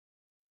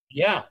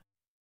Yeah,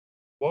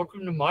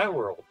 welcome to my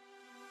world.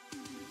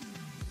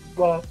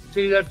 Well,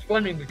 see, that's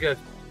funny because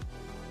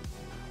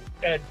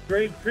at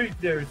Great Creek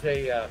there's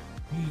a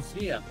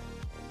museum,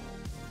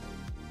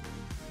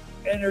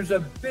 and there's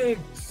a big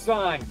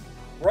sign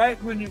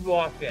right when you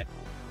walk in.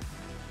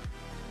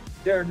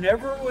 There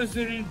never was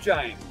any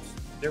giants.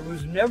 There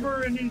was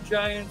never any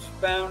giants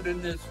found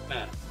in this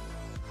mountain.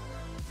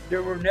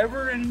 There were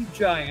never any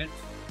giants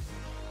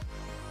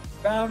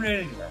found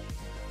anywhere.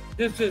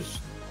 This is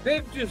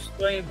big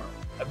disclaimer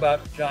about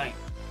giants.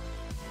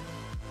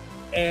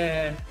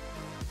 And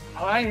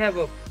I have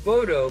a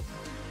photo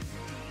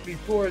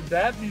before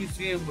that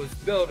museum was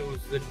built. It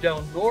was the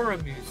Del Nora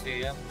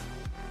Museum,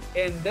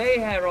 and they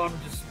had on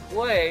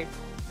display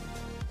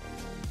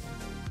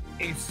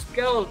a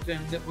skeleton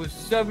that was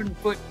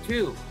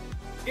 7'2"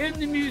 in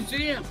the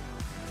museum.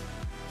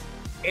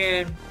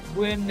 And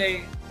when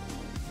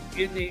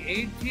in the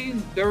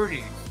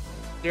 1830s,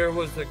 there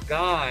was a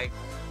guy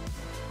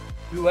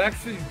who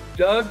actually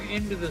dug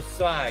into the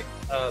side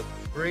of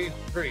Great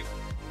Creek,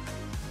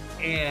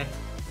 and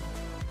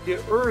the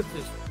earth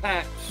is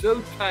packed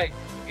so tight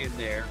in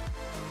there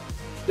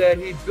that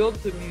he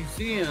built the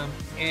museum,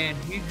 and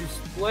he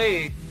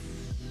displayed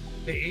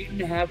the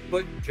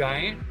 8.5-foot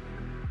giant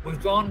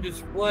was on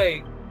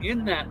display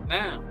in that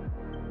mound.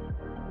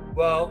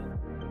 Well,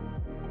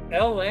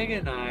 L.A.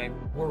 and I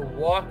were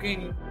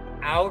walking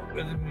out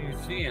of the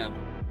museum,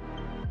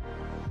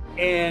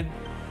 and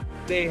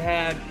they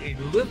had a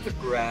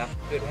lithograph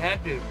that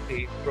had to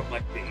be from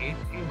like the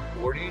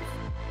 1840s,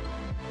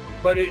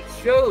 but it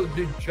showed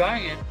the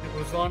giant that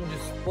was on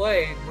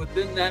display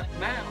within that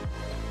mound.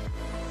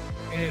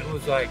 And it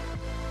was like,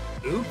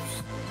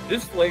 oops,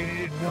 this lady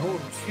didn't know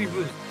what she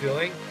was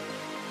doing,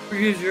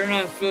 because you're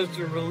not supposed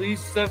to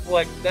release stuff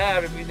like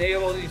that. I mean, they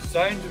have all these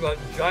signs about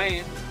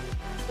giants,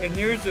 and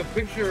there's a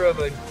picture of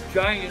a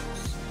giant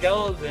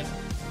skeleton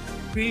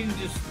being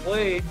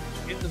displayed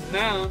in the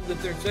mound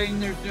that they're saying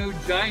there's no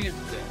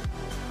giants in.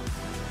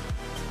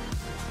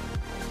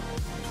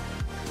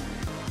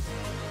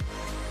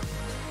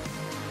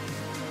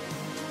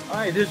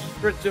 Hi, this is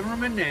Frittz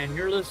Zimmerman, and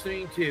you're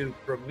listening to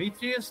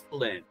Prometheus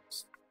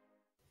Lens.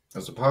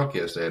 As a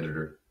podcast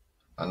editor,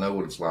 I know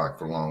what it's like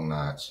for long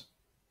nights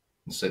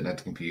and sitting at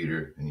the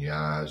computer and your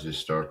eyes just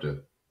start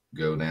to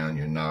go down,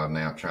 you're nodding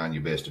out, trying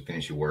your best to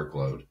finish your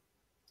workload.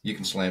 You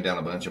can slam down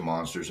a bunch of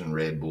monsters and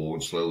Red Bull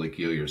and slowly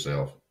kill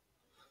yourself.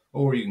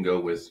 Or you can go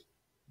with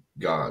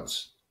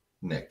God's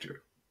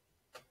nectar.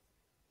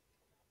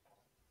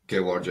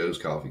 Kevlar Joe's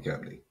Coffee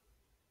Company.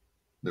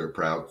 They're a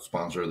proud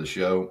sponsor of the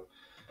show.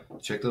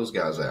 Check those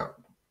guys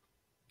out.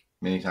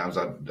 Many times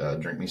I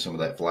drink me some of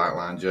that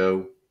Flightline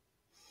Joe.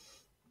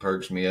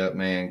 Perks me up,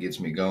 man,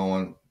 gets me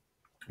going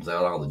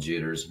without all the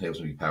jitters, helps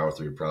me power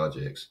through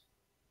projects.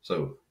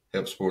 So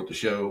help support the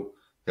show,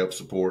 help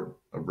support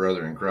a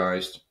brother in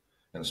Christ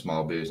and a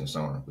small business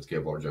owner with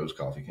Kevlar Joe's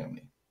Coffee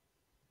Company.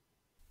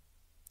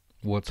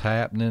 What's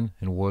happening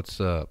and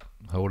what's up?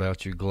 Hold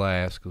out your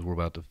glass because we're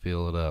about to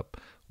fill it up.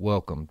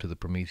 Welcome to the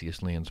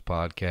Prometheus Lens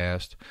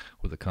podcast,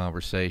 where the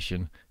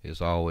conversation is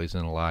always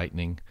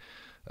enlightening.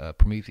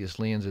 Prometheus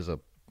Lens is an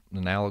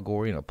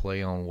allegory and a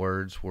play on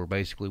words where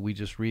basically we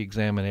just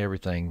re-examine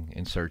everything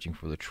in searching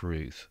for the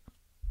truth.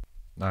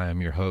 I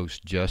am your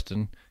host,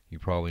 Justin. You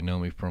probably know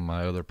me from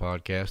my other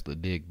podcast, the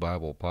Dig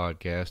Bible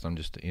Podcast. I'm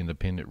just an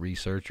independent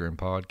researcher and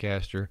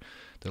podcaster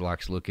that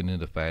likes looking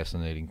into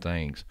fascinating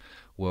things.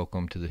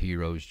 Welcome to the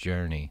hero's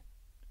journey.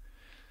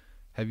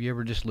 Have you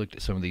ever just looked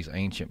at some of these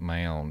ancient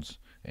mounds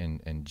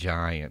and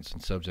giants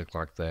and subjects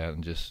like that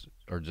and just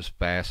are just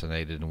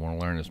fascinated and want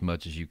to learn as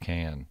much as you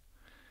can?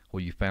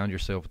 Well, you found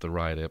yourself at the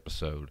right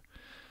episode.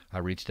 I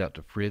reached out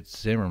to Frittz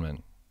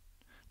Zimmerman.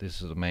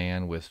 This is a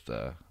man with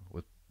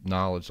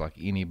knowledge like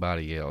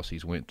anybody else.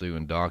 He's went through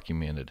and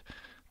documented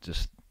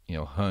just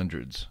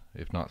hundreds,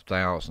 if not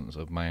thousands,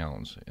 of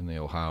mounds in the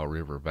Ohio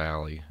River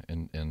Valley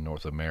in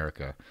North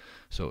America.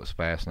 So it's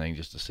fascinating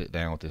just to sit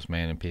down with this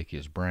man and pick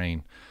his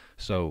brain.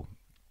 So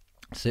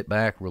sit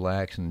back,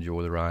 relax, and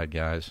enjoy the ride,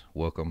 guys.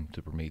 Welcome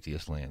to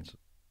Prometheus Lens.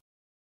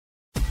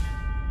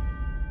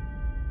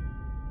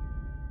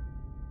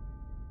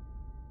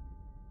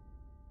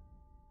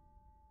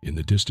 In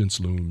the distance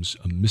looms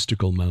a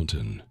mystical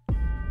mountain.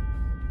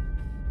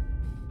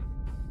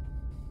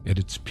 At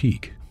its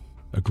peak,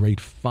 a great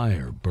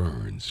fire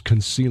burns,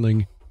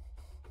 concealing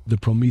the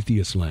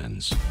Prometheus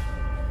Lens,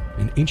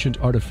 an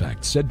ancient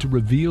artifact said to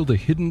reveal the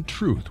hidden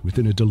truth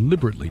within a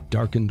deliberately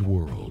darkened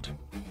world.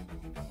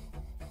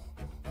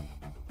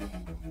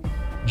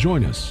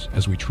 Join us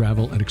as we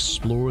travel and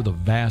explore the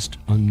vast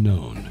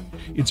unknown.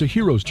 It's a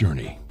hero's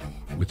journey,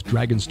 with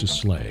dragons to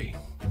slay,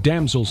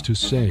 damsels to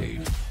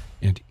save,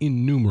 and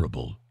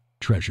innumerable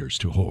treasures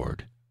to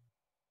hoard.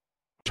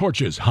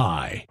 Torches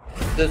high.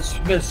 The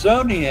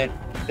Smithsonian,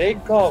 they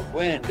caught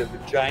wind of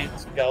a giant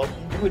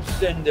skeleton, would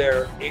send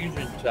their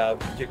agents out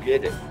to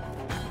get it.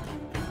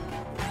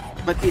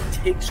 But it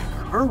takes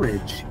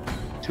courage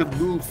to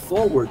move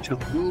forward, to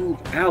move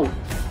out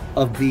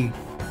of the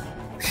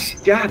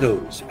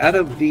shadows, out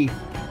of the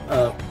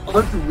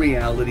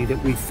unreality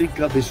that we think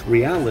of as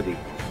reality.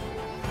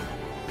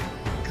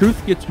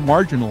 Truth gets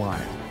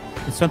marginalized,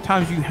 and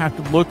sometimes you have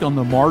to look on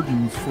the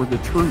margins for the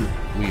truth.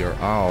 We are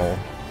all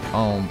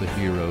on the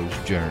hero's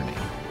journey.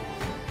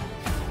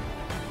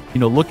 You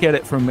know, look at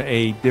it from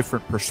a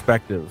different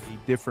perspective.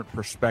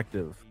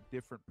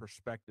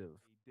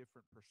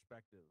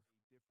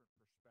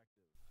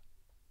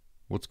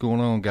 What's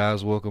going on,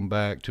 guys? Welcome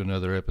back to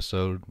another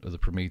episode of the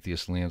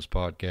Prometheus Lens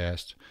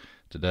podcast.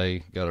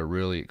 Today, got a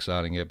really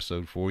exciting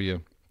episode for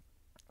you.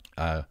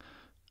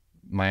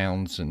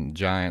 Mounds and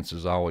giants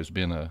has always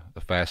been a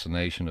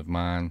fascination of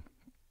mine,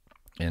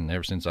 and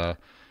ever since I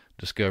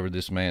discovered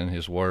this man and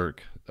his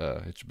work,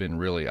 it's been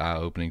really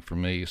eye-opening for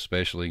me,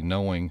 especially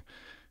knowing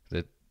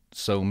that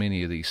so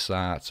many of these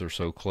sites are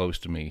so close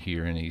to me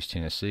here in East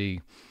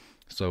Tennessee.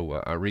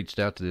 So I reached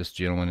out to this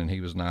gentleman, and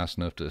he was nice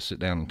enough to sit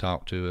down and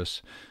talk to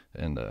us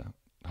and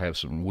have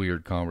some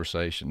weird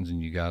conversations.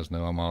 And you guys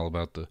know I'm all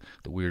about the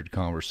weird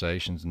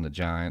conversations and the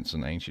giants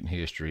and ancient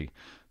history.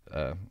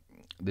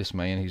 This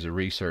man, he's a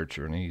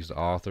researcher and he's the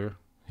author.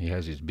 He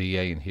has his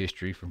BA in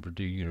history from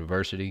Purdue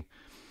University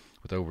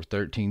with over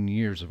 13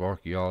 years of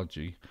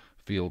archaeology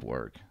field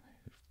work.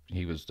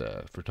 He was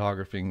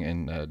photographing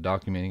and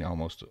documenting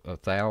almost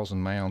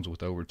 1,000 mounds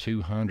with over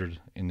 200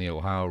 in the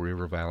Ohio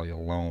River Valley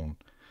alone.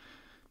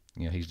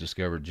 You know, he's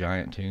discovered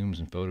giant tombs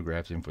and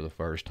photographed them for the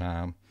first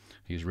time.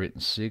 He's written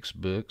 6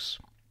 books,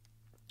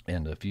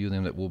 and a few of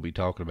them that we'll be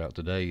talking about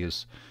today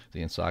is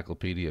the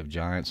Encyclopedia of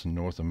Giants in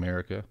North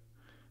America,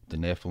 the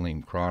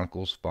Nephilim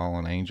Chronicles,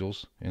 Fallen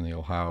Angels in the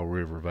Ohio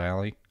River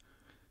Valley,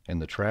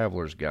 and the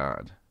Traveler's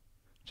Guide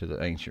to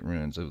the Ancient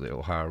Ruins of the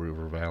Ohio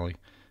River Valley.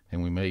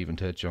 And we may even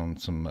touch on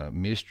some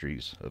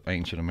mysteries of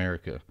ancient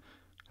America.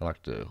 I'd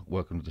like to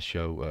welcome to the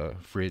show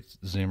Frittz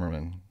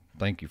Zimmerman.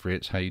 Thank you,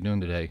 Frittz. How you doing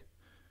today?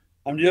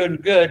 I'm doing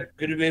good.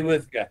 Good to be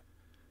with you.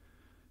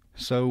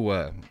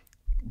 So,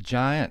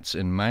 giants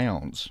and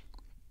mounds,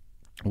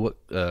 what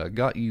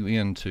got you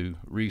into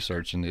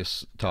researching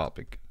this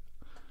topic?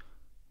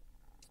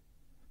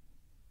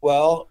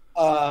 Well,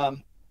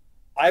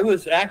 I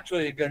was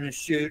actually going to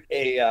shoot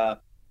a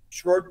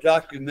short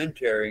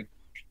documentary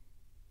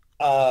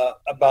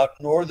about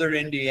northern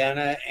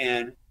Indiana,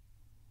 and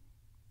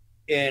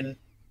in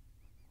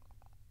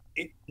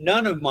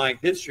none of my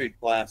history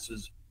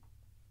classes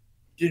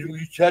did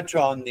we touch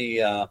on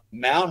the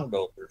mound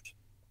builders.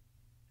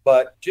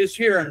 But just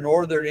here in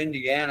northern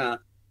Indiana,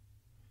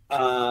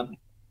 I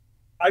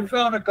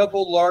found a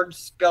couple large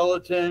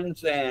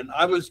skeletons, and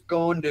I was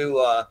going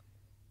to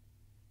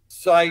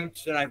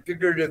sites, and I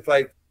figured if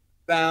I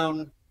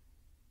found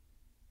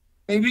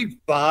maybe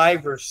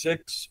 5 or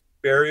 6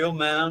 burial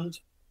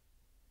mounds,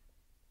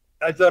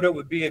 I thought it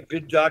would be a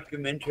good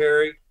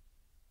documentary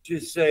to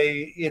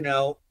say, you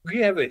know, we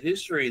have a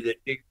history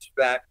that dates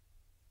back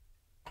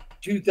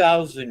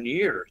 2,000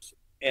 years,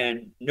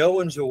 and no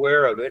one's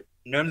aware of it.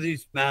 None of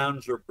these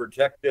mounds are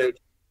protected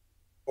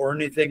or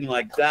anything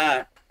like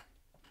that.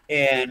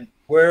 And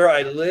where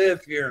I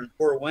live here in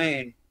Fort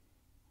Wayne,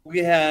 we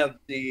have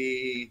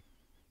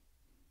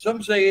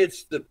some say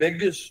it's the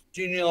biggest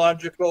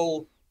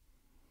genealogical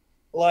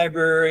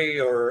library,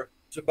 or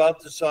it's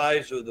about the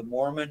size of the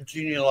Mormon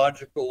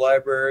Genealogical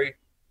Library.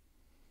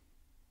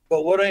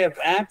 But what I have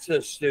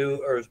access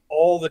to are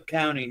all the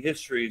county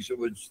histories that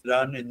was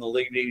done in the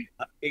late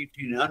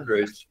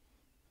 1800s.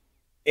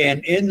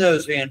 And in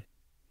those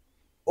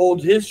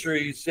old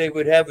histories, they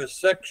would have a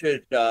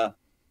section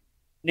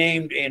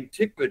named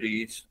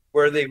Antiquities,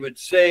 where they would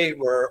say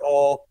were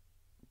all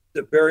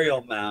the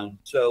burial mounds.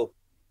 So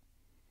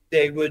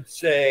they would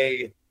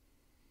say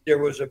there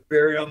was a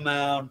burial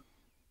mound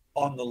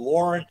on the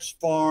Lawrence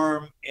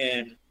Farm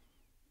in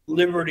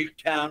Liberty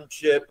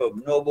Township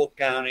of Noble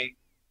County.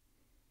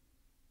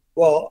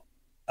 Well,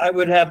 I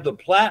would have the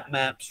plat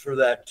maps for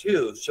that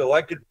too, so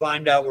I could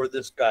find out where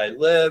this guy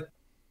lived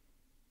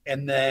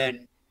and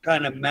then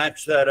kind of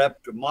match that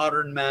up to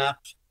modern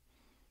maps,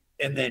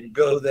 and then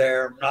go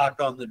there,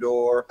 knock on the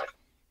door,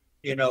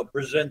 you know,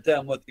 present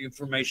them with the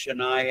information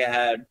I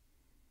had,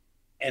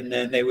 and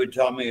then they would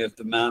tell me if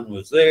the mountain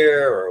was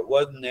there or it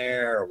wasn't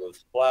there or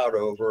was plowed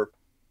over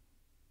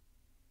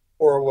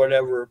or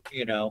whatever,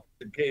 you know,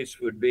 the case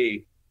would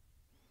be.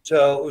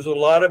 So it was a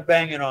lot of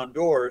banging on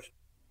doors.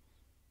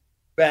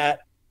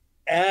 But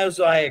as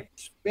I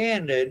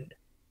expanded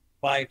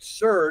my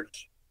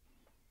search,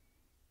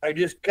 I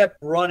just kept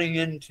running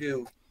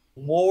into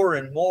more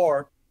and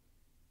more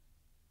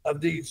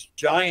of these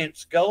giant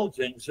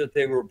skeletons that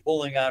they were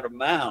pulling out of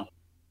mounds.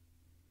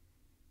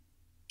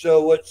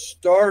 So what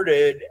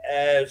started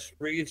as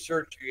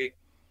researching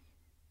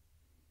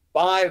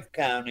 5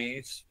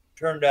 counties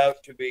turned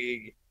out to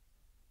be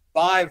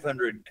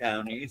 500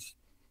 counties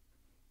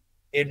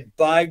in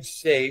 5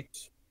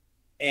 states.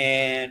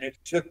 And it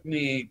took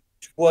me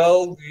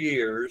 12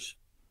 years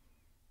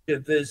to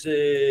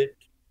visit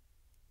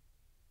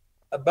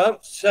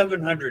about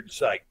 700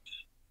 sites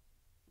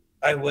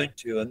I went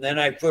to. And then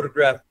I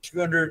photographed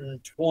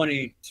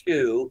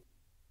 222,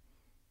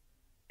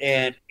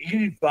 and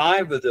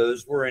 85 of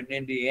those were in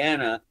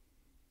Indiana.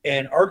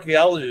 and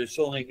archaeologists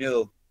only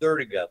knew of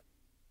 30 of them.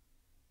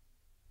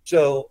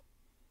 So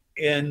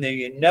in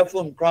the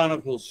Nephilim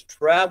Chronicles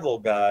travel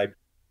guide,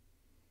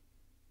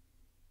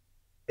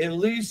 at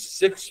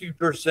least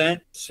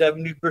 60%,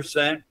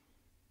 70%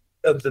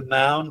 of the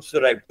mounds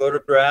that I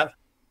photographed,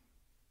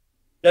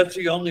 that's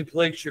the only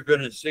place you're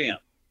going to see them,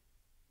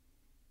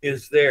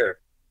 is there.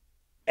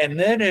 And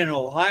then in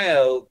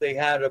Ohio, they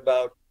had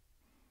about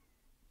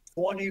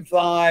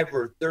 25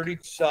 or 30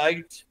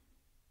 sites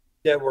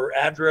that were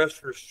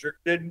address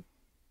restricted,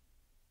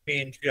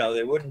 means,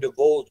 they wouldn't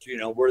divulge,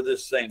 where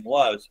this thing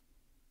was.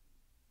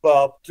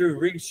 Well, through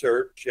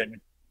research, and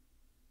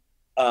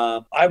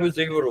I was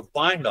able to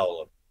find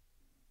all of them.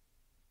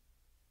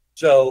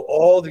 So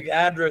all the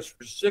address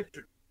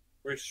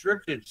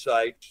restricted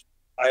sites,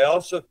 I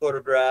also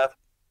photographed,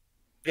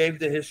 gave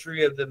the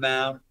history of the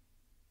mound,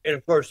 and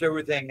of course,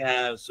 everything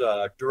has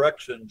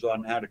directions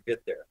on how to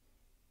get there.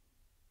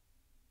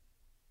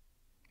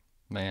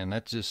 Man,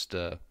 that's just.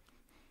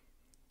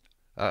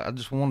 I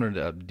just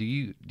wondered, do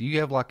you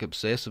have like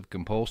obsessive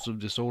compulsive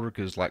disorder?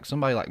 Because like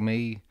somebody like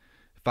me,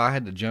 if I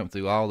had to jump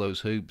through all those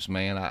hoops,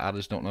 man, I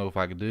just don't know if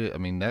I could do it. I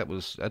mean, that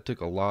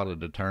took a lot of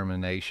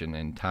determination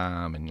and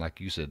time, and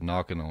like you said,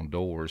 knocking on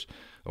doors.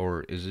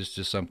 Or is this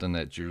just something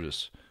that you're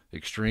just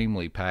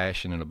extremely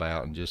passionate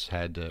about and just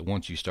had to,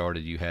 once you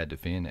started, you had to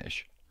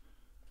finish?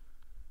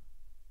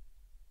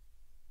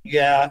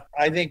 Yeah,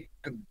 I think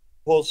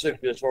compulsive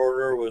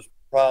disorder was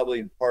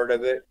probably part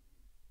of it.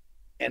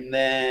 And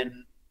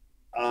then,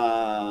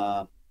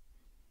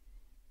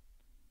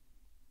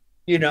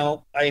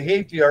 I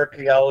hate the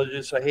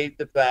archaeologists. I hate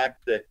the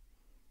fact that,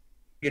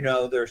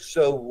 they're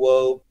so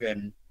woke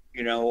and,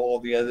 all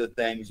the other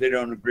things. They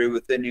don't agree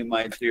with any of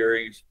my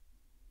theories.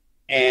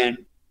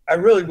 And I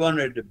really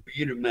wanted to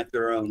beat them at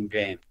their own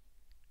game.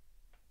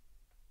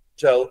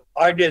 So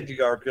I did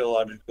the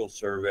archaeological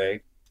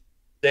survey.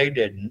 They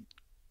didn't.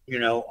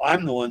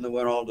 I'm the one that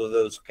went all to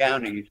those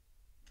counties.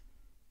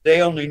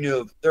 They only knew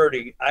of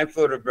 30. I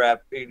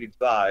photographed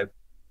 85.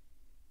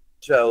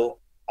 So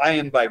I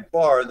am by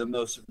far the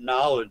most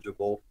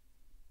knowledgeable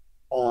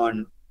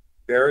on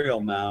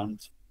burial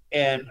mounds.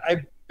 And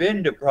I've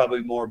been to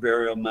probably more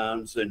burial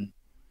mounds than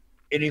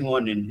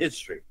anyone in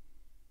history.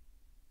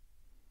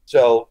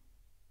 So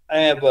I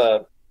have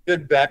a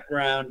good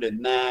background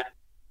in that.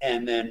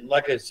 And then,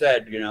 like I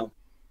said,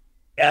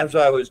 as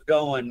I was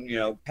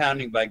going,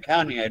 county by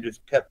county, I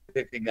just kept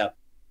picking up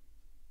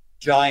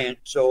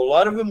giants. So a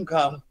lot of them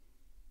come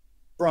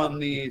from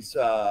these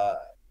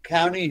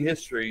county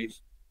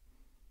histories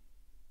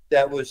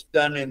that was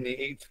done in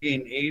the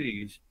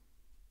 1880s.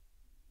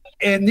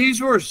 And these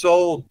were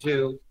sold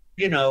to,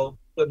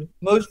 the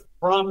most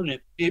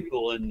prominent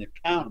people in the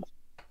county.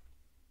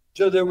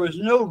 So there was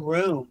no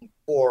room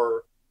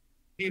for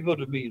people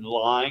to be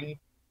lying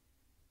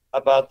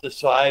about the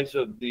size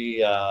of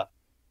the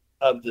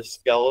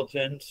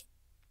skeletons.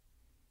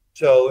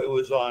 So it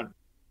was on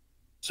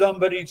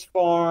somebody's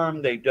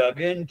farm. They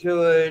dug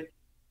into it.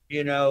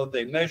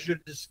 They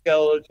measured the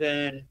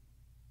skeleton.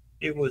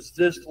 It was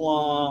this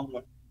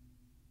long.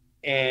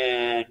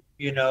 And,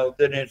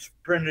 then it's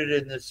printed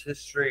in this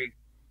history.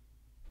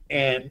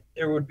 And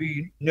there would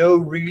be no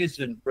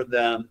reason for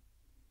them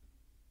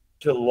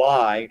to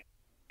lie.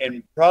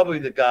 And probably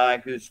the guy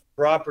whose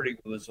property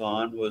was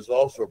on was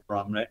also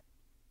prominent.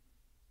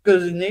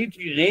 Because in the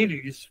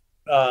 1880s,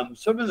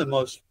 some of the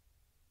most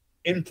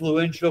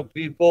influential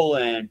people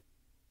and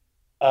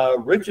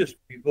richest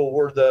people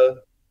were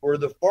the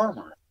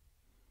farmers,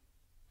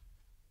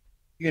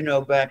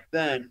 back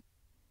then.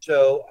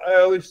 So I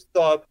always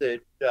thought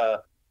that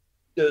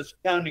those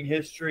counting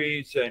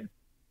histories and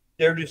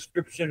their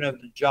description of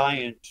the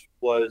giants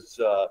was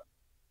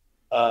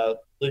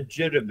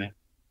legitimate.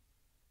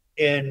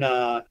 In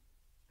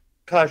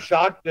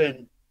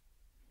Coshocton,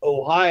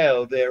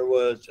 Ohio, there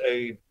was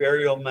a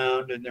burial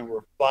mound, and there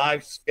were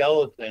 5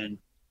 skeletons,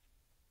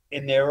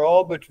 and they're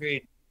all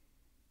between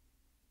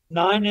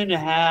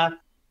 9.5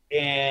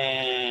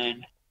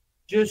 and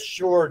just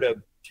short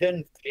of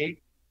 10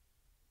 feet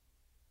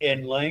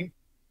in length.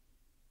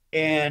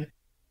 And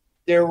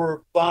there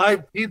were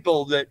 5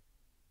 people that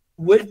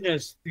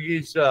witnessed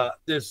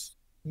this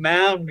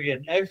mound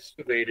being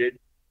excavated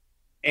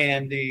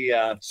and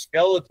the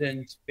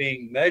skeletons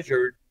being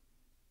measured.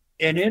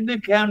 And in the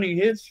county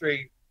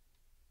history,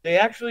 they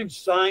actually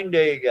signed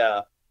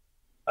a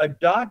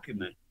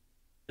document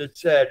that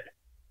said,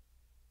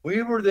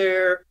 we were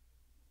there,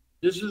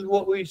 this is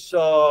what we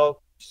saw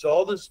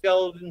the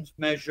skeletons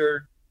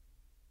measured,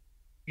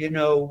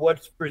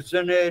 what's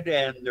presented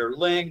and their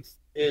length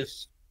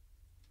is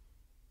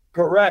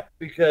correct,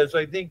 because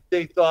I think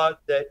they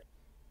thought that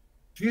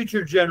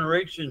future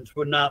generations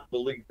would not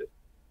believe it.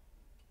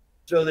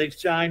 So they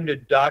signed a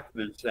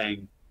document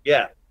saying,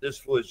 yeah,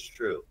 this was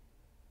true.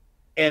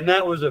 And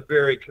that was a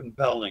very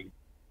compelling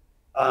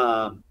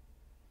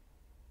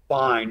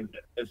find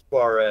as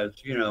far as,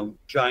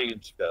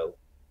 giants go.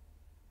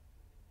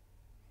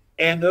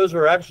 And those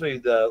are actually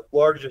the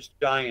largest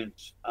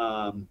giants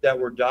that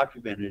were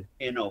documented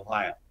in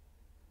Ohio.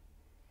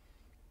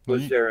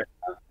 Was there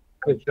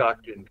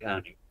Coshocton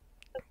County.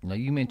 Now,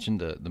 you mentioned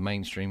the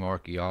mainstream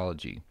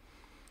archaeology,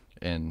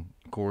 and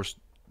of course,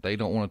 they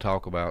don't want to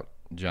talk about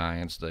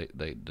giants.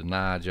 They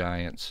deny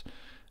giants.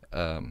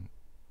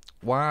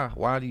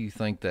 Why do you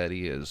think that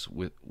is?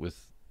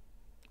 With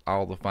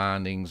all the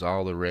findings,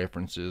 all the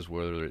references,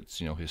 whether it's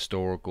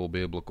historical,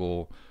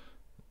 biblical,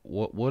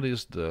 what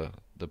is the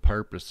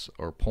purpose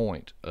or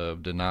point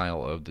of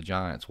denial of the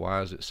giants?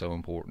 Why is it so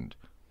important?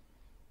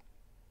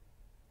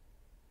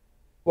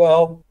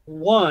 Well,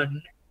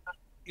 one,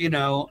 in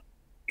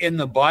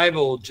the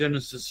Bible,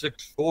 Genesis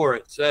 6:4,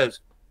 it says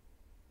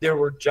there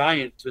were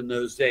giants in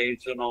those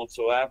days and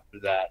also after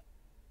that.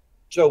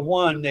 So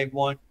one, they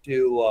want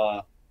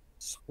to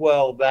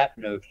swell that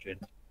notion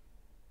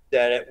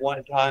that at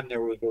one time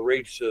there was a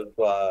race of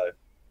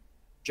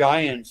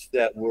giants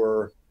that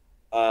were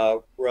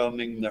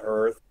roaming the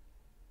earth.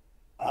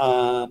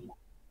 But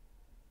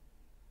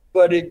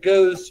it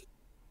goes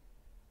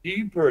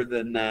deeper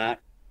than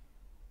that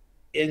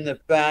in the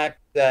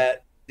fact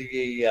that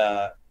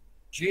the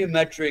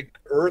geometric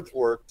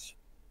earthworks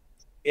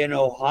in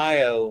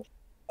Ohio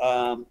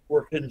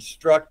were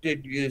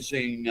constructed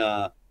using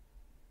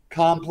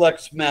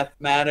complex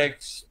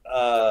mathematics.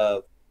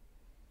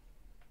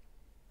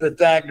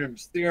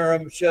 Pythagoras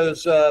theorem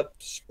shows up,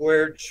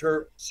 squared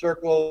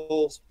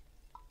circles,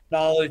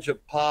 knowledge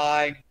of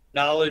pi,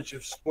 knowledge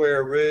of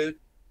square root,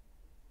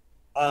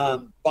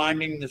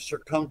 finding the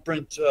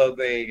circumference of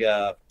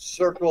a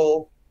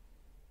circle.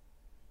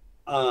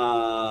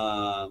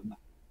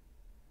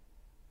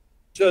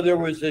 So there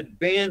was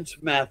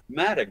advanced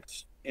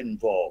mathematics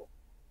involved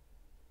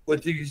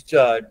with these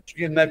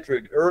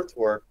geometric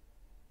earthwork.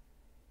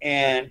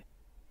 And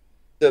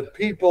the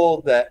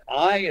people that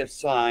I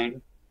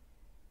assigned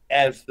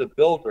as the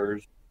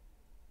builders,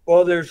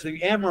 well, there's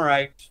the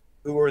Amorites,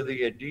 who were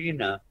the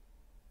Adena,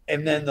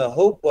 and then the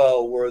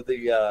Hopewell were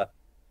the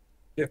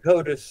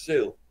Dakota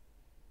Sioux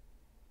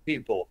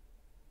people,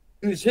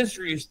 whose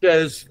history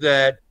says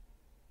that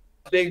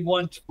they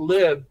once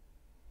lived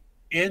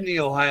in the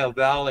Ohio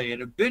Valley,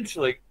 and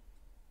eventually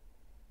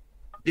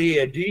the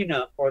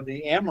Adena or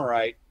the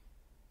Amorite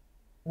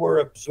were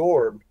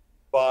absorbed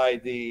by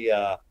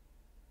the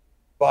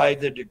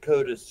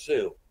Dakota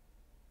Sioux.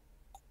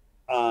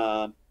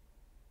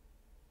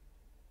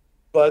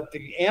 But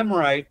the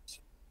Amorites,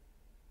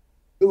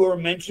 who are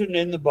mentioned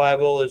in the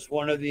Bible as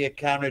one of the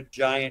accounted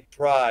giant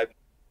tribes,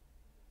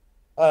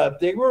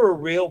 they were a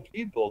real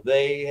people.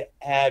 They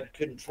had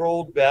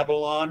controlled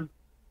Babylon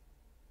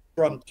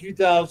from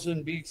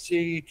 2000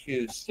 BC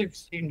to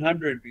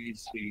 1600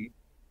 BC.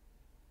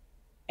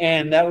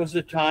 And that was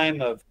a time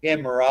of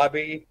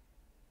Hammurabi.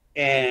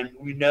 And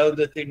we know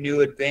that they knew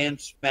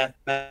advanced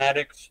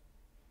mathematics.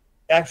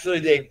 Actually,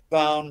 they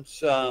found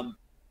some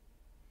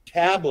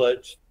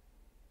tablets,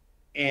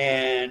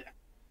 and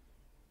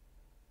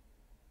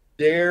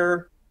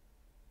their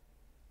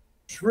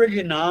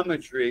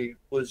trigonometry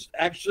was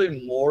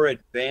actually more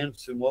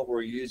advanced than what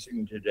we're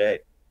using today,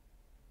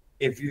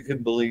 if you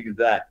can believe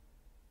that.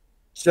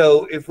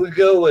 So if we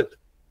go with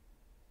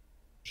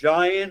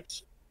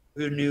giants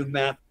who knew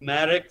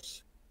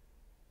mathematics,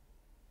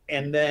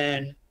 and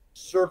then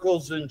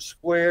circles and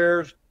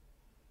squares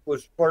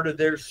was part of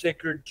their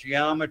sacred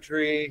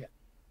geometry,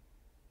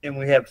 and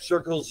we have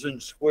circles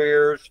and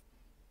squares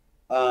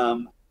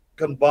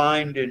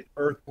combined in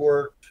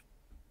earthwork.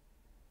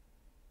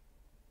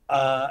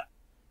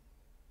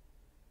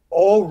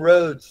 All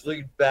roads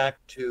lead back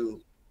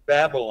to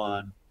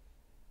Babylon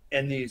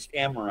and these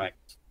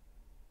Amorites,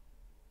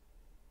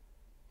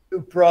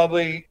 who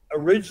probably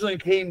originally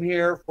came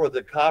here for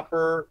the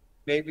copper,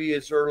 maybe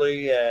as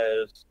early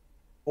as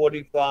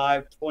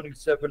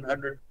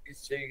 2700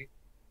 BC.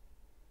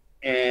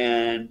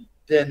 And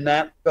then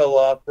that fell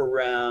off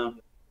around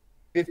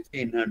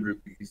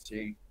 1500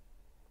 BC,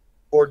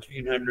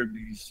 1400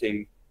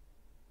 BC.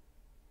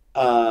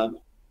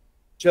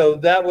 So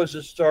that was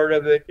the start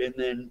of it. And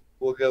then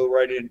we'll go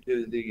right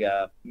into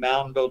the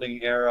mound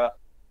building era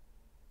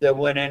that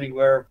went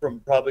anywhere from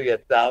probably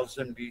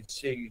 1000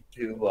 BC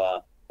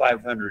to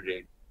 500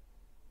 AD.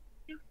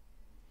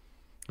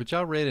 Which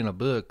I read in a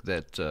book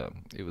that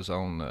it was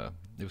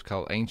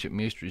called Ancient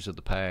Mysteries of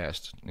the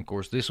Past. And of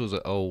course, this was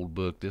an old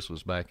book. This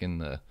was back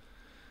in I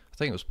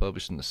think it was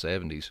published in the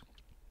 70s.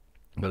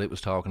 But it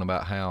was talking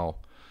about how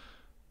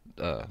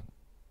the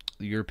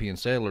European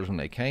settlers, when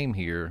they came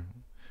here,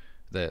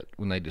 that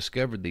when they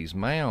discovered these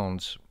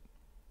mounds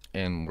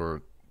and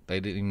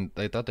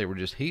they thought they were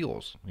just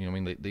hills.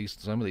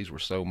 Some of these were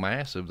so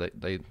massive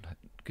that they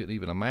couldn't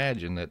even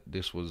imagine that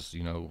this was,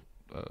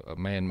 a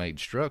man-made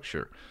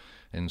structure.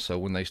 And so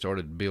when they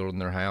started building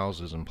their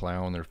houses and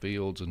plowing their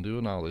fields and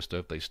doing all this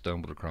stuff, they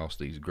stumbled across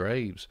these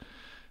graves,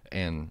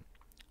 and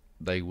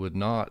they would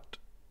not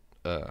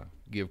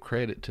give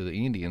credit to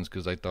the Indians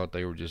because they thought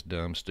they were just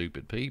dumb,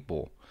 stupid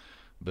people.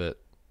 But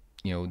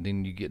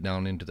then you get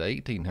down into the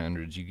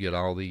 1800s, you get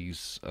all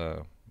these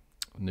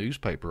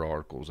newspaper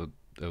articles of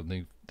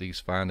these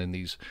finding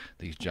these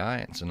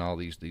giants and all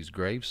these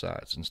grave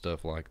sites and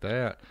stuff like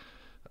that.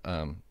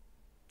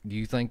 do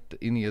you think that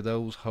any of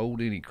those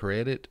hold any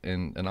credit?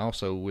 And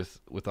also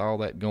with all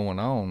that going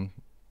on,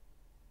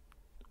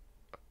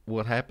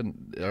 what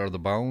happened? Are the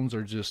bones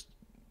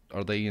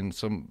are they in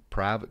some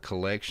private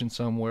collection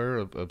somewhere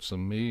of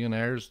some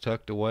millionaires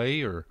tucked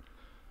away, or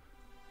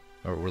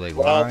were they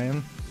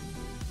lying?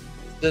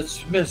 The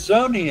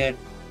Smithsonian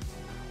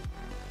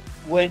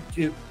went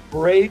to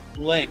great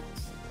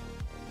lengths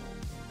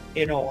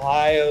in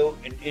Ohio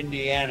and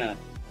Indiana,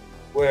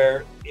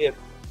 where if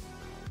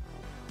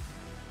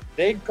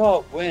they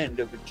caught wind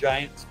of a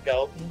giant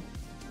skeleton,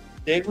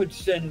 they would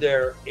send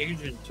their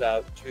agents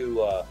out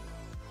to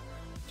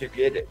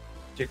get it.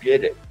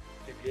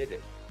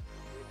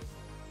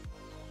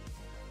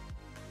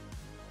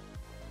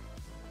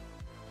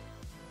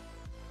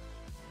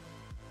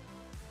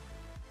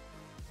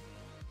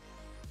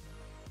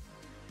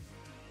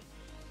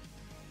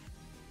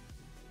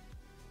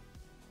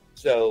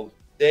 So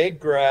they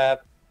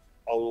grabbed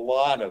a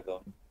lot of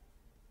them.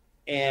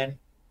 And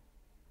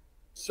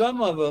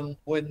some of them,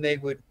 when they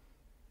would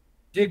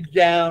dig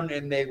down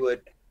and they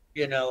would,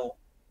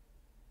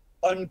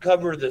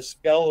 uncover the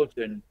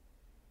skeleton,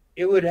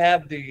 it would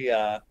have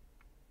the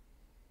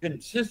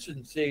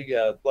consistency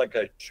of like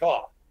a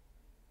chalk.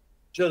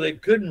 So they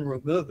couldn't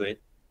remove it.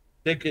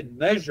 They could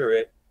measure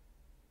it,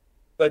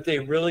 but they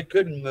really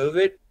couldn't move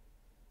it.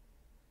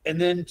 And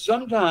then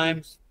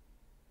sometimes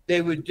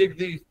they would dig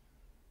these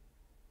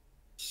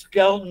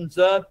skeletons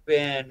up,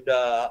 and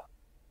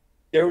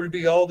there would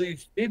be all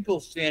these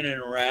people standing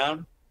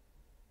around,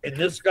 and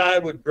this guy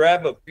would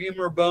grab a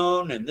femur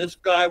bone, and this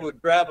guy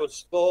would grab a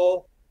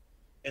skull,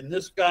 and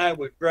this guy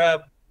would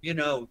grab,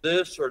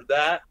 this or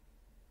that,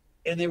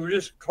 and they were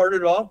just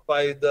carted off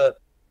by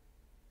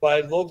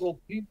local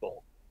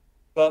people.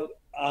 But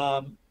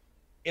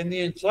in the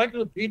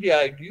encyclopedia,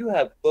 I do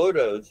have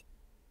photos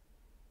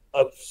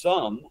of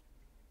some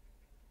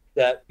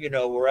that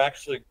were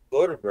actually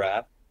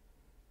photographed.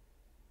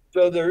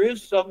 So there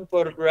is some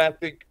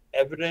photographic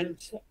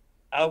evidence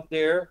out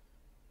there,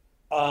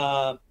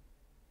 but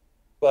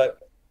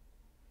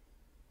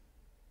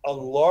a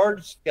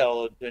large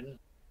skeleton,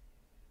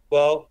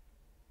 well,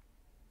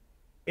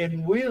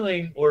 in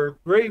Wheeling, where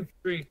Grave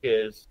Creek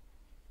is,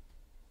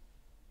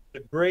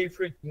 the Grave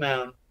Creek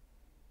Mound,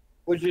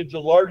 which is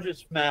the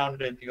largest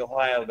mound in the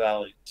Ohio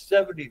Valley,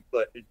 70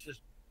 foot, it's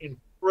just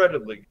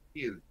incredibly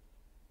huge.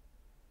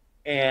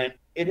 And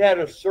it had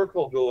a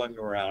circle going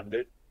around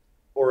it,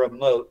 or a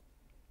moat,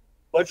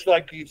 much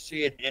like you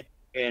see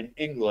in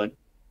England.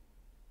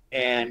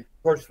 And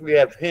of course, we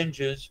have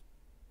hinges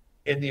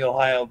in the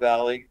Ohio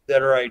Valley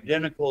that are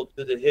identical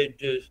to the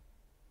hinges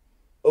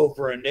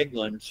over in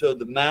England. So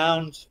the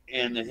mounds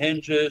and the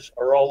hinges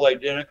are all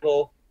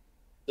identical,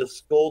 the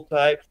skull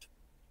types,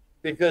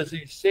 because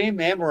these same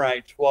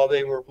Amorites, while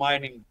they were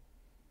mining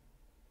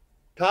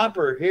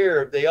copper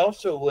here, they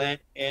also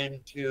went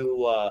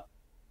into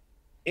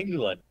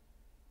England.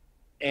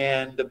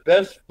 And the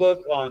best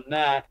book on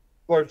that,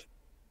 of course,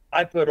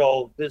 I put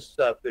all this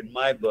stuff in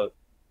my book,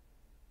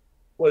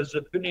 was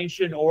The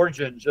Phoenician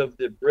Origins of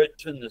the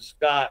Brits and the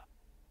Scots.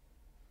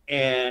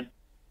 And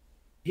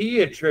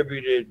he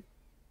attributed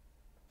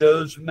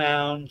those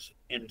mounds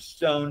and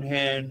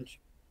Stonehenge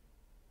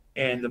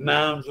and the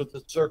mounds with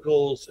the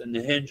circles and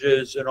the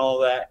hinges and all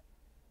that,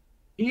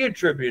 he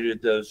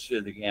attributed those to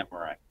the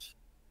Amorites.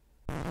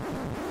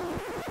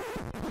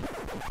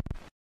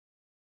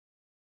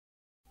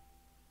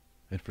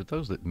 And for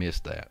those that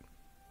missed that,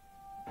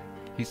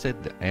 he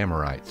said the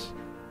Amorites.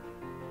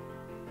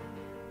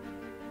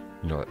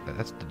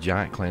 That's the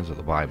giant clans of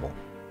the Bible.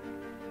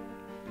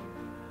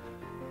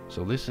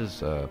 So this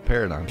is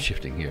paradigm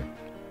shifting here.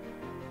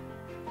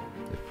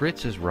 If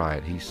Frittz is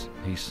right, he's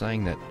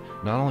saying that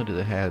not only do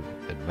they have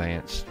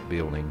advanced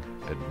building,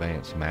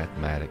 advanced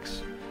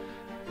mathematics,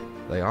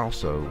 they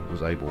also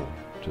was able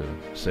to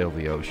sail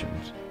the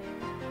oceans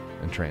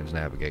and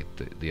transnavigate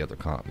the other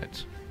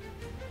continents.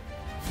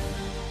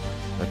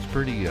 That's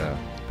pretty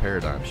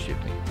paradigm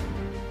shifting.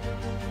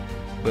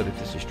 But if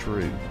this is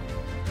true,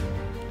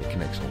 it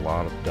connects a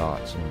lot of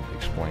dots and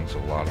explains a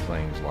lot of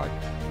things, like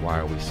why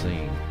are we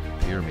seeing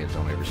pyramids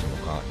on every single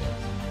continent?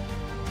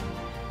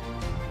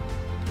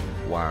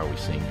 Why are we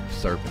seeing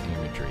serpent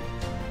imagery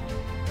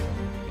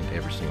in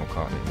every single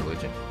continent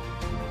religion?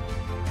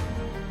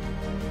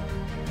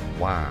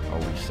 Why are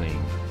we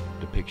seeing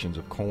depictions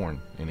of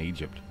corn in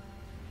Egypt?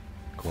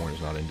 Corn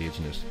is not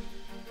indigenous.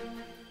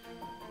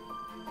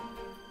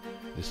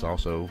 This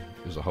also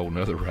is a whole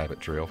nother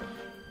rabbit trail,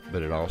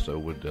 but it also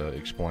would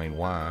explain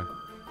why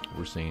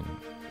we're seeing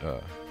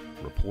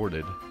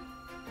reported,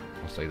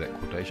 I'll say that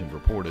quotation,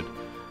 reported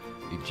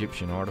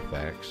Egyptian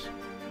artifacts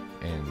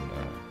and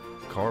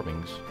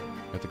carvings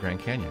at the Grand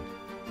Canyon.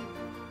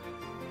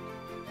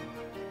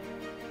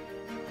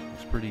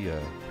 It's pretty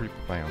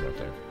profound right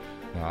there.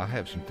 Now, I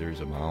have some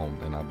theories of my own,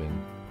 and I've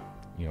been,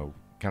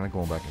 kind of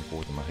going back and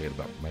forth in my head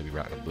about maybe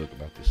writing a book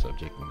about this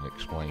subject, and it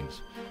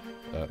explains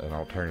an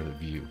alternative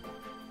view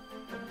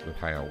of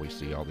how we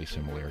see all these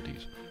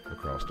similarities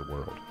across the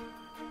world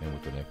and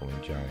with the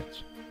Nephilim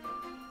giants.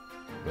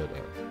 But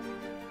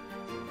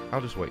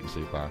I'll just wait and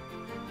see if I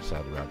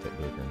decide to write that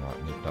book or not.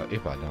 And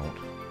if I don't,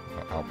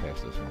 I'll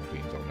pass this on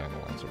opinions on down the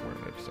line somewhere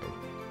in the episode.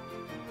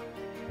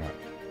 All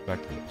right,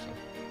 back to the episode.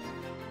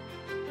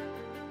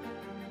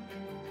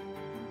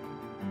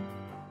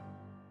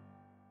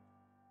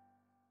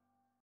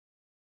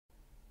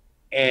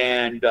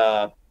 And,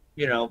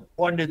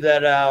 pointed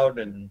that out,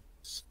 and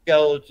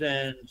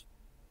skeletons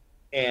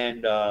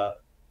and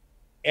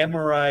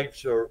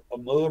Amorites or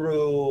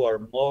Amuru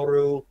or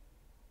Moru,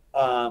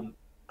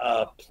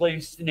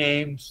 place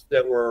names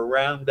that were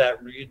around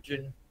that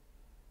region,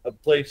 of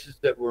places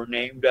that were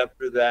named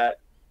after that.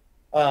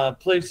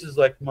 Places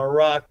like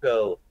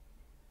Morocco,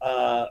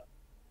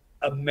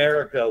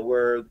 America,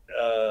 where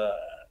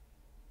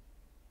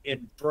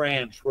in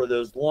France, where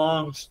those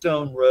long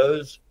stone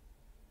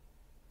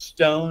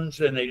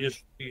stones, and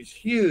these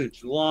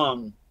huge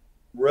long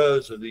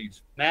rows of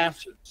these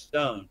massive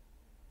stones.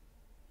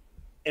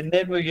 And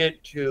then we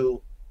get to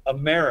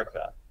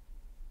America.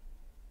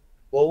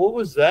 Well, what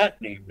was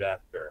that named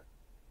after?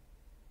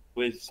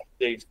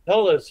 They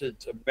tell us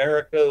it's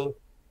Americo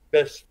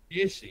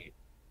Vespucci.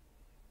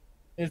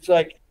 It's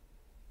like,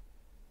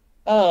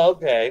 oh,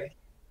 okay.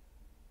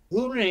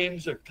 Who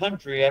names a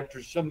country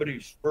after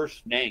somebody's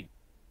first name?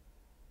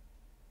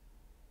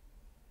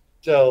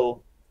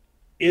 So,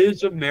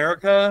 is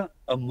America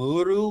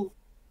Amuru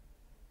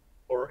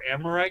or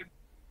Amorite?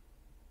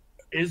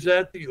 Is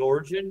that the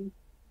origin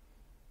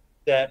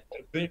that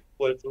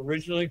was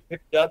originally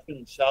picked up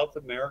in South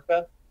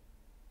America?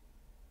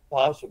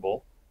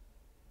 Possible,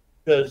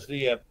 because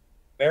the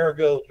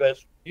Amerigo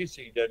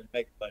Vespucci doesn't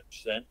make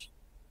much sense.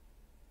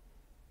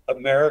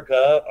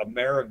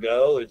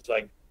 Amerigo, it's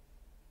like,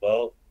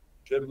 well,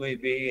 shouldn't we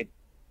be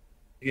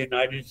the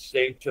United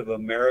States of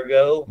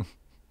Amerigo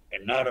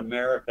and not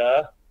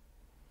America?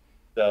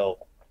 So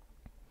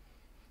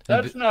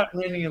that's not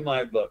in any of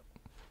my book.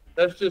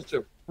 That's just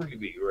a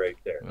freebie right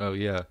there. Oh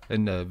yeah,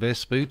 and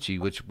Vespucci,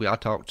 which I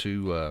talked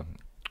to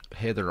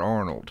Heather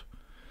Arnold,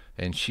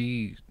 and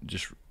she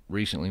just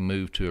recently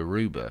moved to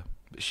Aruba.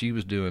 She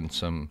was doing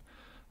some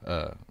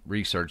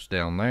research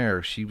down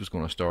there. She was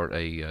going to start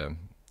a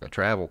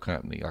travel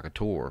company, like a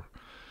tour,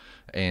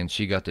 and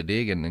she got to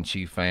digging, and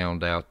she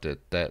found out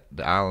that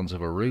the islands of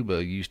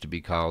Aruba used to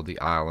be called the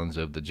Islands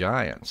of the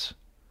Giants,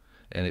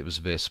 and it was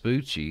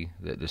Vespucci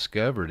that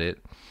discovered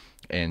it.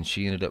 And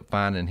she ended up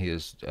finding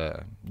his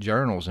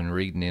journals and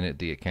reading in it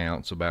the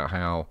accounts about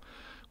how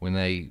when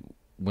they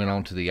went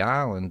onto the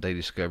island, they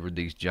discovered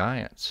these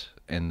giants,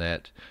 and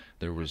that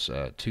there was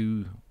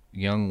 2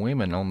 young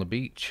women on the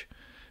beach,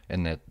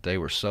 and that they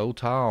were so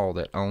tall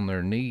that on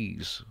their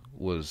knees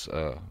was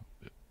a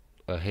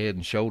head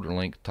and shoulder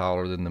length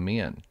taller than the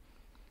men,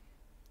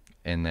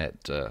 and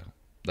that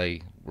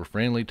they were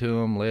friendly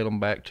to them, led them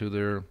back to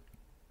their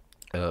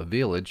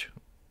village,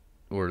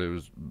 where there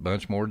was a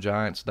bunch more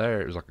giants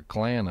there. It was like a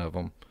clan of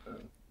them.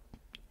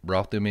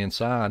 Brought them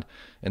inside,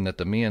 and that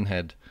the men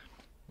had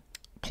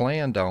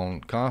planned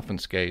on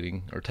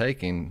confiscating or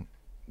taking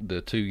the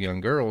 2 young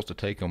girls to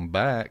take them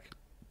back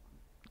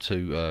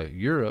to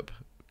Europe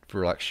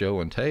for like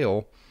show and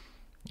tell.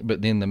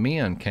 But then the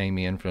men came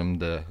in from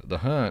the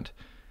hunt,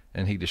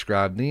 and he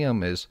described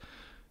them as,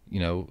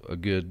 a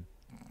good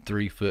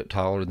 3 foot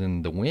taller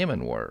than the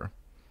women were,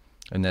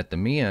 and that the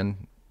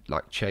men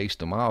like chased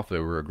them off. They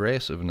were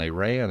aggressive, and they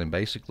ran, and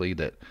basically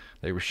that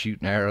they were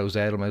shooting arrows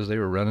at them as they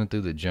were running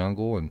through the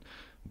jungle, and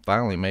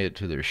finally made it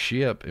to their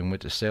ship and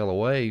went to sail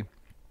away.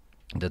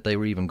 That they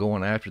were even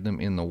going after them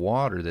in the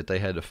water, that they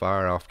had to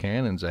fire off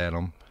cannons at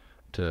them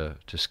to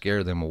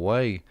scare them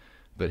away.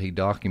 But he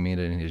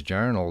documented in his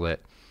journal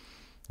that,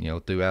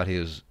 throughout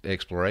his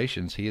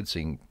explorations, he had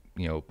seen,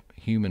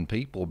 human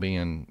people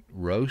being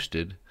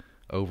roasted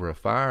over a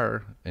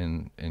fire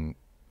and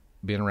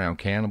been around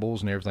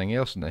cannibals and everything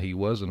else, and that he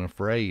wasn't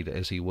afraid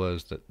as he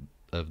was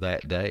of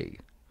that day.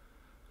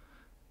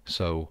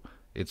 So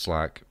it's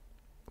like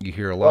you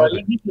hear a lot of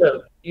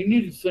you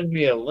need to send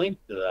me a link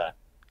to that.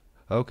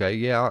 Okay,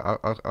 yeah,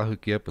 I'll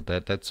hook you up with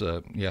that. That's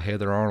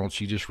Heather Arnold.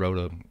 She just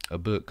wrote a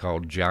book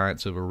called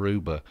Giants of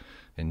Aruba,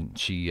 and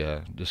she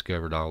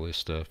discovered all this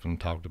stuff and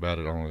talked about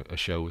it on a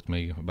show with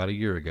me about a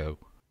year ago.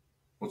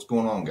 What's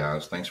going on,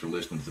 guys? Thanks for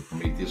listening to the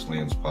Prometheus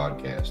Lens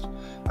podcast.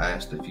 I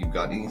asked if you've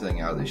got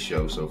anything out of this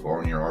show so far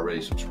and you're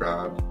already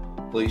subscribed,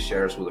 please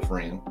share us with a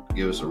friend.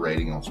 Give us a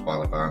rating on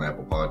Spotify and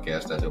Apple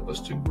Podcasts. That helps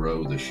us to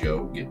grow the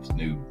show, get to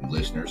new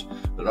listeners,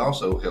 but it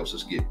also helps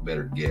us get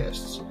better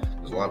guests.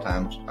 Because a lot of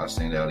times I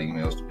send out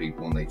emails to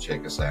people and they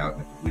check us out,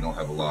 and if we don't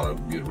have a lot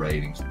of good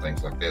ratings and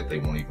things like that, they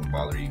won't even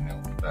bother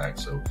emailing me back.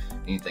 So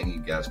anything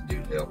you guys can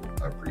do to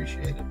help, I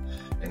appreciate it.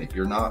 And if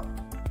you're not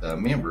a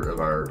member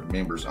of our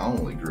members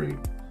only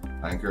group,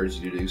 I encourage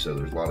you to do so.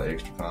 There's a lot of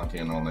extra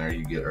content on there.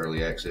 You get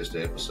early access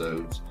to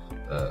episodes,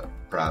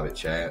 private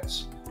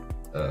chats,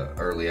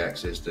 early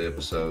access to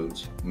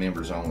episodes,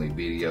 members only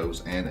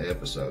videos and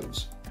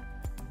episodes.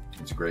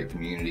 It's a great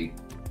community.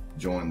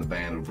 Join the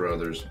band of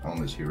brothers on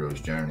this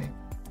hero's journey.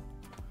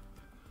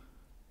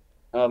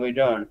 I'll be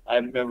darned.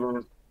 I've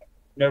never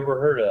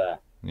heard of that.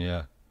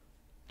 Yeah,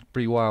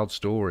 pretty wild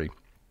story.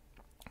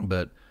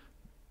 But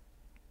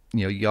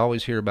you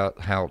always hear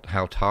about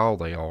how tall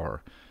they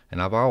are,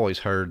 and I've always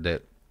heard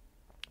that,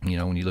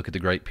 when you look at the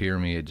Great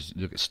Pyramids,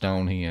 look at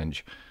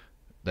Stonehenge,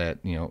 that,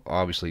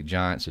 obviously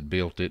giants had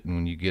built it. And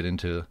when you get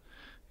into,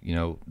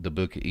 the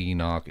book of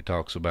Enoch, it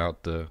talks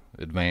about the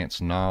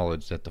advanced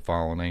knowledge that the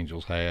fallen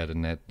angels had,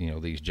 and that,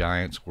 these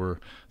giants were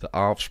the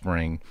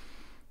offspring.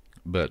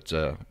 But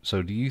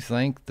so do you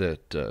think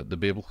that the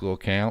biblical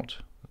account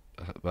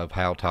of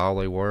how tall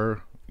they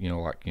were,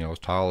 as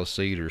tall as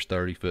cedars,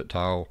 30 foot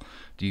tall,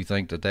 do you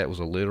think that was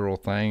a literal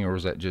thing, or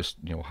was that just,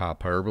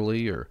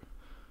 hyperbole? Or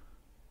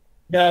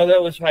No,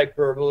 that was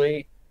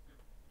hyperbole.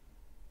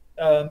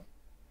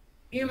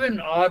 Even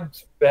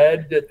Og's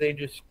bed that they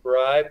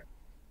described,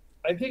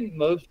 I think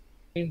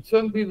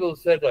some people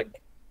said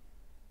like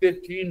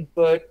 15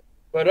 foot,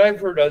 but I've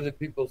heard other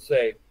people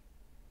say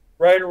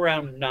right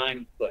around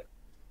 9 foot,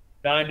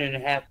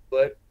 9.5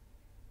 foot.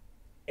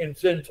 And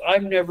since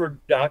I've never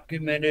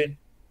documented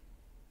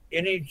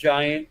any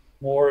giant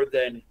more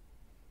than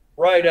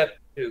right up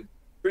to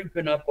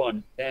creeping up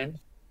on 10,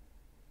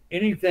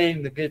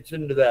 anything that gets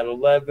into that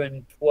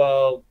 11,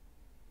 12,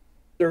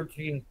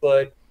 13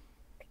 foot,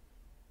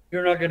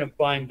 you're not going to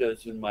find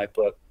those in my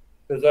book,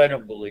 because I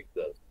don't believe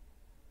those.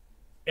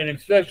 And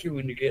especially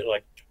when you get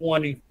like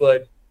 20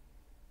 foot,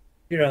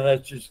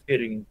 that's just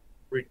getting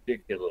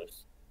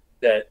ridiculous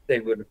that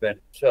they would have been.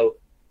 So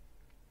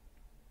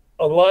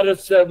a lot of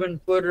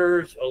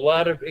 7-footers, a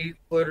lot of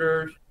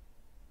 8-footers,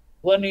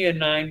 plenty of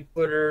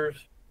 9-footers,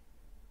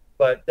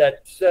 but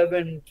that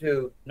 7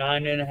 to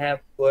 9.5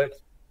 foot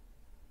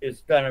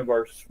is kind of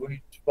our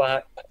sweet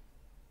spot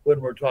when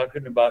we're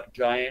talking about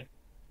giant.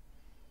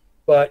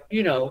 But,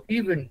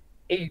 even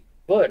 8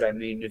 foot, I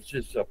mean, it's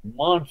just a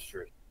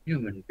monstrous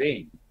human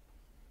being.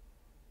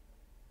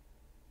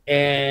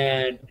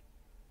 And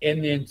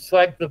in the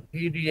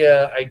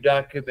encyclopedia, I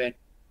document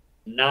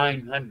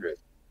 900.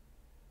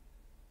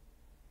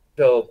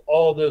 So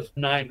all those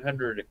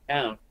 900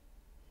 accounts,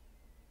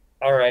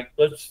 all right,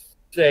 let's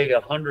say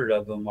 100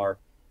 of them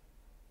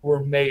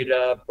were made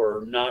up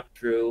or not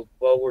true.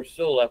 Well, we're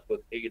still left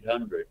with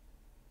 800.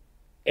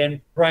 And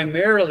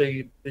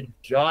primarily the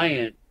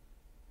giants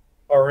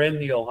are in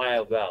the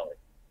Ohio Valley.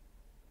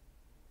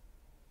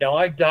 Now,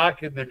 I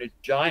documented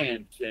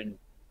giants in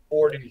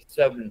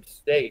 47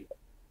 states,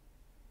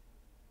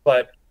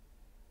 but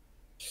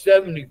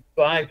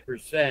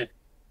 75%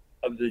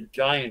 of the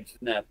giants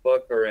in that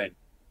book are in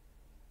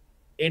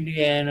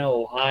Indiana,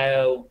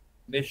 Ohio,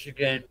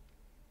 Michigan,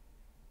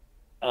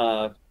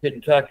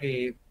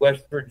 Kentucky,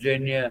 West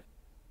Virginia,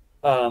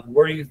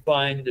 where you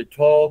find the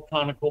tall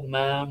conical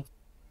mounds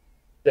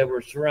that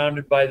were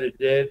surrounded by the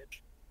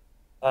ditch.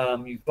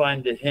 You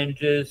find the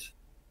hinges,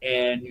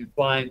 and you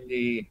find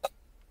the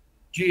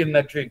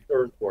geometric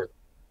earthwork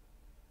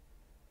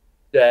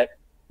that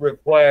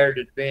required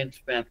advanced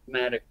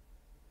mathematics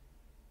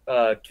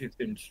to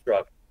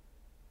construct.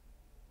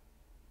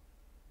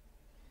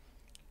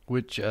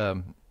 Which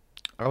I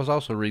was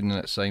also reading in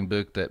that same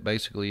book that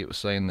basically it was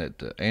saying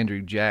that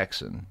Andrew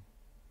Jackson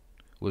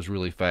was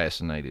really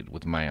fascinated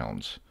with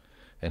mounds,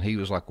 and he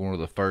was like one of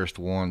the first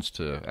ones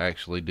to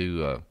actually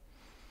do a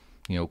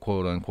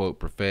quote unquote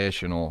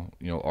professional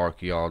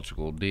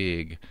archaeological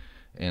dig.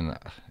 And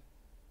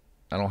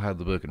I don't have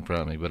the book in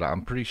front of me, but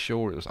I'm pretty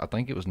sure I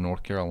think it was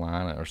North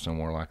Carolina or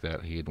somewhere like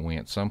that. He had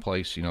went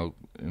someplace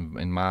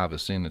in my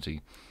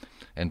vicinity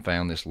and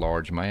found this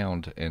large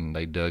mound, and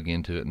they dug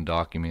into it and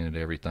documented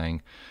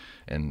everything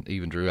and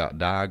even drew out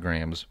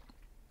diagrams.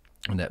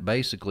 And that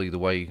basically the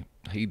way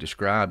he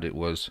described it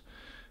was,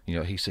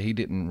 he said he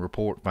didn't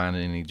report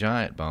finding any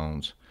giant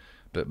bones,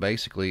 but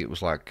basically it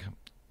was like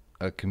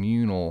a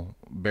communal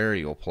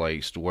burial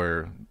place to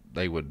where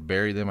they would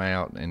bury them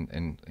out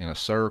in a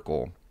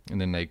circle, and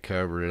then they'd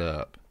cover it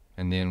up.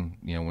 And then,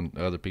 when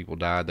other people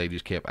died, they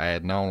just kept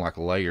adding on like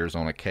layers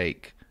on a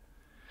cake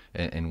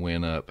and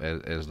went up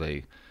as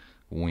they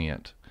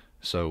went.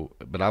 So,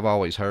 but I've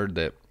always heard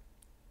that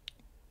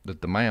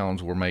the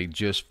mounds were made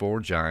just for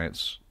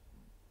giants,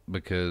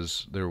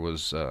 because there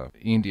was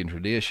Indian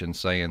tradition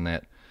saying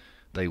that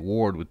they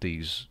warred with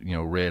these,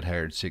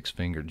 red-haired,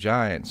 six-fingered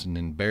giants, and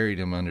then buried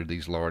them under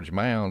these large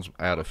mounds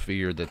out of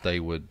fear that they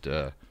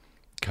would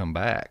come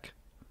back.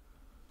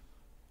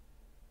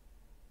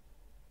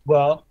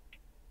 Well,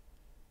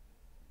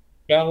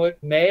 now it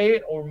may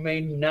or may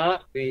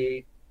not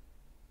be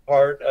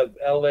part of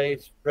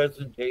LA's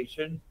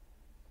presentation,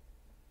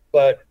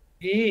 but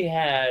he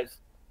has,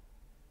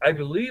 I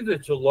believe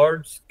it's a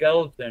large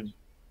skeleton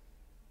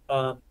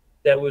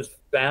that was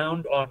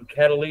found on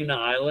Catalina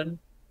Island,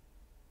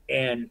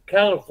 and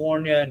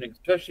California, and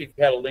especially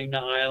Catalina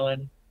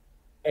Island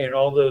and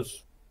all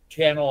those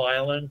Channel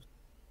Islands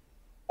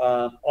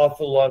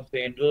off of Los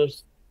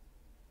Angeles,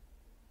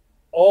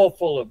 all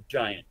full of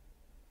giants.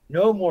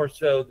 No more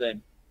so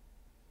than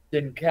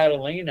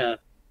Catalina,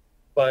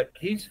 but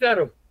he's got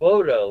a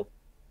photo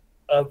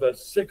of a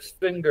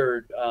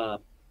six-fingered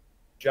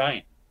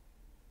giant.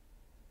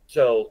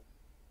 So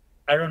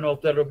I don't know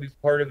if that'll be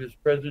part of his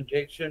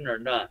presentation or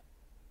not.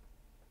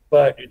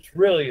 but it's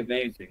really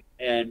amazing.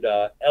 And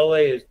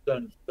LA has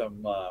done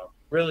some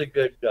really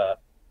good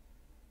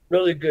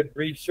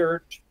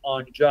research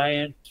on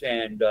giants,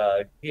 and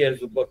he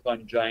has a book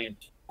on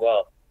giants as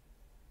well.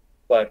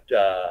 But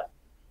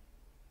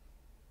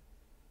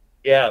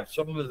yeah,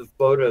 some of the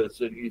photos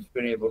that he's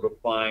been able to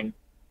find,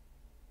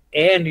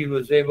 and he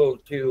was able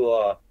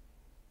to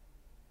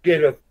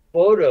get a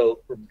photo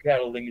from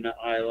Catalina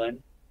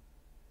Island.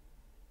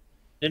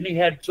 Then he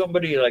had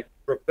somebody like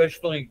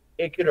professionally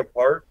take it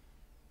apart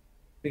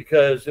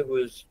because it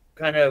was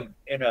kind of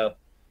in a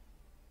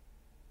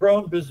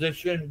prone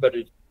position, but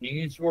his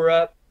knees were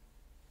up.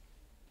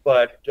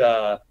 But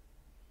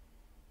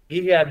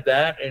he had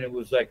that, and it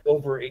was like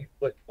over 8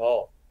 foot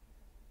tall.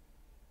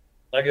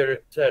 Like I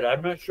said,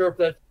 I'm not sure if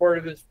that's part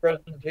of his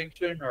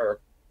presentation or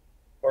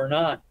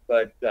not,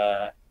 but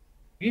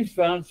he's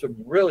found some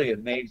really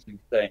amazing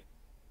things.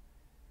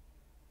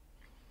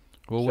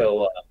 Well,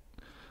 so,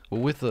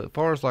 with the, as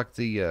far as like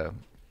the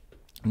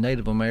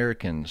Native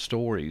American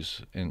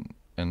stories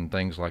and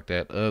things like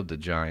that of the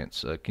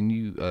giants, can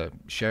you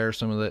share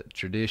some of that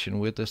tradition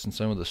with us and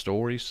some of the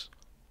stories?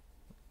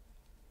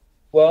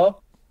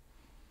 Well,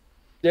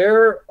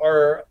 there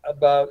are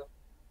about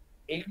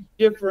 8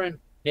 different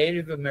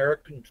Native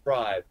American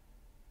tribes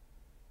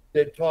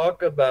that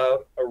talk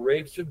about a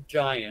race of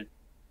giants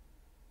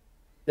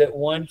that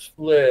once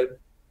lived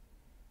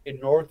in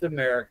North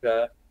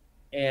America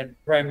and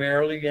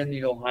primarily in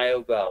the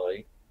Ohio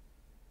Valley.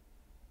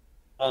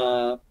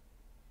 5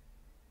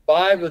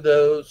 of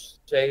those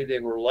say they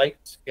were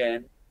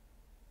light-skinned,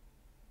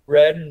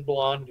 red and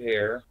blonde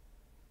hair.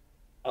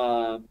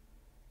 And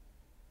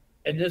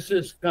this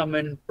is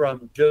coming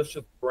from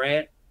Joseph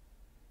Brant,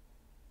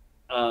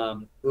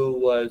 who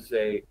was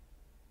a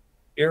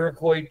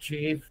Iroquois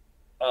chief,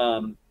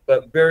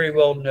 but very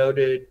well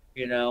noted,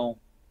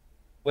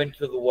 went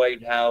to the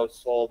White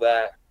House, all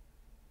that.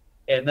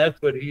 And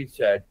that's what he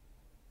said.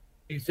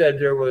 He said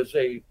there was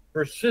a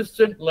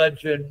persistent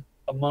legend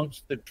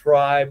amongst the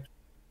tribes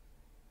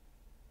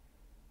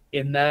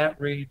in that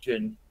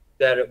region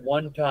that at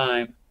one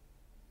time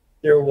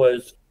there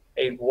was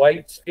a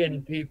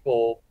white-skinned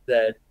people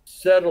that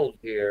settled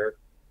here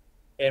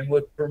and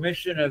with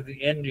permission of the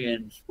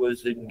Indians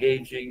was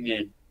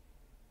engaging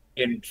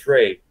in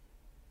trade.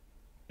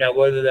 Now,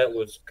 whether that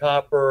was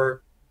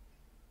copper,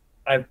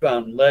 I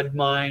found lead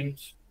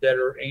mines that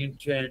are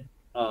ancient,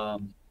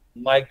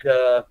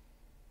 mica,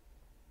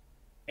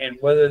 and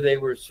whether they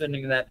were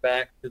sending that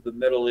back to the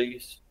Middle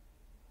East,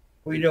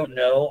 we don't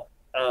know.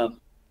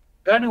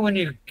 Kind of when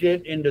you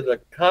get into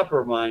the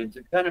copper mines,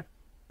 it kind of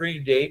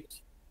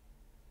predates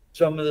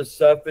some of the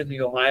stuff in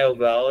the Ohio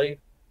Valley.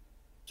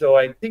 So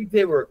I think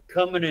they were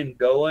coming and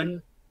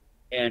going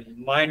and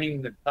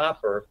mining the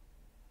copper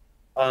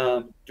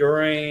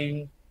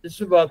during, this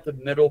is about the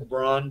Middle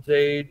Bronze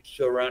Age,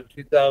 so around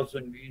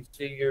 2000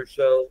 BC or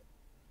so.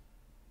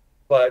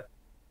 But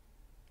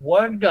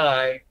one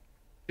guy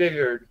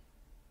figured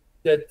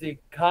that the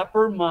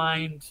copper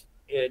mines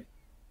at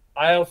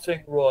Isle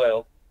St.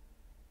 Royal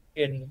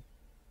in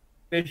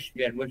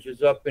Michigan, which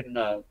is up in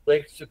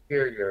Lake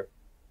Superior,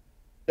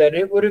 that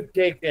it would have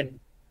taken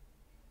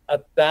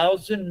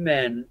 1,000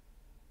 men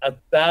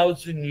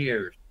 1,000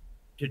 years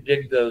to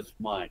dig those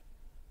mines.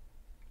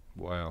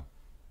 Wow.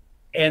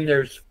 And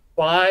there's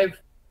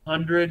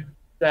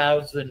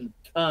 500,000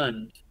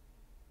 tons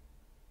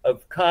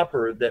of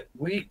copper that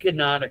we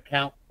cannot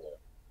account for.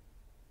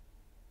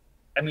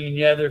 I mean,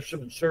 yeah, there's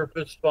some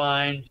surface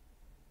finds.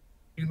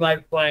 You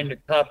might find a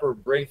copper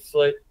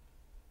bracelet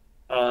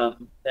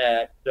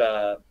that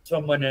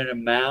someone in a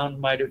mound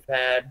might have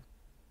had.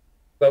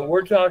 But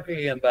we're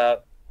talking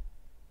about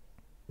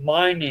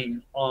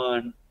mining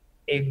on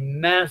a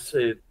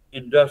massive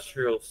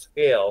industrial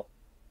scale.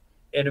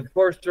 And of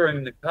course,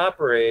 during the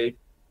Copper Age,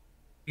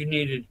 you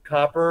needed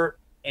copper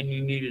and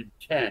you needed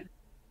tin.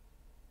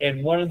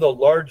 And one of the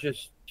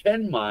largest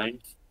tin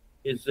mines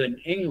is in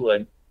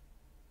England.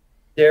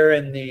 They're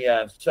in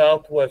the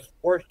southwest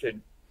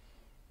portion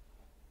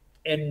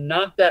and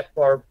not that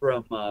far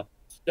from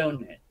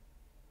Stonehenge.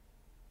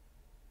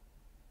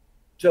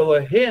 So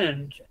a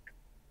henge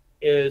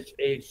is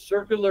a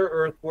circular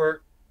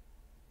earthwork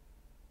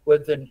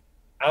with an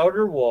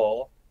outer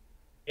wall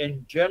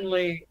and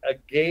generally a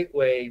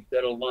gateway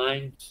that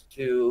aligns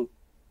to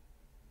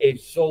a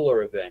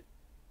solar event.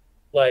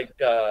 Like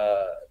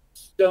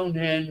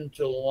Stonehenge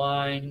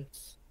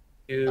aligns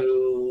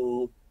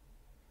to,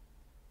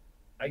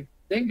 I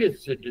think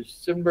it's the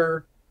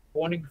December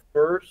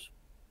 21st.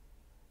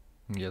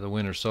 Yeah, the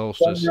winter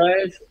solstice.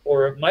 Sunrise,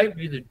 or it might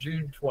be the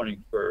June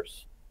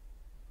 21st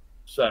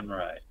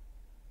sunrise.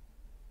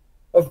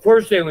 Of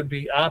course, they would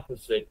be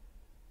opposite.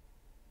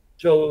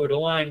 So it would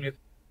align,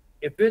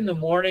 if in the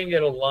morning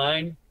it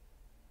aligned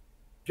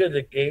to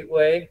the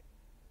gateway,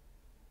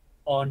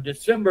 on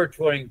December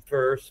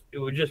 21st, it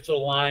would just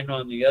align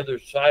on the other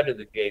side of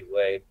the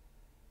gateway,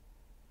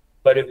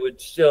 but it would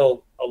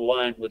still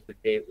align with the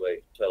gateway.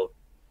 So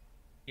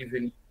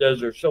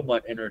those are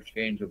somewhat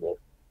interchangeable.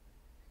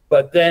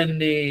 But then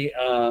the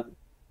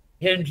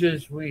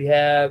hinges we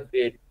have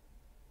at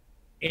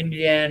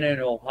Indiana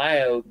and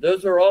Ohio,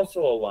 those are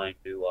also aligned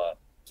to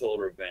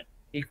solar events,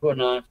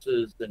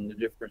 equinoxes, and the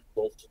different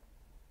solstices.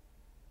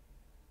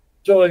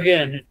 So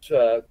again, it's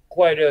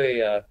quite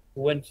a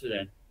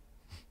coincidence.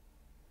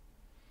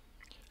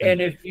 And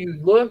if you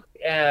look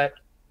at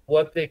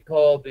what they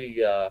call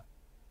the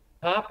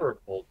copper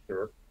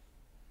culture,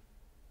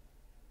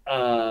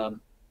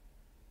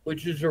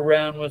 which is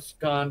around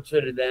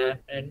Wisconsin and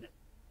that, and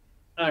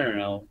I don't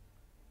know,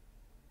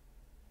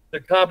 the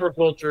copper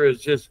culture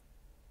is just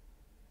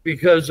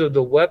because of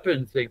the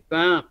weapons they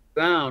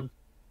found,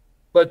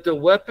 but the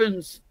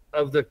weapons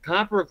of the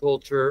copper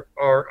culture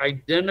are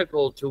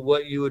identical to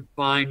what you would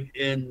find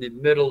in the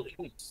Middle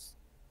East.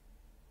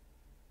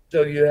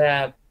 So you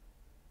have,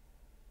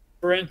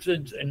 for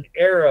instance, an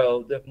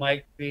arrow that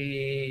might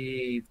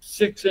be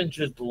 6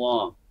 inches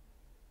long.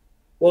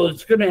 Well,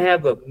 it's going to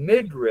have a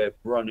midrib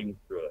running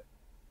through it.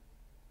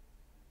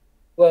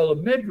 Well, a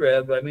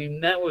midrib, I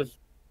mean, that was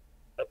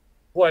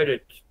quite a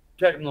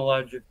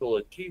technological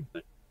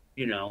achievement,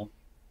 you know,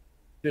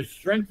 to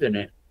strengthen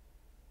it.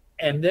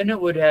 And then it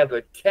would have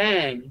a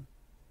tang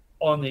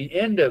on the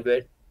end of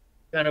it,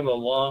 kind of a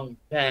long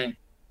tang,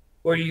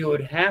 where you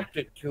would haft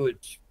it to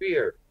its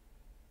spear.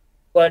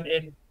 But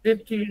in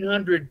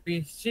 1500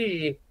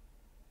 BC,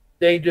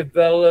 they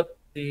developed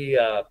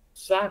the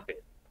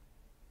socket.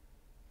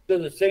 So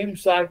the same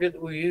socket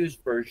that we use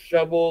for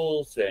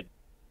shovels and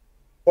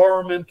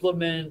farm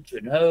implements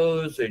and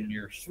hoes and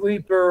your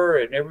sweeper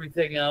and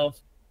everything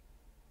else,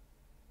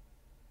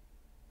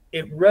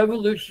 it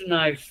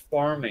revolutionized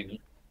farming,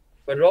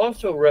 but it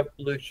also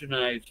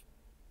revolutionized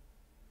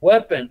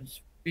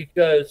weapons,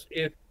 because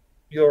if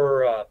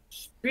your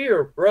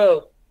spear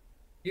broke,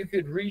 you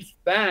could reach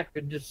back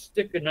and just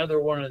stick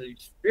another one of these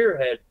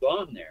spearheads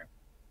on there.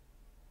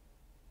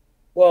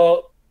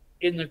 Well,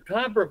 in the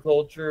copper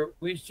culture,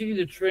 we see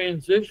the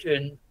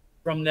transition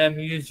from them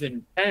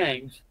using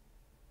tangs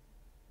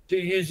to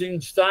using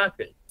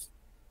sockets.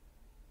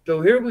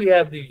 So here we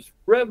have these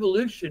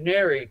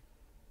revolutionary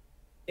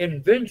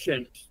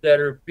inventions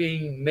that are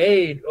being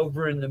made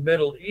over in the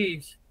Middle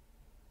East,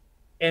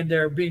 and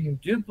they're being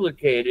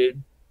duplicated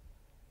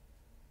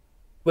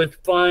with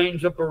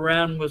finds up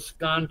around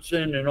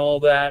Wisconsin and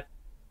all that,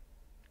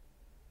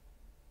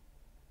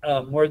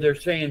 where they're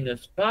saying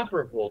this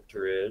copper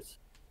culture is.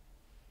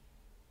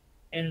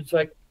 And it's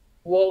like,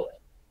 well,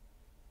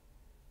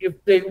 if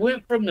they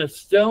went from the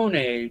Stone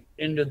Age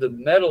into the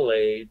Metal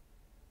Age,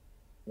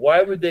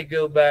 why would they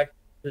go back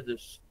to the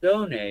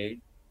Stone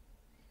Age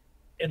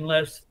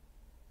unless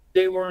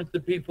they weren't the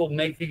people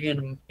making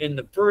them in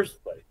the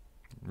first place?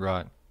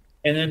 Right.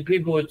 And then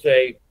people would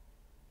say,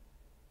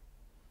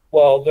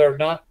 well, they're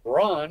not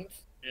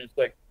bronze. And it's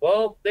like,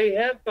 well, they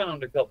have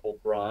found a couple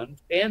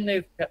bronze, and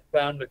they've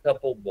found a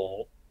couple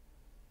gold.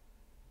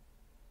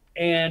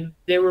 And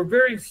they were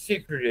very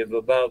secretive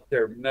about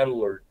their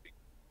metallurgy.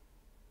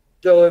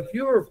 So if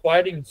you were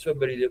fighting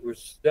somebody that was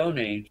Stone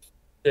Age,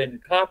 then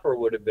copper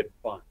would have been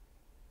fine.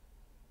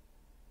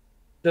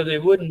 So they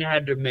wouldn't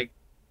have to make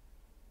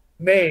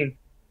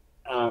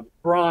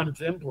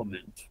bronze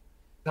implements.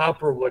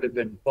 Copper would have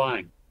been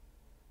fine.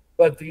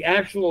 But the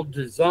actual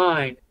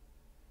design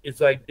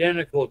is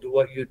identical to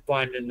what you'd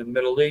find in the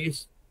Middle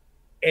East.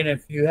 And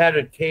if you had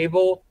a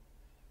table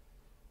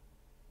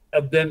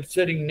of them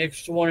sitting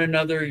next to one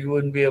another, you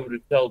wouldn't be able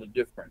to tell the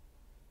difference.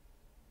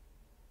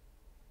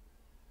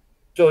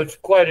 So it's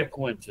quite a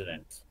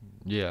coincidence.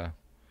 Yeah.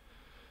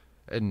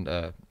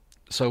 And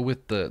so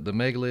with the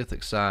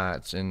megalithic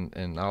sites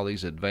and all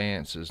these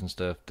advances and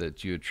stuff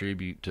that you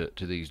attribute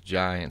to these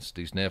giants,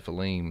 these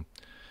Nephilim,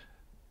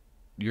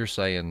 you're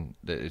saying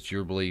that it's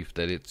your belief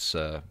that it's,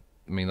 I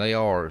mean, they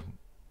are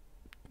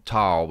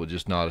tall, but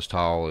just not as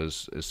tall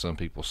as some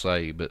people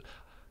say. But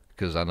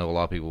because I know a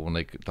lot of people, when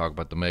they talk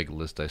about the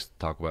megaliths, they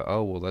talk about,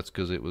 oh, well, that's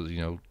because it was,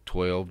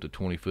 12 to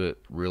 20 foot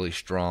really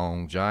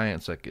strong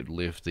giants that could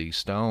lift these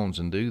stones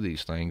and do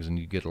these things. And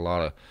you get a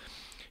lot of,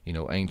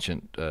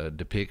 ancient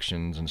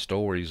depictions and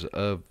stories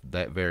of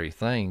that very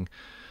thing.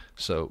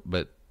 So,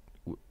 but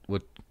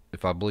what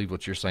if I believe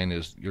what you're saying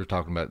is you're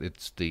talking about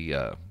it's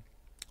the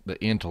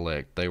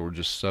intellect. They were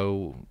just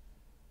so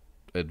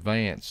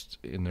advanced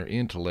in their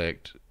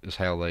intellect is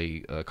how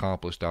they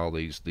accomplished all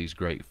these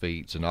great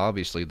feats. And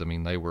obviously, I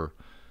mean, they were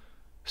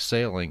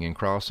sailing and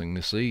crossing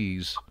the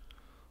seas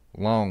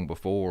long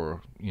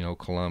before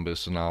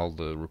Columbus and all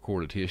the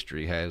recorded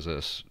history has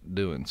us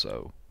doing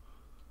so.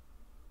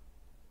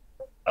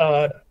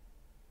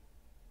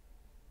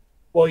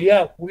 Well,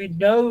 yeah, we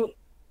know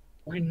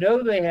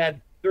they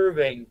had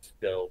surveying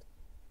skills.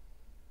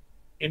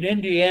 In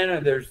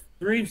Indiana, there's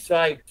 3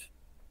 sites.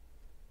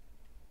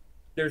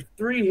 There's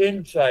 3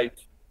 hinge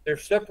sites. They're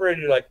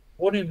separated like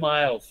 20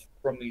 miles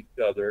from each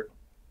other,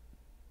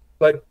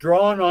 but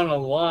drawn on a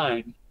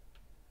line.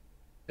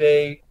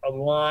 They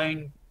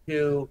align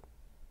to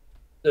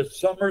the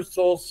summer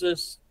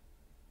solstice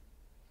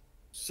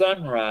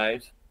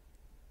sunrise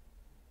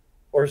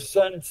or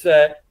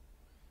sunset,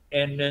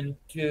 and then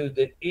to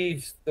the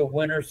east, the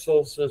winter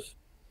solstice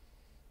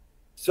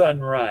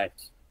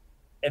sunrise.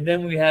 And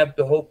then we have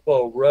the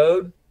Hopewell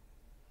Road,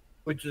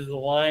 which is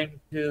aligned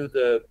to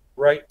the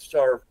Bright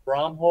Star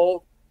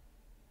Fromhold.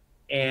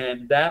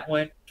 And that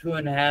went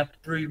 2.5,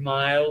 3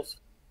 miles.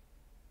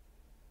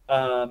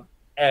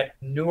 At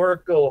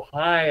Newark,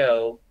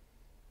 Ohio,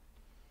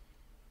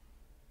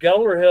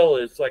 Geller Hill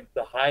is like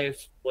the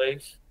highest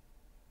place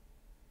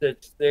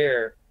that's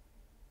there.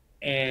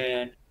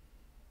 And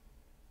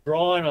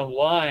drawing a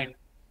line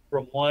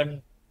from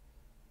one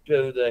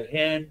to the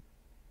Hen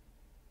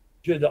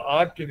to the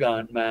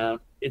Octagon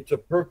Mound, it's a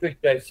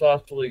perfect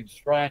isosceles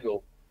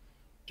triangle.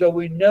 So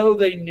we know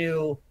they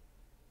knew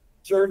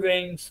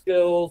surveying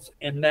skills,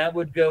 and that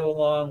would go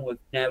along with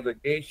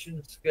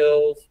navigation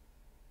skills.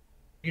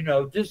 You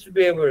know, just to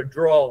be able to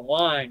draw a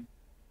line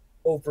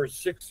over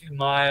 60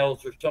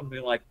 miles or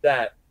something like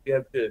that, you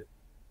have to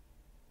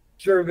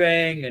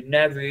surveying and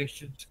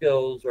navigation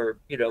skills, or,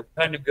 you know,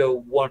 kind of go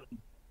one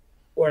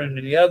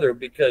into the other,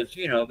 because,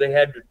 you know, they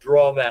had to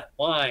draw that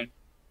line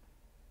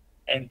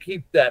and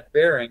keep that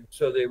bearing.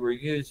 So they were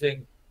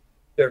using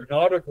their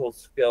nautical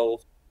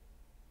skills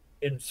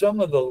in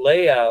some of the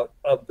layout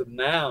of the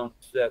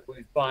mounds that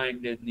we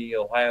find in the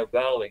Ohio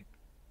Valley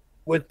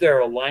with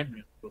their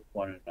alignment with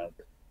one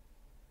another.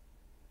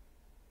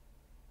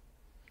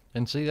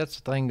 And see, that's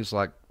the thing, is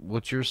like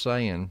what you're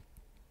saying,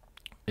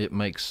 it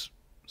makes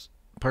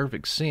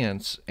perfect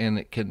sense, and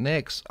it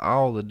connects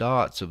all the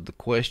dots of the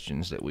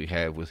questions that we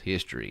have with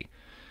history.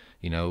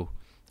 You know,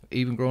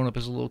 even growing up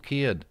as a little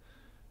kid,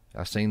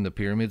 I seen the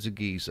pyramids of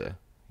Giza.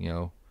 You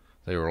know,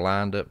 they were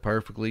lined up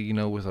perfectly, you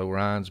know, with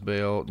Orion's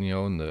belt, you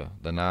know, and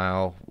the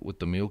Nile with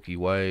the Milky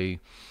Way.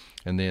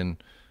 And then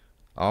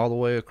all the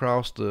way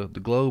across the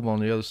globe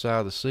on the other side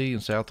of the sea in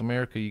South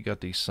America, you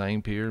got these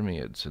same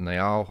pyramids, and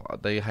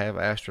they have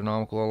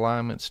astronomical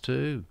alignments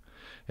too.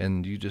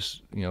 And you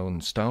just, you know,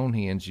 in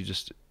Stonehenge,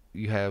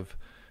 you have,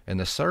 and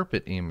the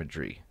serpent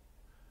imagery.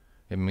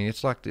 I mean,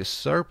 it's like this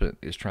serpent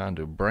is trying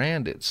to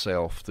brand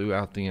itself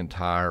throughout the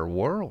entire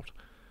world.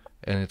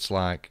 And it's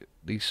like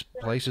these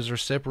places are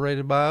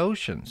separated by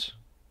oceans.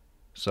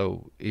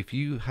 So if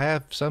you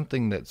have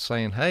something that's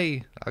saying,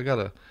 hey, I got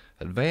a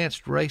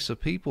advanced race of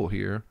people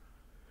here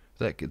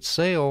that could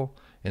sell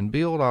and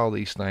build all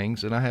these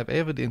things, and I have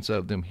evidence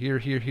of them here,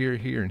 here, here,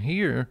 here, and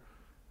here,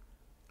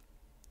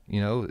 you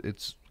know,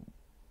 it's,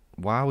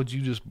 why would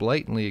you just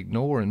blatantly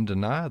ignore and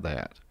deny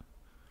that?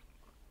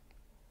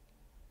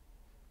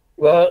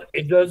 Well,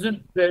 it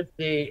doesn't fit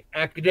the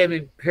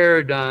academic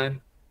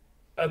paradigm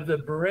of the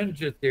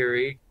Beringia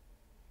theory,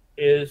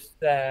 is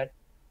that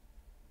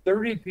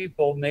 30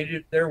 people made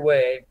it their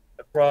way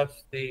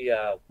across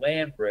the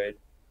land bridge,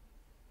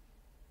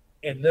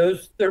 and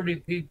those 30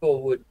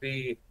 people would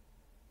be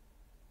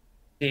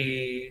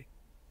the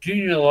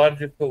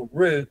genealogical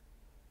root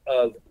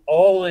of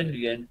all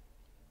Indian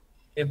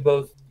in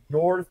both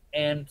North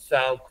and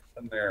South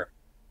America.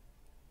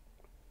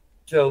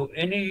 So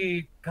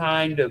any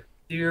kind of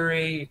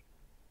theory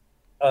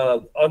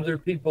of other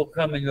people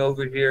coming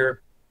over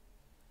here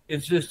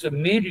is just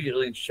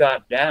immediately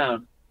shot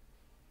down.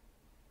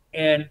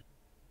 And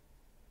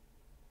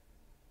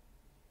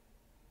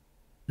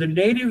the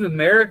Native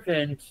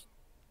Americans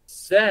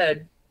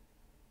said,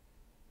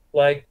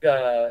 like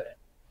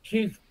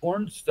Chief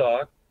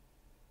Cornstalk,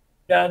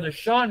 now the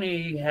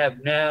Shawnee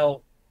have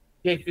now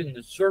taken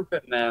the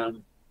Serpent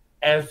Mound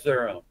as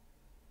their own.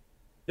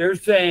 They're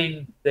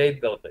saying they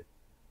built it.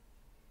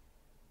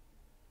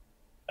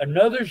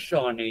 Another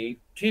Shawnee,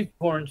 Chief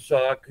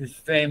Cornstalk, who's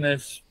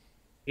famous,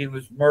 he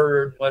was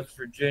murdered in West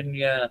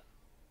Virginia.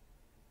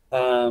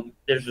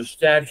 There's a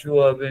statue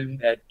of him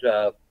at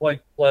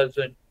Point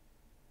Pleasant,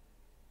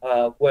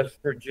 West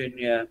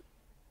Virginia.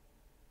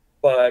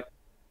 But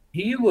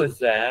he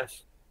was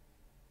asked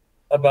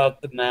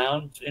about the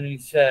mounds, and he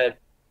said,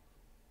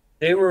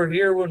 they were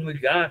here when we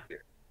got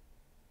here.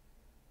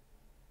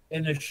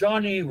 And the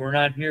Shawnee were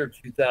not here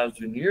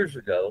 2,000 years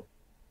ago.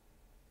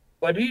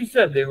 But he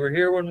said they were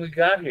here when we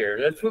got here.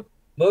 That's what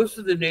most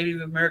of the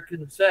Native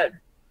Americans said.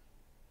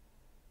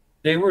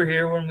 They were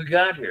here when we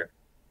got here.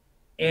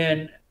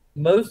 And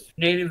most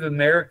Native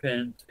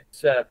Americans,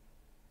 except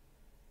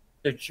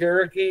the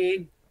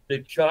Cherokee, the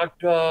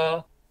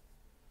Choctaw,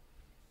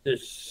 the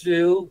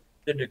Sioux,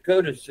 the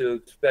Dakota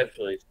Sioux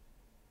especially,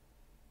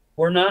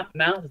 were not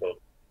mound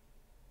builders.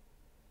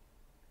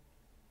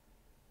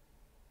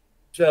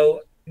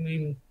 So, I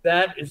mean,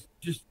 that is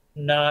just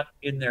not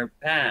in their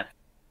path.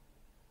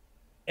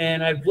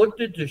 And I've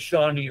looked at the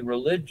Shawnee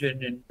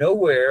religion, and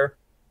nowhere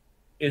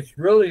is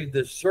really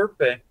the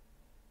serpent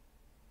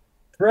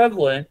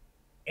prevalent.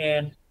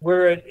 And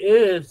where it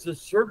is, the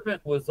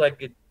serpent was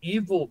like an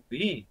evil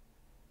being.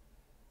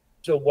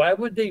 So why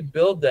would they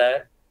build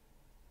that?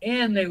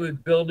 And they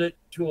would build it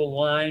to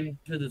align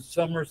to the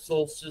summer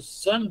solstice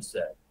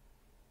sunset.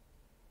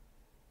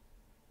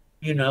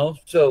 You know,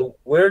 so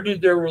where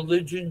did their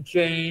religion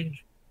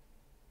change?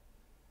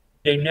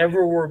 They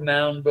never were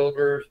mound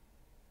builders.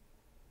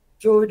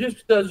 So it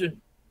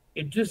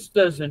just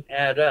doesn't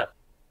add up.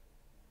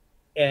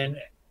 And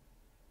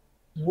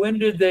when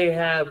did they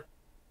have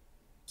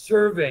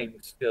surveying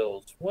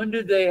skills? When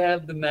did they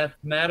have the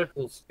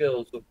mathematical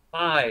skills of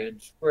pi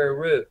and square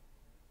root?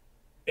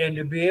 And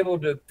to be able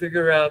to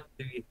figure out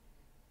the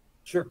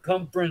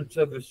circumference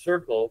of a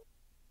circle.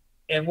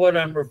 And what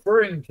I'm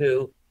referring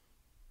to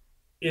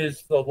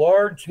is the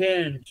large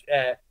hinge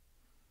at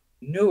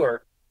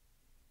Newark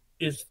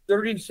is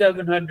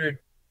 3,700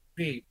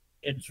 feet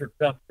in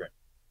circumference.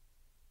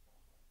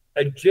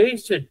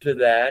 Adjacent to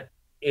that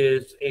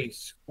is a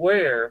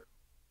square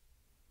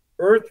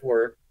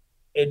earthwork,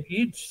 and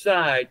each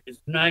side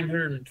is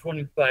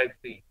 925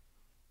 feet.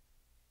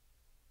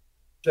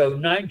 So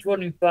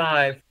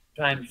 925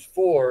 times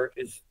 4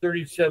 is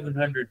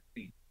 3,700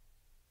 feet.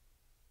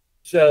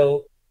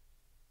 So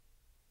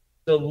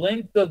the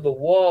length of the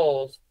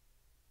walls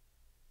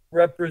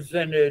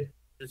represented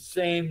the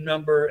same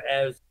number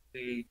as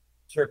the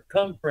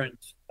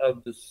circumference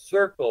of the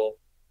circle.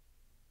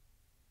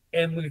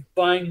 And we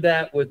find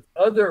that with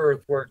other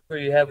earthworks where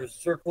you have a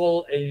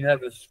circle and you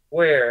have a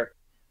square,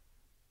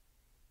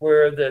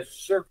 where the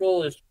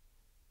circle is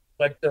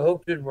like the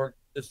Hopeton work,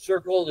 the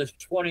circle is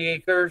 20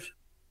 acres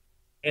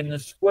and the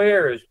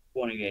square is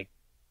 20 acres.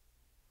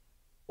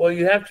 Well,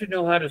 you have to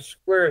know how to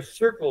square a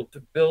circle to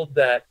build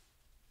that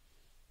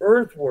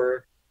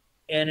earthwork,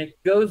 and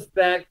it goes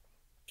back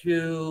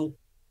to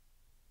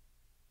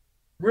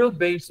real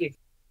basic,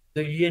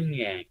 the yin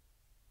yang.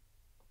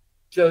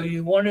 So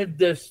you wanted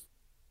this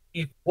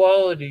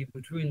equality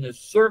between the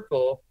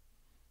circle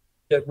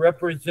that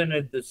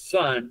represented the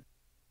sun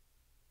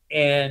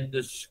and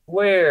the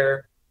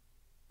square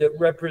that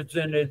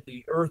represented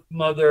the Earth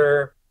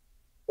Mother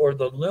or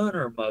the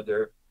Lunar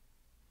Mother.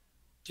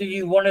 So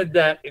you wanted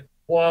that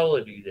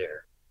equality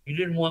there. You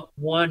didn't want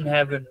one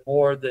having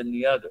more than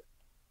the other.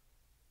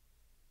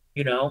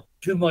 You know,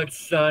 too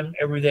much sun,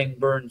 everything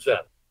burns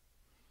up.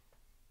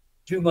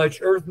 Too much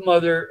Earth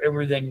Mother,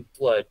 everything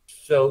floods.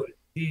 So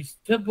these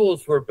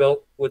temples were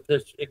built with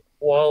this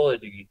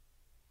equality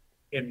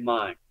in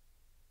mind.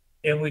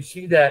 And we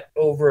see that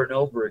over and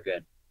over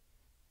again.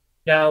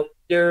 Now,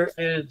 there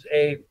is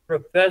a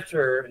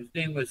professor, his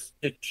name was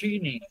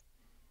Ticini,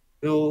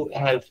 who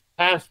has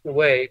passed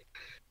away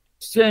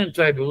since,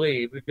 I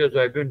believe, because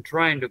I've been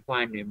trying to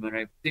find him, and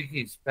I think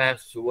he's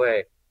passed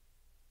away.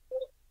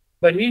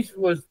 But he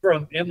was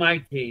from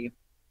MIT,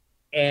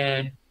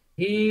 and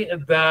he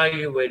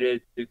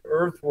evaluated the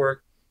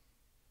earthwork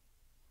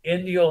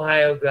in the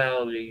Ohio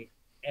Valley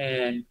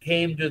and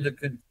came to the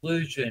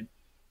conclusion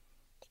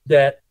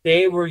that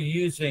they were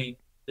using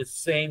the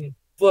same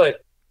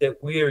foot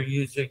that we are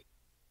using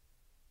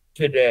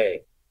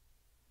today.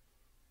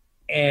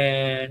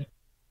 And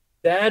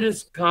that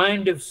is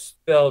kind of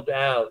spelled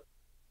out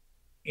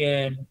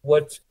in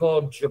what's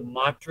called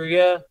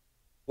gematria,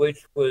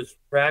 which was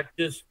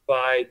practiced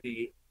by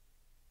the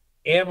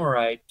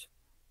Amorites.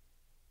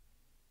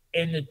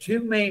 And the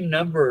two main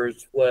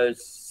numbers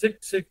was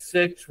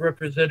 666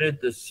 represented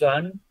the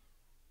sun,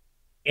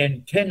 and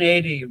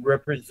 1080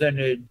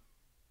 represented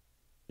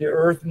the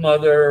Earth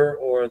Mother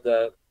or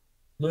the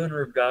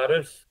lunar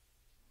goddess.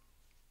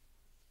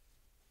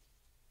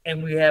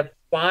 And we have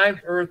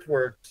 5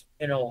 earthworks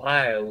in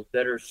Ohio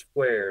that are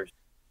squares.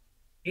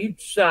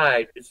 Each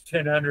side is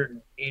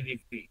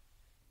 1,080 feet.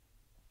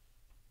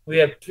 We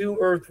have 2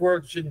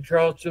 earthworks in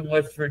Charleston,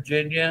 West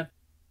Virginia,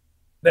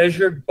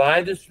 measured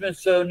by the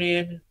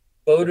Smithsonian.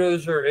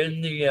 Photos are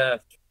in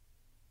the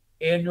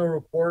annual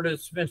report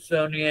of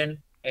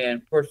Smithsonian,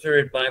 and of course they're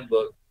in my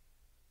book.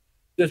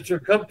 The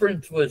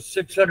circumference was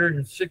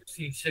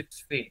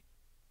 666 feet.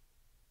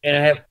 And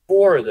I have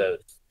 4 of those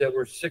that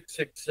were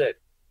 666.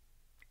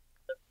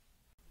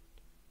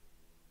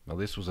 Now,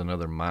 this was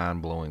another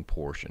mind-blowing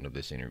portion of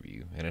this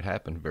interview, and it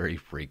happened very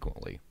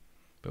frequently.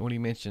 But when he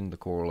mentioned the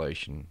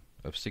correlation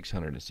of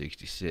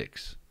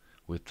 666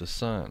 with the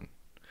sun,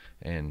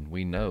 and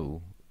we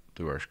know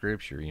through our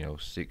scripture,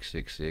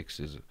 666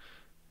 is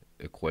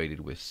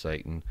equated with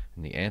Satan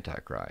and the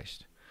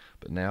Antichrist.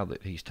 But now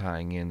that he's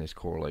tying in this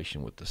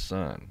correlation with the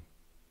sun,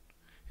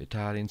 it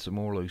tied in some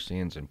more loose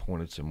ends and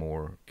pointed some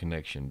more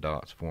connection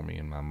dots for me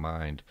in my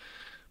mind.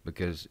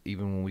 Because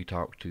even when we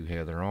talked to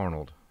Heather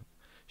Arnold,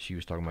 she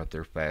was talking about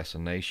their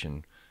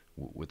fascination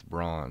with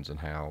bronze and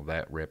how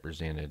that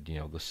represented,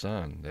 the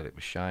sun, that it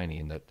was shiny,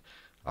 and that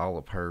all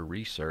of her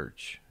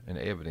research and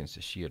evidence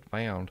that she had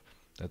found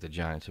that the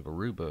giants of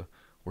Aruba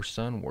were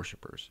sun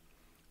worshippers.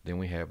 Then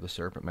we have the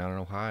Serpent Mountain,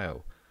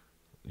 Ohio.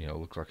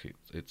 Looks like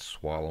it's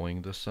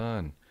swallowing the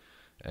sun.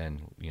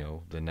 And,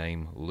 the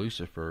name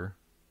Lucifer,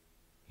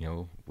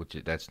 which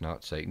that's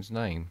not Satan's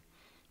name,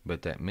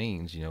 but that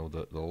means,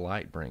 the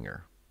light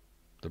bringer,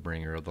 the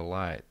bringer of the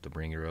light, the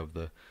bringer of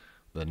the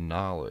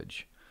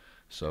knowledge.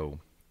 So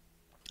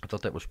I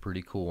thought that was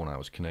pretty cool when I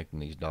was connecting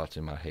these dots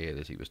in my head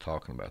as he was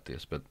talking about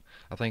this. But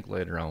I think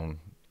later on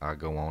I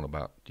go on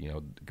about,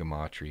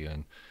 gematria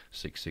and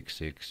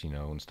 666,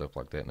 and stuff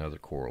like that and other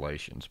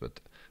correlations. But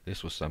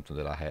this was something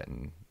that I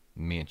hadn't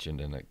mentioned,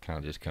 and it kind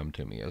of just come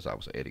to me as I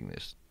was editing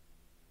this.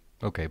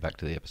 Okay, back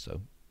to the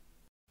episode.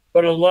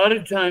 But a lot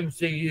of times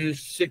they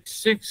use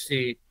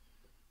 660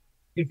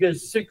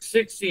 because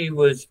 660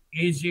 was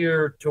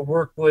easier to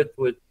work with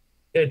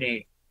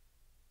 1080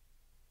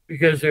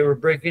 because they were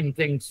breaking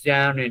things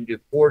down into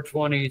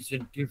 420s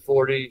and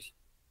 240s.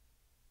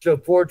 So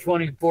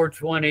 420,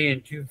 420,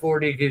 and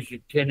 240 gives you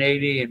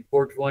 1080, and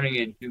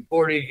 420 and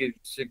 240 gives you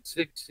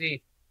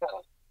 660.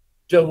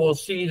 So we'll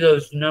see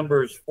those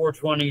numbers,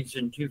 420s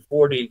and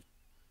 240,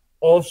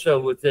 also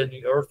within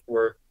the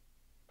earthwork.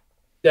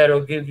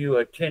 That'll give you a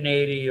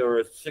 1080 or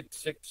a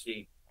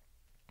 660.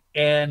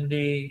 And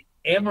the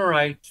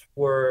Amorites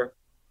were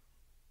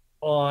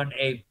on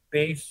a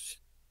base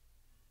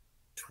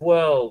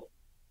 12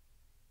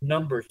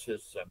 number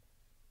system.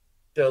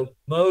 So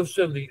most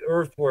of the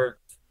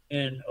earthworks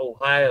in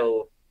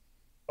Ohio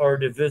are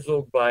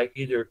divisible by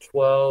either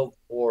 12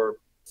 or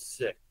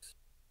 6.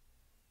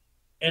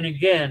 And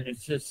again,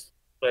 it's just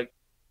like,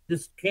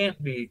 this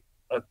can't be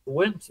a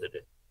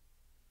coincidence.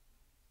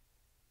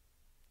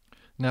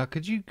 Now,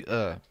 could you?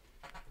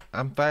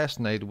 I'm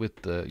fascinated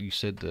with you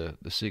said the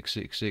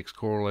 666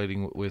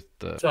 correlating with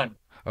the Sun.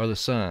 or the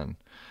sun.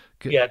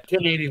 Yeah,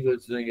 1080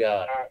 was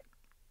the.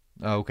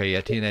 Okay, yeah,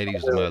 1080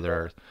 is the Mother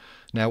Earth.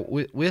 Now,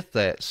 with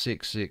that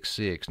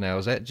 666, now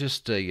is that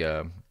just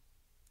a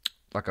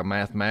like a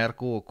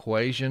mathematical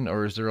equation,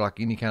 or is there like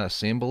any kind of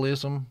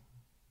symbolism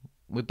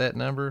with that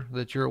number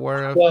that you're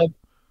aware of? Well,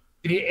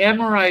 the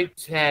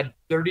Amorites had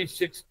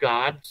 36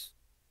 gods,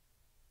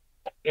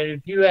 and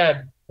if you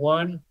had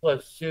 1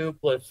 plus 2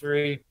 plus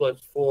 3 plus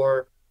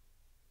 4,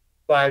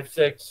 5,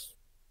 6,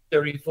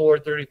 34,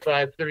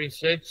 35,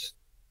 36,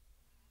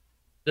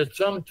 the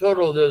sum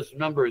total of those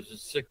numbers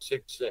is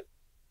 666.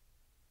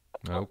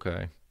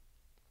 Okay.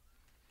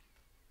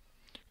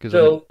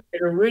 So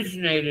it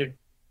originated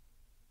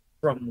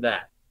from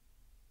that.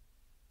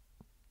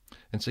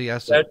 And see, I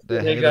said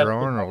that Heather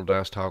Arnold I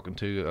was talking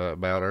to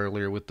about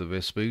earlier with the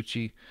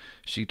Vespucci,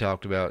 she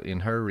talked about in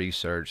her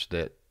research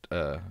that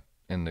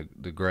in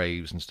the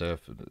graves and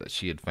stuff that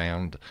she had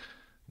found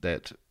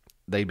that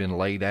they've been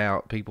laid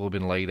out, people have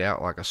been laid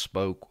out like a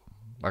spoke,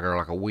 like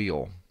a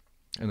wheel,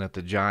 and that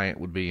the giant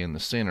would be in the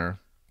center,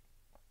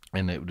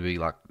 and it would be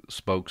like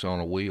spokes on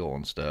a wheel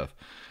and stuff,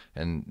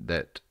 and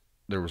that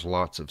there was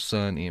lots of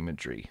sun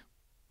imagery.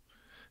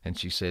 And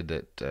she said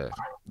that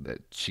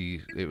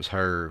it was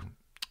her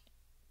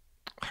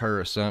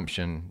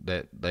assumption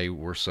that they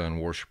were sun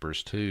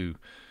worshipers too.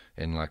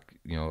 And like,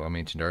 you know, I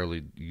mentioned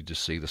earlier, you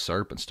just see the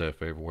serpent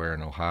stuff everywhere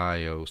in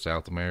Ohio,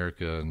 South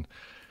America. And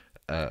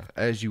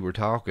as you were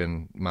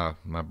talking, my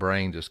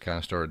brain just kind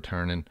of started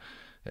turning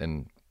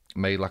and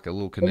made like a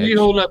little connection.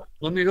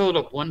 Let me hold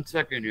up 1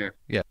 second here.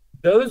 Yeah.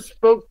 Those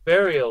spoke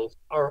burials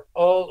are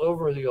all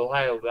over the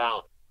Ohio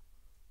Valley.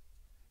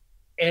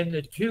 And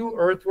the two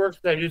earthworks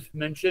I just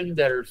mentioned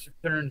that are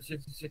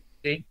 666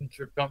 feet in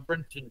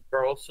circumference in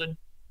Charleston,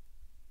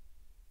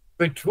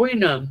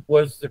 between them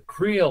was the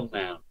Creel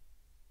Mound,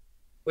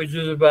 which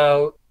is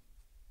about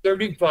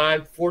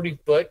 35, 40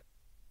 foot,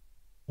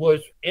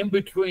 was in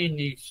between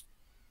these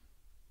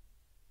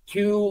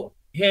two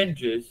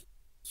hinges,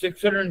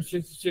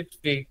 666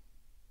 feet.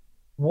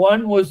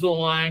 One was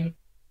aligned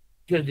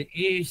to the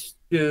east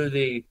to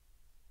the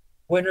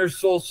winter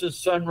solstice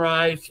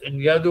sunrise,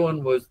 and the other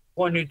one was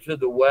pointed to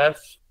the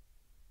west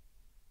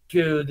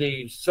to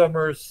the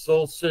summer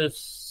solstice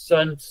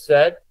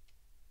sunset.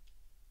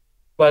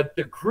 But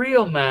the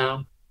Creel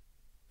Mound,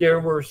 there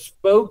were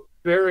spoke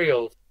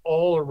burials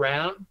all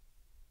around,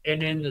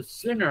 and in the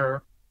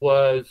center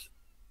was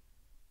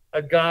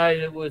a guy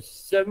that was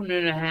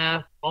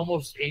 7.5,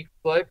 almost 8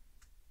 foot.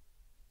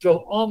 So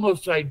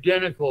almost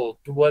identical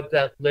to what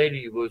that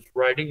lady was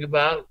writing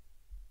about.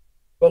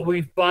 But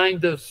we find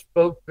those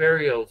spoke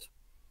burials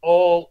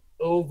all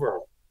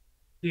over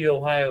the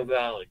Ohio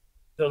Valley.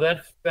 So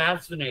that's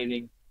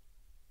fascinating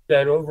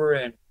that over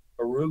in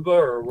Aruba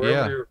or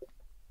wherever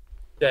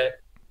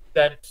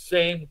that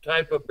same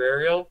type of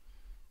burial.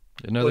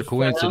 Another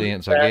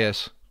coincidence, I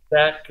guess.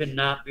 That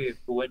cannot be a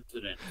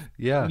coincidence.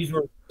 Yeah. These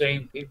were the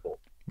same people.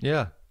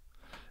 Yeah.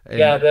 And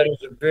yeah, that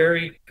is a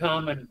very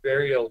common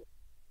burial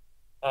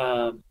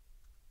in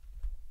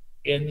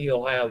the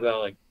Ohio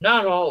Valley.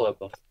 Not all of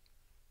them,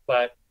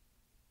 but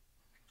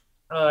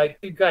I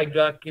think I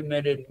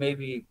documented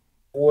maybe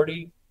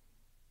 40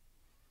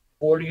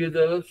 of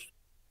those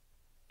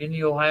in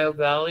the Ohio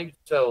Valley,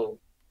 so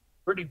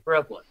pretty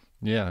prevalent.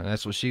 Yeah,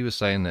 that's what she was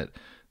saying, that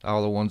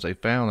all the ones they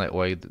found that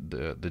way,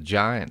 the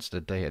giants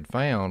that they had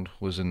found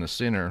was in the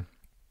center,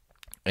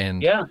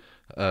 and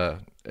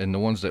and the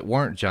ones that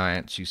weren't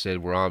giants, she said,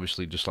 were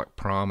obviously just like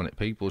prominent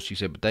people. She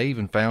said, but they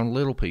even found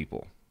little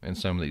people in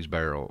some of these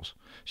barrels.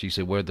 She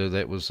said whether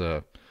that was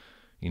a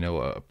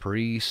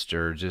priest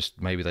or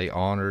just maybe they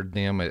honored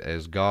them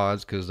as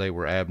gods because they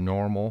were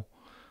abnormal.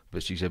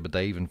 But she said, but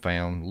they even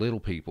found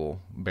little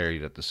people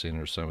buried at the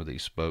center of some of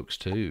these spokes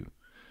too.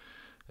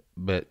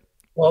 But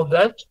well,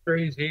 that's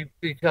crazy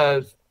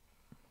because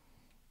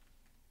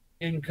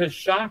in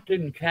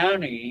Coshocton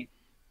County,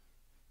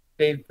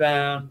 they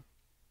found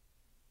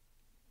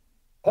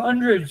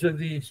hundreds of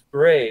these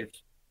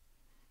graves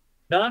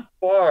not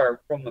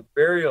far from a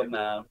burial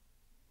mound.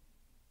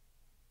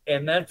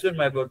 And that's in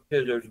my book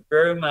too. There's a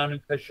burial mound in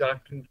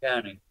Coshocton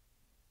County.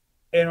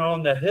 And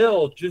on the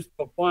hill just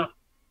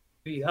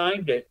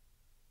behind it,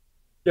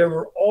 there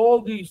were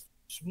all these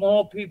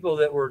small people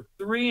that were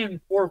 3 and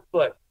 4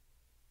 foot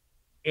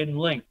in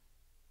length.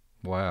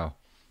 Wow.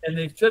 And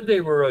they said they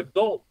were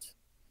adults.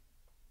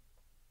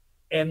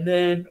 And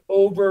then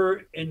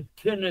over in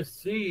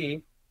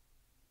Tennessee,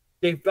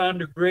 they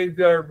found a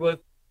graveyard with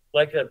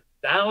like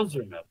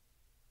 1,000 of them.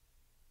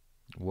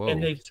 Whoa.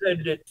 And they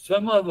said that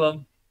some of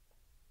them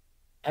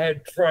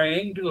had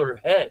triangular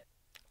heads,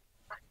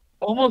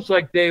 almost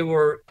like they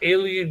were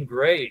alien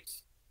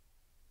grays.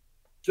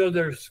 So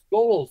their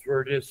skulls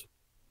were just,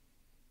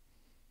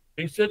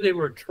 they said they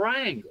were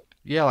triangle.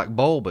 Yeah, like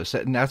bulbous,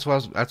 and that's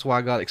why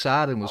I got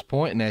excited and was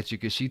pointing at you,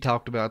 because she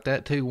talked about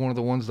that too. One of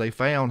the ones they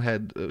found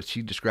had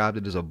she described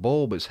it as a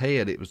bulbous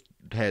head. It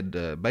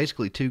had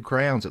basically 2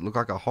 crowns. It looked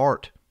like a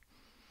heart.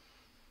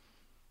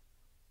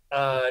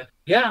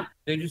 Yeah,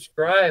 they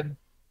described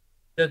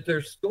that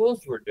their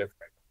skulls were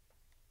different.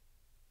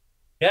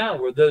 Yeah,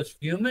 were those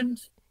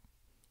humans?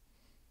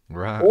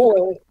 Right.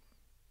 Or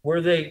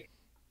were they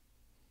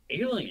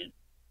alien?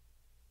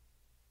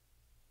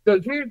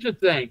 So here's the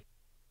thing.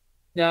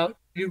 Now,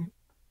 you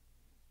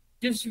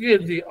just to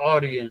give the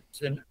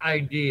audience an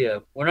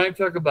idea, when I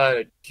talk about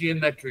a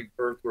geometric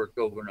earthwork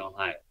over in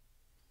Ohio,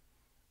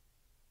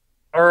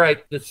 all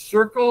right, the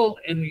circle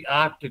and the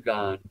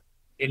octagon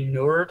in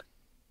Newark,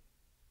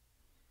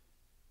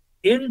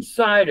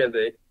 inside of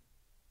it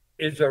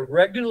is a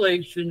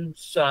regulation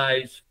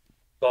size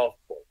golf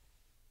course.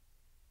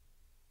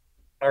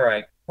 All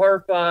right,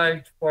 par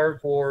 5s, par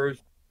 4s,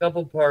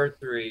 couple par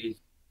 3s.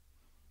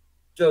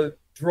 So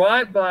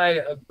drive by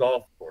a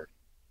golf course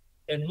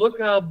and look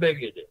how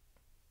big it is.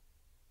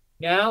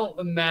 Now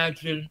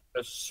imagine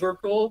a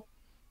circle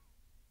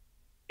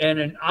and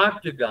an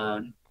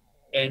octagon,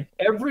 and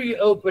every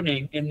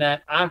opening in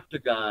that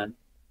octagon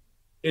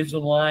is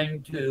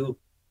aligned to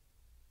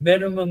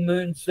minimum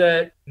moon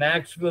set,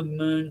 maximum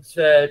moon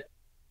set,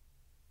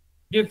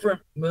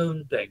 different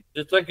moon things.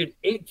 It's like an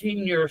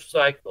 18-year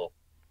cycle.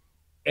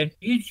 And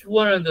each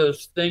one of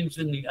those things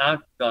in the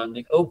octagon,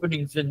 the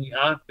openings in the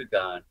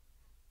octagon,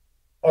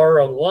 are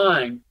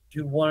aligned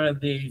to one of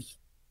these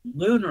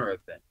lunar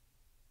events.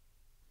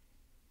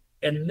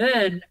 And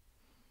then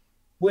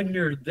when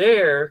you're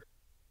there,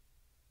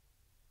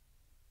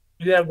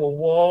 you have a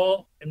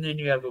wall, and then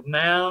you have a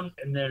mound,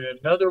 and then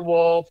another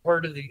wall,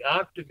 part of the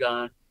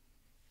octagon.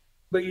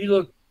 But you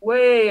look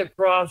way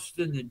across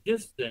in the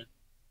distance,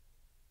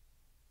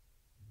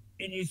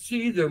 and you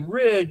see the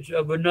ridge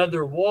of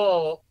another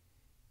wall,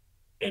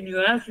 and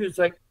you ask yourself,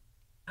 like,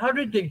 how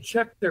did they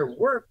check their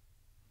work?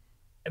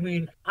 I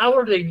mean, how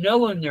are they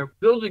knowing they're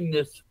building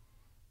this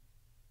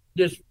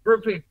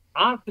perfect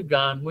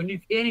octagon when you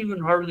can't even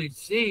hardly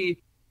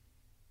see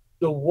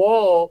the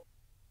wall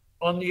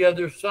on the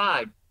other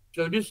side?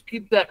 So just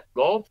keep that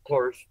golf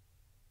course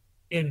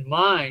in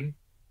mind.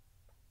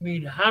 I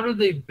mean, how do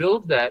they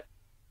build that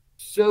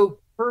so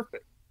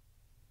perfect?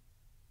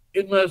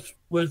 Unless,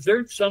 was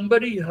there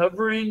somebody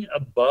hovering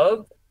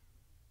above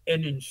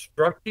and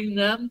instructing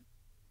them,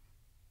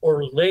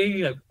 or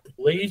laying a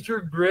laser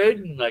grid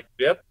and like,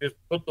 yep, just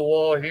put the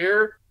wall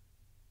here,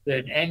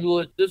 then angle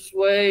it this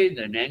way,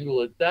 then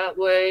angle it that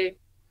way.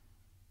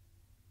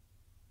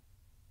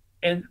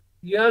 And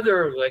the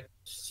other, like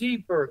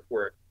sea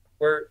earthwork,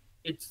 where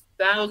it's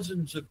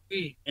thousands of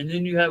feet, and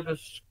then you have a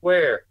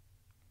square.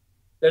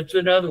 That's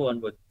another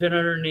one with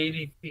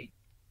 1,080 feet.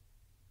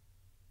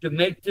 To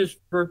make this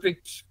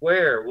perfect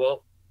square,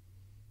 well,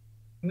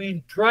 I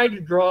mean, try to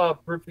draw a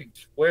perfect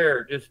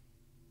square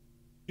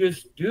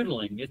just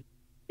doodling.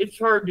 It's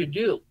hard to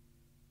do,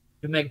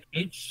 to make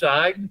each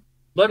side,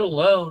 let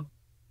alone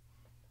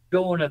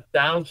going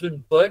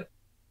 1,000 foot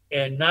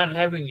and not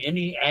having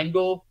any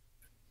angle,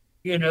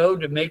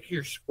 to make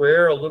your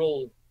square a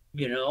little,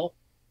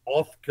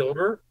 off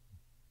kilter.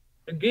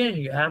 Again,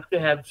 you have to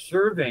have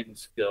surveying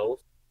skills.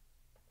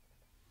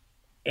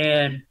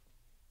 And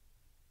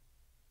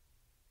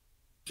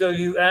so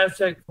you ask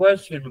that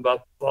question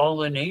about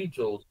fallen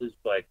angels. It's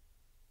like,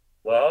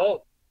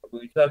 well, are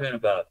we talking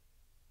about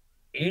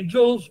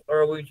angels, or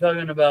are we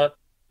talking about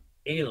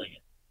aliens?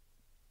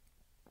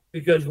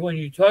 Because when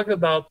you talk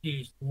about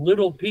these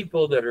little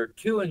people that are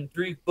 2 and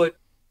 3 foot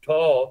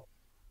tall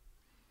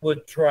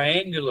with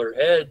triangular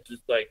heads,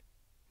 it's like,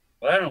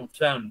 well, that don't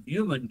sound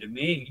human to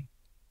me.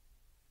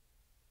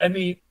 I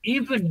mean,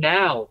 even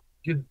now,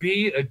 to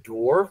be a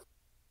dwarf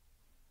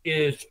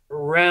is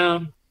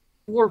around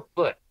 4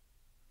 foot.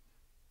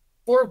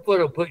 4 foot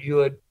will put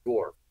you a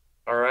dwarf,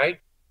 all right?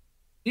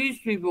 These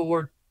people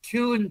were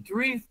 2 and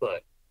 3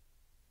 foot.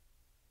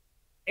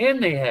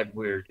 And they had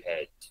weird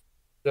heads.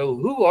 So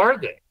who are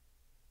they?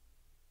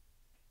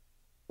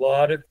 A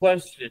lot of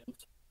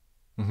questions.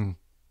 Mm-hmm.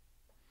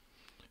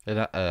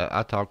 And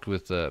I talked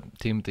with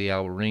Timothy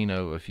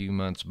Alvarino a few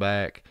months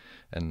back,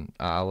 and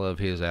I love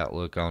his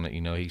outlook on it.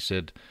 He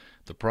said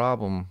the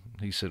problem,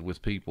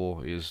 with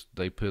people is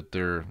they put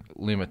their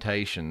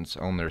limitations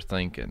on their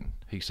thinking.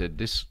 He said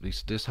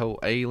this whole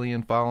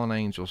alien fallen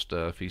angel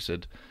stuff, he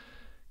said,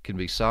 can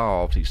be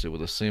solved, he said,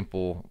 with a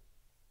simple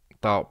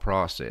thought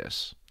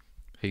process.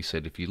 He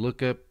said, if you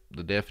look up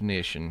the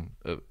definition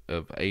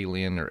of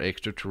alien or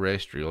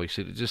extraterrestrial, he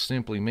said, it just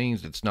simply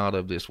means it's not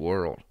of this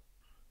world.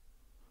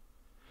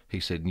 He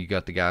said, and you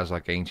got the guys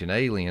like Ancient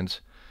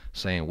Aliens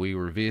saying we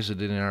were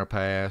visited in our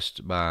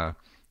past by,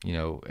 you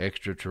know,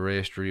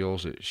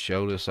 extraterrestrials that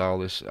showed us all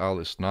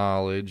this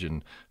knowledge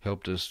and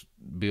helped us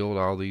build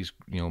all these,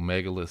 you know,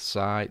 megalith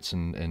sites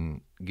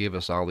and give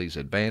us all these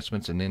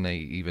advancements, and then they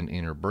even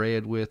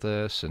interbred with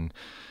us and,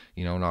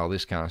 you know, and all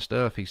this kind of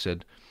stuff. He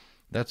said,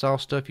 that's all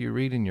stuff you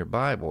read in your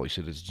Bible. He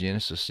said, it's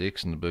Genesis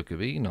 6 and the book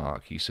of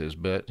Enoch. He says,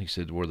 but he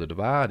said, where the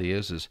divide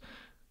is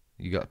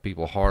you got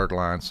people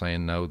hardline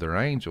saying no, they're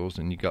angels,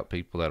 and you got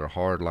people that are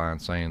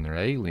hardline saying they're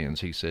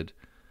aliens. He said,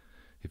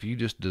 if you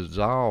just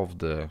dissolve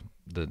the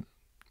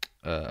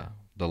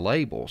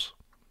labels,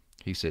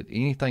 he said,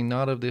 anything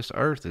not of this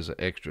earth is an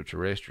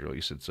extraterrestrial.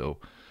 He said, so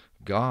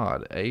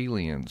God,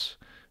 aliens,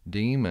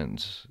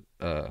 demons,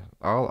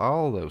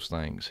 all those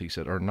things, he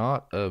said, are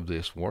not of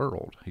this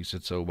world. He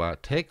said, so by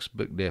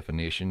textbook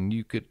definition,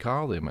 you could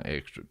call them an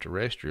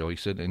extraterrestrial. He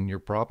said, and your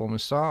problem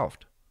is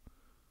solved.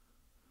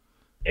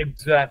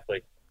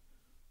 Exactly.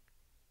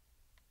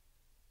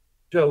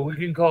 So we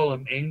can call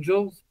them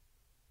angels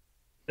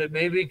that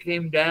maybe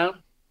came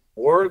down,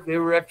 or they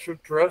were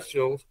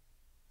extraterrestrials,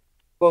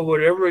 but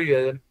whatever it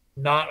is,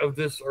 not of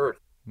this earth.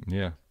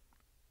 Yeah.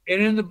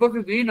 And in the book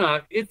of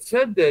Enoch, it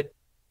said that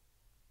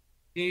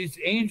these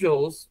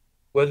angels,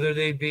 whether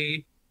they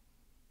be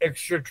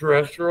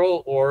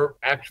extraterrestrial or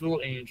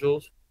actual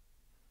angels,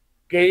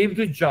 gave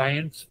the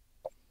giants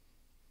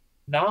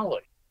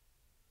knowledge.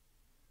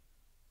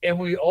 And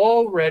we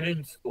all read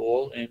in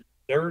school in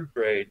third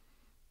grade,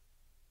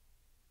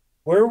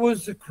 where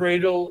was the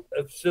cradle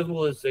of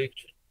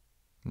civilization?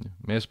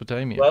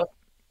 Mesopotamia. Well,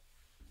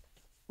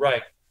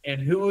 right.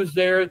 And who was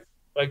there?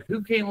 Like,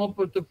 who came up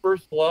with the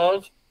first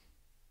laws?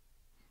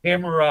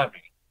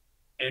 Hammurabi.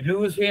 And who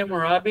was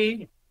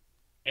Hammurabi?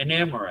 An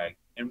Amorite.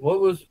 And what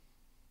was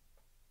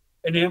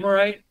an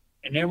Amorite?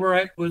 An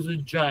Amorite was a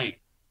giant.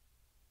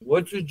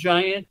 What's a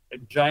giant? A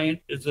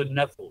giant is a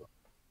Nephilim.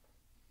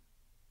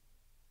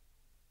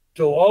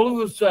 So all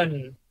of a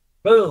sudden,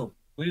 boom,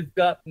 we've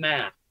got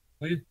math.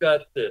 We've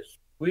got this.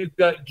 We've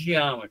got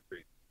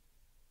geometry.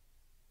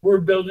 We're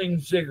building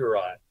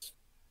ziggurats.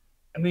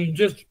 I mean,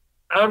 just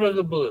out of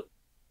the blue.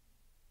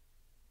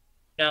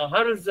 Now,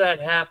 how does that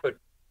happen?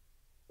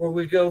 Where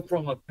we go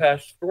from a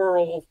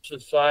pastoral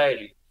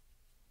society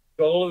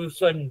to all of a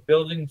sudden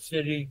building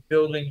city,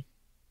 building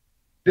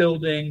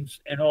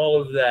buildings, and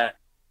all of that.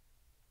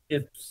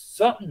 If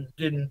something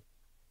didn't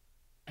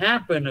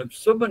happen, if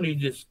somebody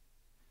just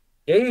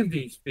gave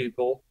these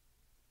people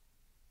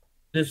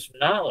this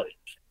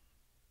knowledge.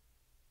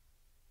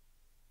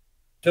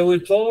 So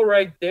it's all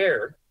right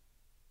there.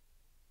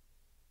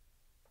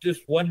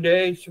 Just one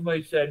day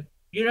somebody said,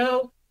 you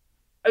know,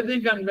 I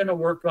think I'm going to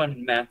work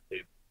on math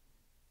table.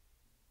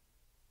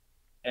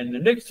 And the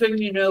next thing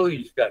you know,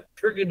 he's got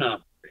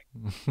trigonometry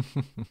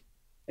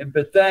and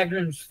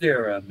Pythagorean's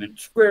theorem and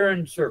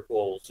squaring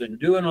circles and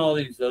doing all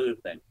these other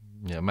things.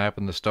 Yeah,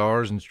 mapping the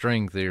stars and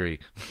string theory.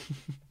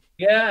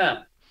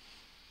 Yeah.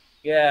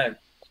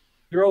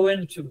 Throw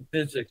in some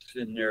physics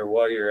in there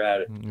while you're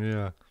at it.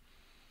 Yeah.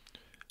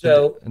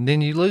 So, and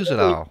then you lose it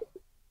all.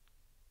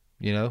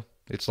 You know,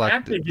 it's like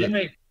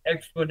academic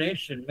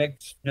explanation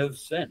makes no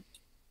sense.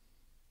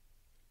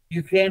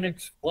 You can't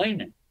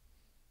explain it.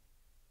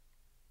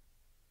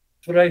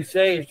 That's what I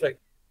say. It's like,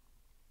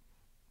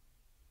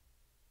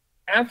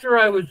 after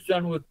I was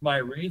done with my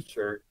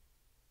research,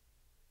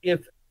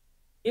 if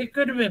it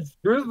could have been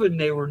proven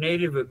they were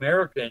Native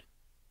American,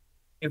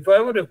 if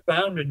I would have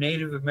found a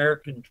Native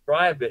American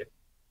tribe that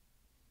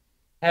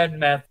had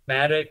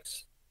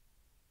mathematics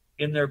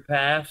in their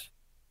past,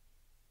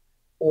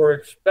 or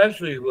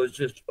especially was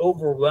just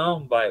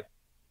overwhelmed by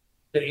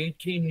the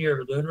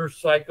 18-year lunar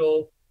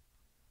cycle,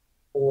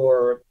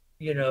 or,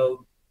 you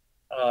know,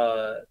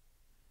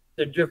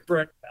 the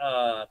different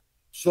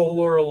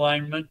solar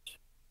alignment.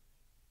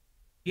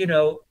 You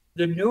know,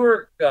 the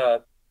Newark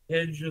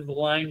hinge is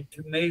aligned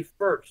to May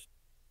 1st.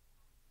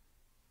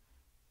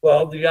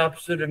 Well, the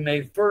opposite of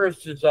May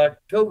 1st is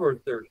October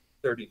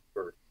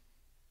 31st.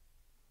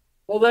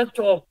 Well, that's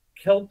all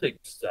Celtic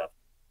stuff,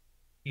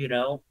 you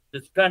know.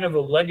 It's kind of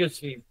a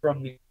legacy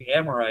from the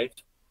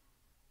Amorites,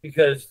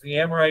 because the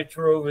Amorites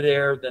were over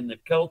there, then the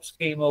Celts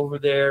came over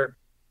there.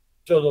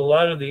 So a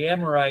lot of the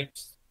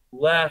Amorites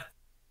left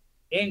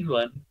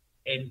England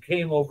and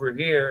came over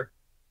here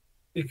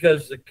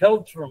because the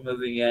Celts were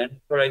moving in.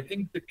 But I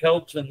think the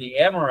Celts and the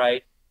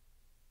Amorites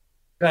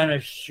kind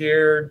of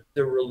shared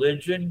the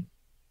religion.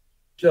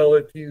 So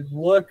if you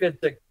look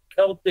at the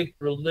Celtic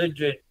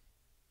religion,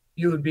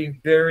 you would be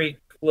very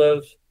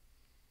close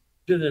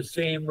to the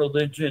same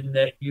religion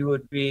that you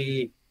would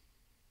be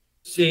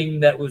seeing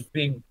that was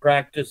being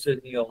practiced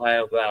in the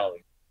Ohio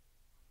Valley.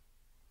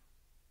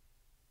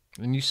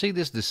 And you see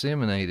this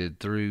disseminated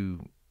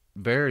through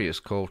various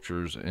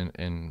cultures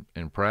and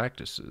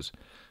practices.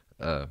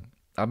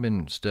 I've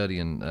been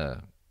studying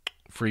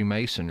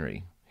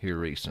Freemasonry here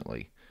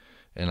recently,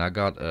 and I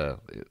got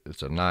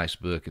it's a nice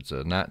book. It's a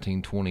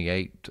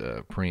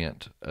 1928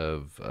 print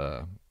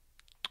of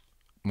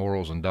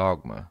Morals and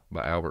Dogma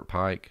by Albert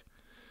Pike,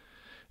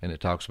 and it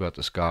talks about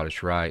the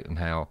Scottish Rite and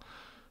how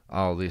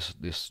all this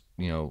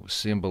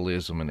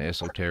symbolism and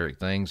esoteric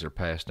things are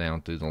passed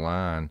down through the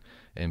line,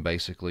 and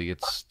basically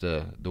it's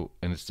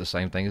it's the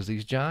same thing as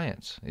these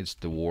giants. It's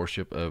the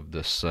worship of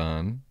the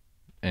sun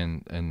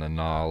and the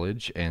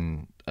knowledge,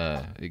 and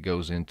it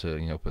goes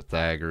into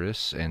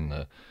Pythagoras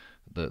and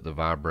the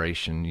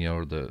vibration,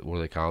 what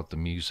they call it, the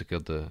music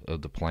of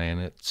the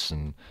planets,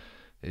 and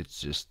it's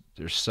just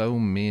there's so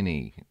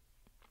many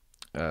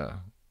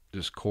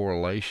just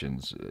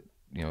correlations.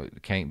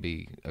 It can't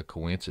be a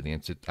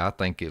coincidence. I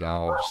think it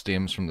all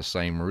stems from the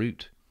same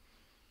root.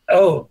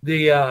 Oh,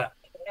 the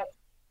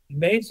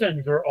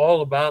Masons are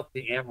all about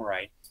the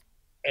Amorites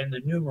and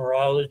the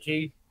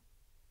numerology,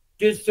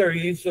 just their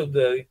use of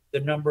the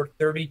number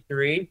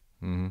 33.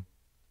 Mm-hmm.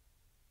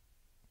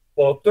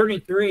 Well,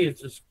 33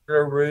 is the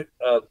square root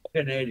of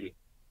 1080.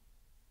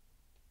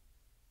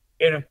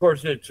 And of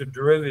course, it's a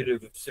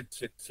derivative of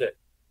 666.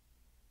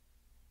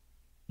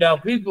 Now,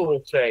 people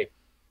will say,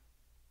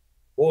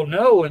 well,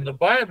 no, in the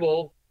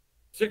Bible,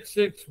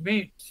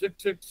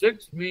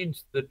 666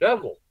 means the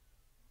devil.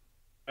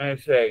 And I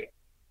say,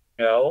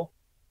 no,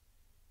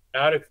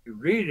 not if you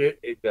read it,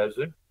 it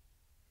doesn't.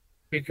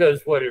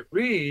 Because what it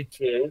reads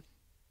is,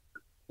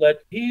 let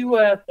he who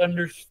hath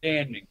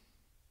understanding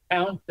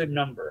count the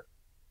number,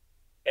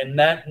 and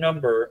that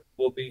number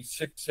will be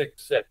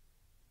 666.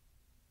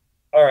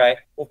 All right,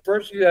 well,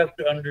 first you have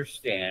to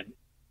understand,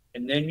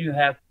 and then you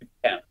have to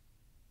count.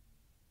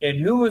 And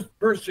who was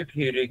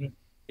persecuting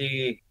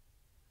the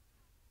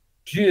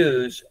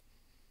Jews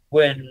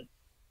when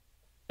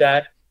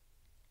that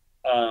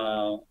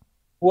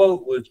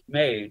quote was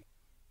made?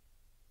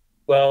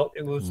 Well,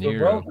 it was Nero.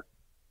 the Roman.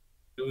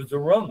 It was the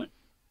Roman.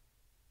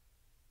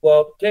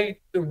 Well,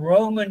 take the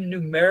Roman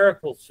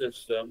numerical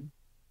system,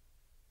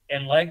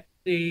 and like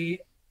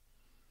the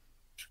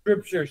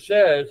scripture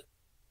says,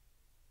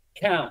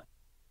 count.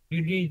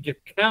 You need to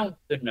count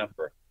the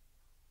number.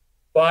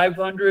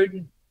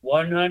 500,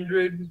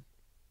 100,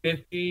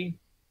 50,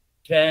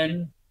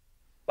 10,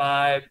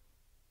 5,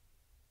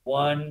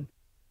 1,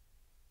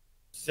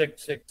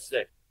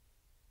 666.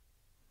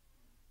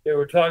 They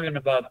were talking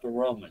about the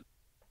Romans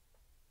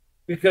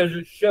because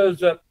it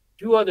shows up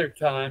 2 other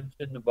times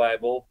in the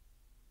Bible.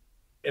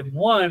 In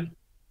one,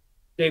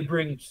 they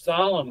bring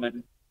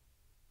Solomon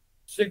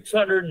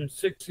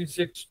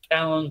 666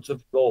 talents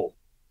of gold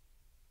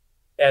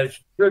as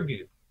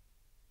tribute.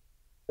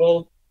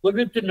 Well, look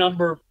at the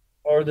number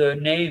or the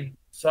name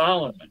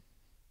Solomon.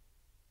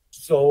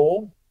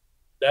 Sol,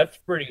 that's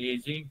pretty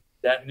easy.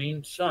 That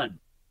means sun.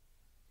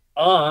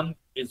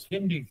 Is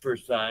Hindi for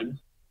sun,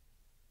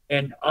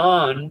 and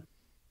An,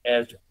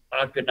 as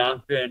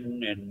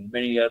Akhenaten and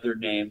many other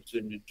names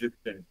in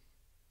Egyptian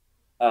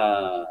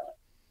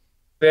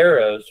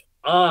pharaohs,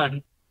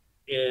 An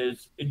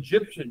is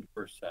Egyptian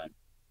for sun.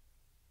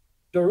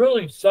 So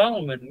really,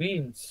 Solomon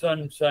means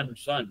sun, sun,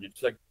 sun.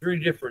 It's like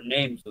 3 different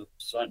names of the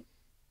sun.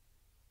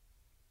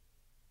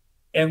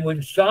 And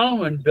when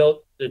Solomon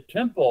built the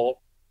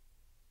temple,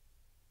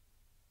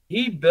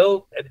 he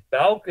built a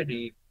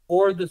balcony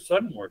for the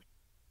sun worship.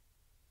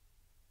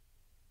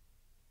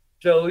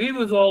 So he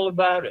was all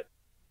about it.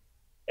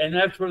 And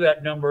that's where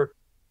that number,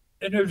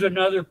 and there's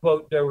another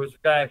quote, there was a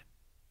guy,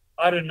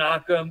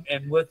 Adonakam,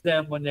 and with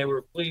them when they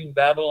were fleeing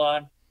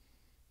Babylon,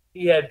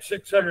 he had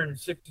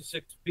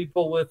 666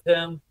 people with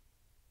him.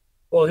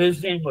 Well,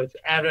 his name was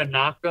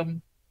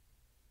Adonakam,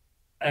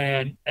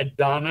 and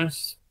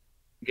Adonis,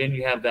 again,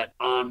 you have that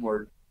on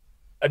word.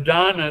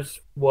 Adonis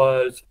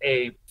was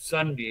a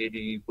sun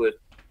deity with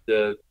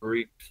the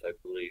Greeks, I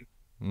believe.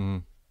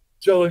 Mm.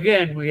 So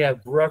again, we have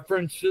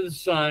reference to the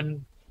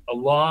sun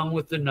along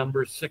with the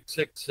number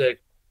 666,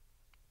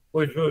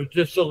 which was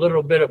just a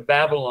little bit of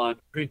Babylon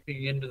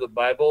creeping into the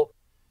Bible.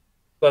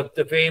 But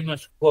the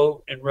famous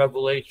quote in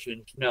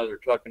Revelations, no, they're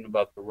talking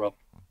about the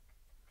Romans.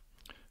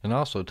 And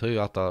also,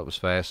 too, I thought it was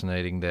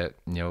fascinating that,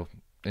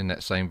 in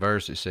that same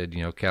verse, it said,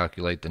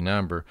 calculate the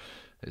number.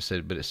 It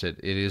said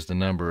it is the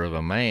number of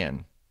a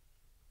man.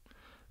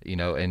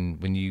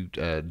 And when you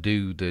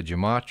do the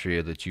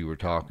gematria that you were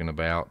talking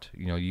about,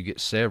 you get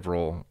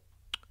several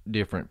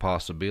different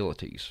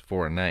possibilities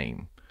for a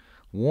name.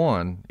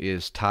 One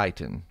is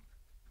Titan,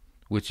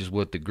 which is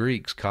what the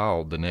Greeks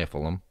called the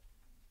Nephilim,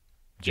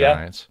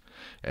 giants.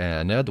 Yeah.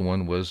 Another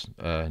one was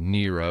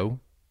Nero,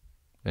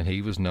 and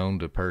he was known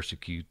to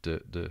persecute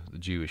the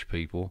Jewish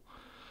people.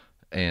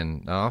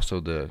 And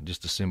also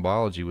just the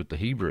symbology with the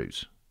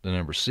Hebrews. The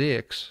number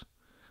 6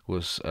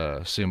 was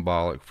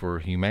symbolic for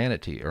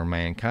humanity or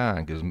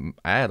mankind, because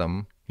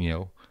Adam,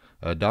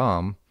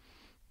 Adam,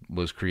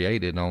 was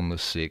created on the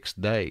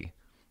 6th day.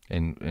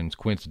 And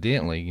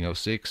coincidentally,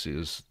 6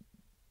 is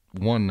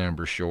one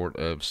number short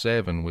of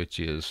 7, which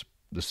is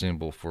the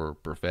symbol for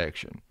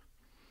perfection.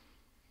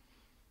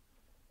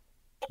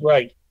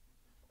 Right.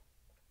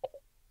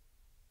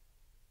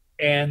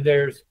 And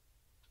there's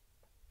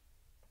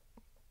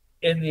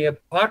in the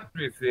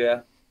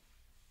Apocrypha,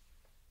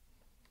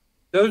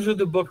 those are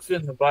the books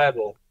in the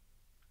Bible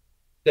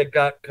that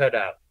got cut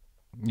out.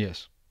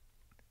 Yes.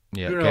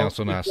 Yeah, You know,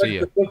 Council it's like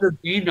Nicaea. the book of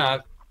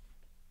Enoch.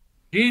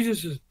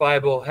 Jesus'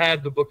 Bible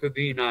had the book of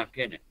Enoch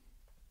in it.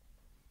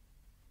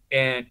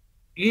 And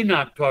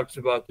Enoch talks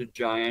about the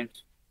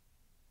giants.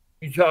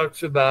 He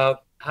talks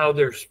about how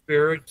their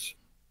spirits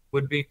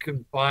would be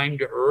confined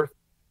to earth,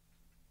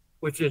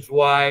 which is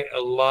why a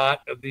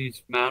lot of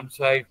these mound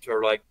sites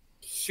are like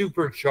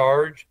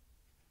supercharged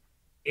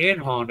and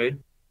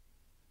haunted.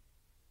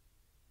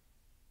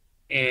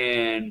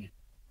 And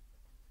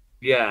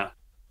yeah,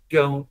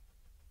 don't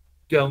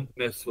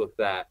mess with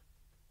that.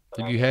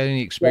 Have you had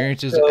any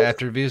experiences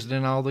after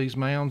visiting all these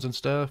mounds and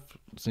stuff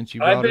since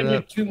you I've brought it been to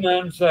up? 2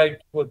 mound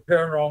sites with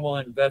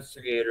paranormal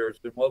investigators,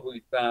 and what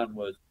we found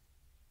was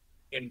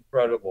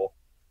incredible.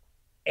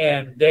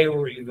 And they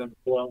were even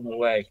blown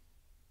away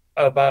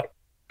about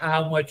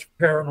how much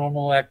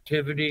paranormal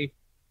activity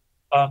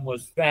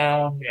was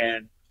found.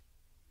 And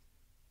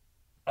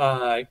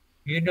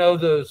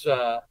those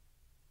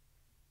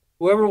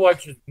whoever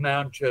watches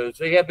mound shows,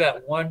 they have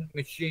that one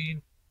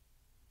machine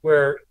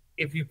where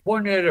if you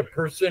point it at a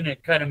person,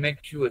 it kind of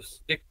makes you a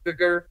stick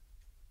figure.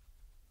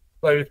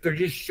 But if they're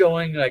just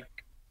showing like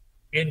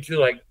into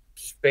like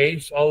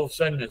space, all of a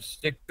sudden a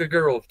stick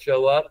figure will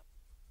show up.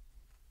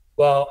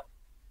 Well,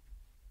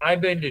 I've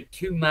been to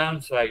 2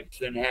 mound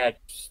sites and had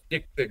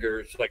stick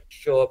figures like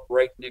show up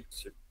right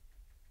next to.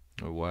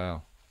 Oh,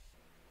 wow.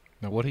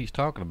 Now, what he's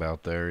talking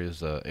about there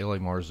is L.A.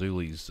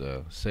 Marzulli's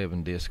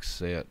 7-disc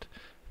set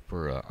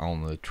for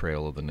On the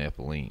Trail of the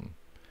Nephilim.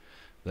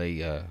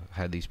 They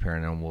had these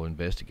paranormal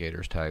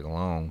investigators tag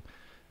along,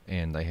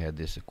 and they had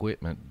this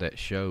equipment that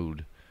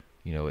showed,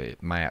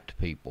 it mapped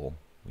people,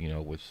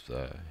 with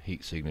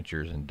heat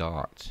signatures and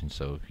dots. And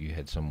so if you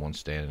had someone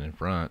standing in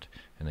front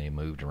and they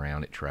moved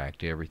around, it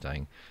tracked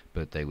everything.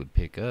 But they would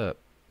pick up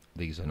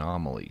these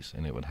anomalies,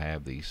 and it would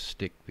have these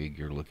stick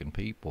figure looking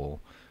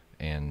people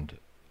and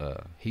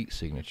heat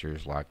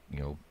signatures, like,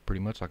 pretty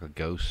much like a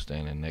ghost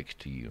standing next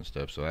to you and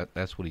stuff. So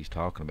that's what he's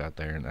talking about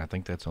there, and I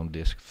think that's on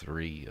disc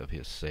 3 of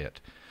his set.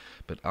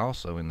 But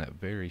also in that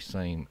very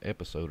same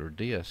episode or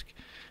disc,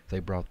 they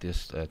brought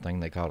this thing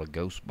they called a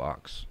ghost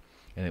box,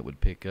 and it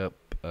would pick up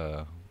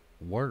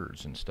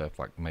words and stuff,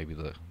 like maybe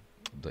the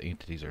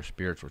entities or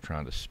spirits were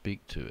trying to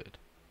speak to it.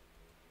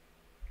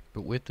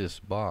 But with this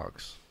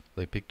box,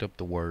 they picked up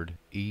the word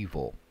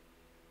evil.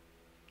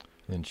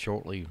 Then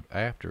shortly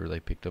after, they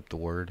picked up the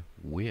word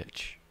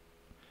witch.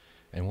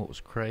 And what was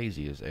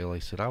crazy is L.A.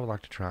 said, I would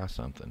like to try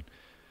something.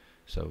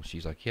 So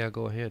she's like, yeah,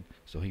 go ahead.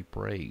 So he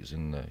prays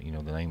in the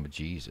name of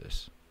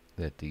Jesus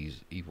that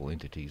these evil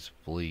entities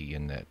flee,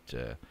 and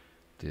that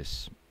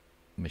this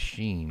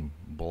machine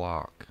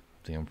block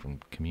them from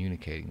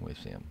communicating with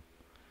him.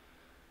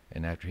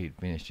 And after he'd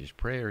finished his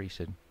prayer, he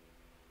said,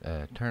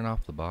 turn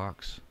off the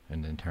box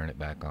and then turn it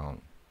back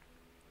on.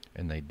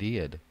 And they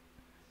did.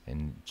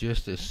 And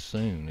just as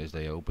soon as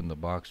they opened the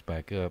box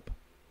back up,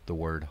 the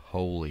word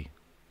holy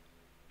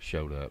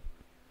showed up.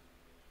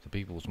 The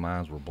people's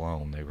minds were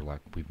blown. They were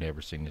like, we've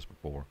never seen this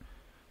before.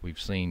 We've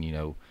seen,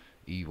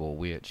 evil,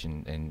 witch,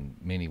 and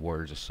many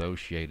words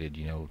associated,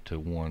 to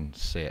one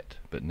set,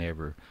 but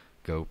never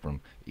go from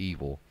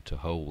evil to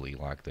holy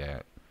like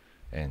that.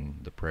 And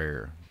the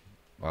prayer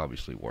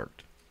obviously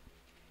worked.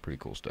 Pretty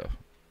cool stuff.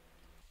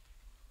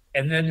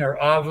 And then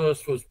their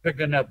obelisk was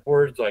picking up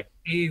words like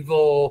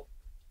evil,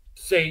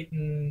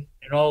 Satan,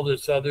 and all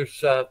this other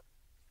stuff.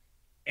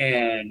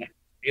 And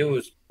it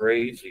was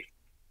crazy.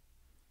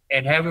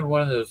 And having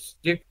one of those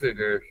stick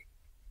figures,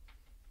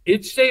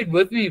 it stayed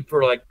with me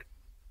for like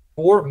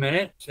 4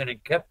 minutes, and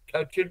it kept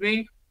touching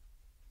me.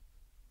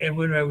 And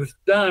when I was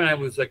done, I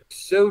was like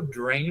so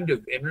drained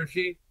of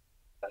energy,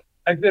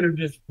 I could have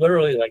just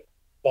literally like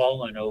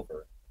fallen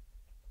over.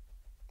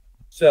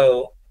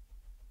 So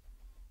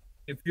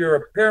if you're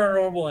a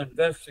paranormal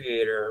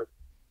investigator,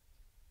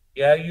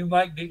 yeah, you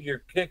might get your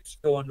kicks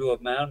going to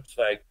a mound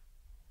site,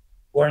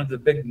 one of the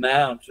big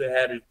mounds that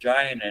had a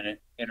giant in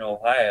it in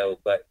Ohio,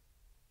 but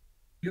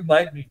you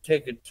might be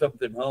taking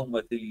something home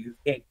with you you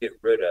can't get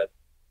rid of.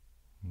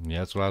 Yeah,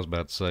 that's what I was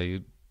about to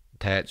say.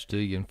 Attached to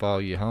you and follow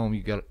you home.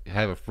 You got to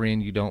have a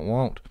friend you don't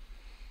want.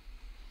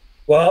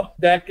 Well,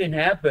 that can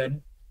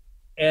happen.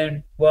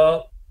 And,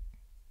 well,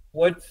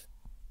 what's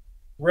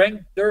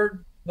ranked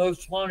 3rd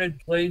most haunted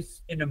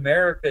place in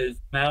America is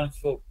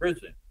Moundsville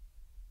Prison.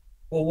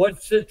 Well,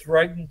 what sits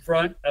right in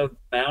front of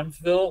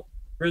Moundsville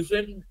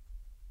Prison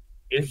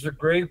is the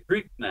Grave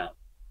Creek Mound,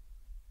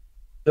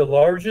 the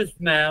largest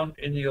mound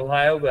in the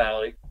Ohio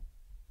Valley.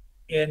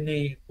 In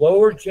the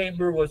lower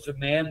chamber was a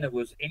man that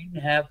was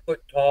 8.5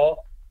 foot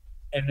tall,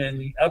 and in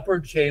the upper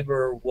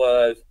chamber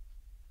was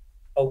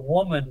a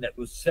woman that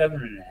was 7.5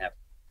 feet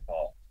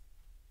tall.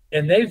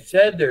 And they've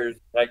said there's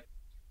like,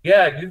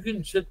 yeah, you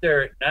can sit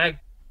there at night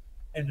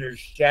and there's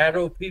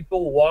shadow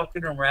people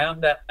walking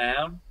around that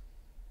mound.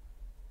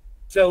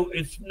 So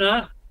it's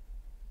not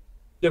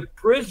the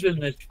prison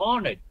that's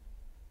haunted.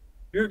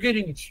 You're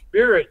getting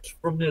spirits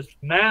from this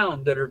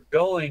mound that are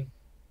going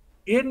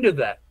into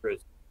that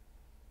prison.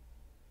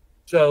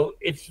 So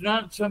it's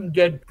not some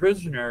dead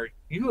prisoner.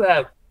 You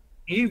have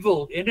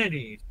evil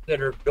entities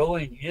that are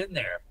going in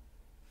there.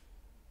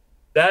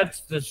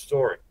 That's the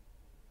story.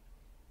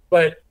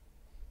 But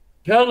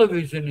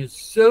television is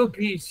so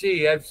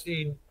PC. I've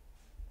seen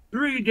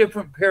 3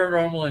 different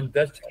paranormal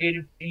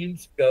investigative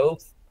teams go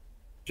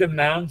to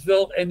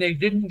Moundsville, and they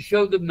didn't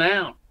show the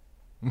mound.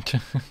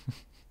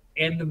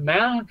 And the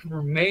mounds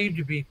were made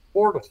to be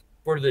portals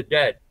for the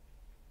dead,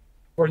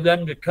 for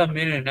them to come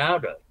in and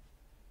out of.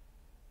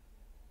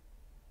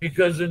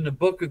 Because in the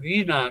book of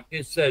Enoch,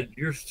 it said,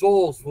 your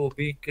souls will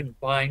be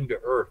confined to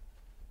earth.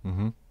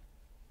 Mm-hmm.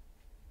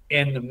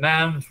 And the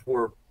mounds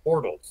were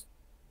portals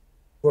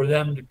for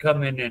them to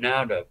come in and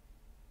out of.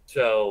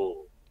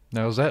 So...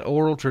 Now, is that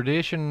oral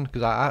tradition?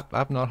 Because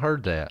I've not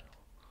heard that.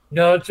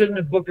 No, it's in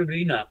the book of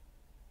Enoch.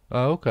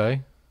 Oh,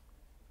 okay.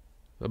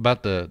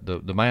 About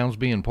the mounds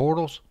being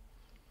portals?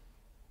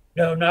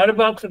 No, not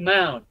about the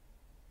mound.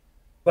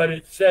 But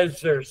it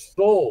says their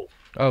soul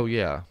Oh,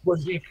 yeah.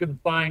 would be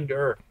confined to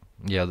earth.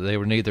 Yeah, they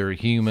were neither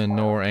human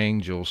nor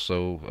angels,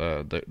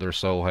 so their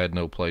soul had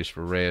no place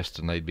for rest,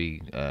 and they'd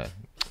be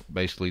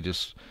basically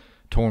just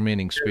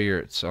tormenting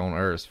spirits on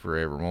earth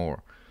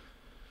forevermore.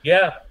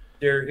 Yeah,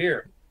 they're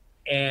here.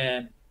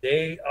 And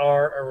they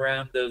are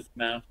around those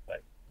mound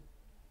sites.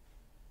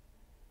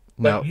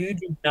 But Now, you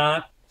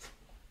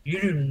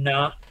do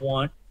not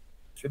want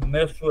to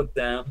mess with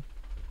them,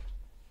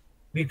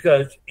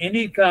 because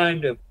any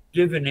kind of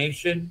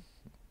divination,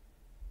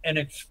 and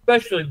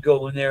especially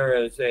going there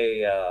as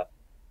a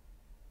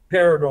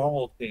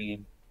paranormal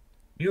team,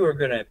 you are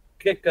going to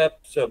pick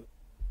up some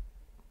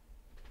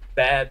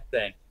bad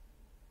things,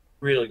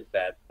 really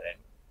bad things.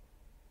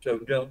 So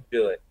don't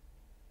do it.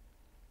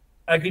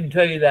 I can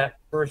tell you that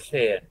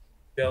firsthand.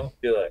 Don't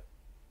do it.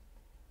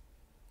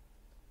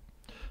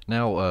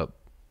 now,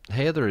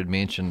 Heather had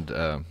mentioned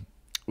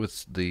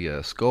with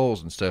the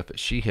skulls and stuff that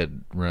she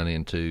had run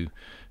into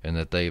and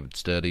that they had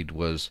studied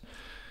was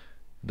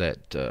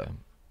that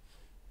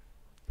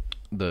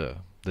the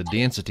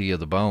density of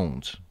the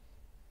bones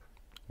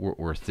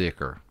were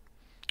thicker,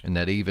 and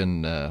that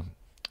even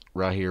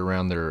right here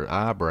around their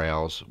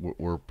eyebrows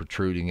were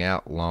protruding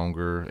out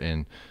longer,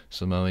 and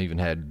some of them even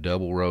had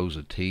double rows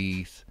of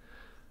teeth.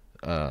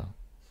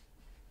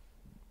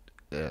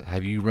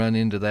 Have you run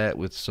into that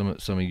with some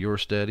of your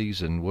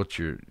studies, and what's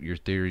your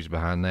theories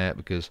behind that?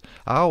 Because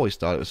I always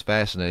thought it was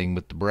fascinating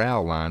with the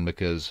brow line,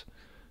 because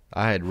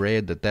I had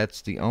read that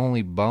that's the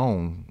only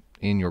bone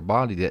in your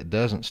body that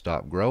doesn't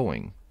stop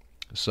growing.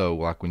 So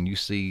like when you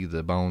see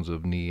the bones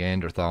of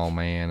Neanderthal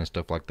man and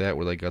stuff like that,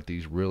 where they got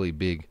these really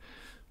big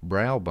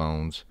brow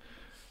bones,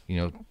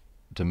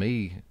 to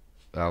me,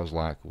 I was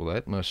like, well,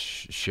 that must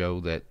show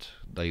that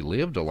they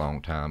lived a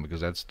long time, because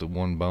that's the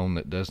one bone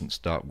that doesn't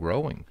stop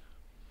growing.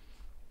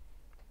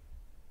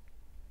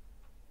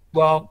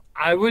 Well,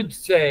 I would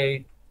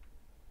say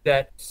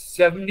that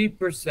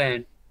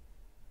 70%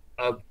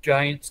 of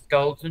giant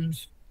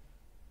skeletons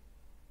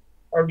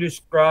are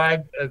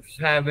described as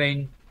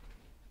having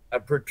a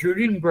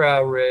protruding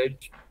brow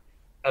ridge,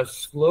 a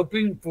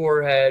sloping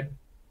forehead,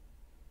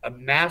 a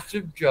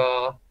massive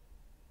jaw,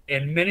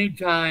 and many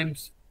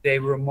times they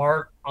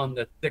remark on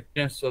the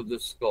thickness of the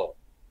skull.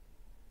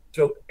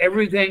 So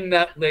everything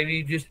that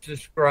lady just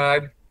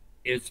described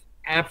is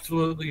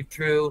absolutely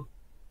true,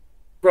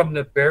 from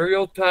the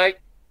burial type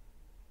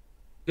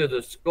to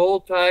the skull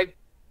type,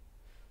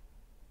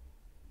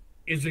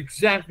 is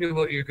exactly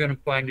what you're going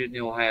to find in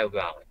the Ohio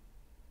Valley.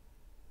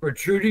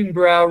 Protruding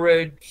brow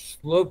ridge,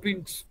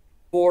 sloping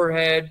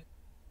forehead,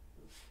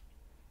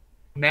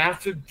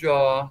 massive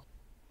jaw,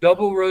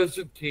 double rows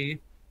of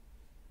teeth.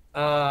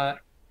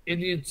 In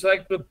the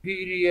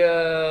encyclopedia,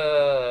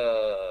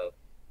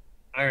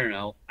 I don't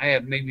know, I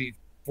have maybe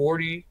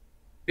 40,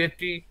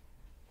 50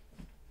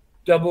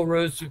 double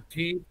rows of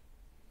teeth.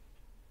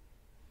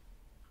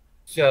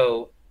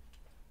 So,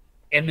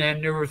 and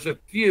then there was a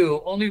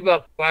few, only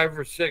about 5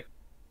 or 6,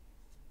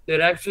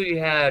 that actually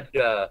had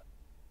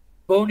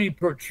bony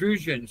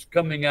protrusions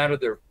coming out of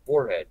their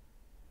forehead.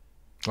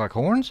 Like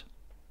horns?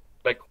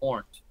 Like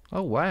horns.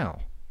 Oh,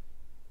 wow.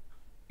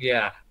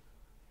 Yeah.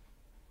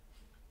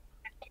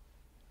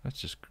 That's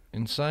just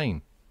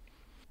insane.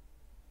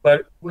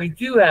 But we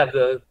do have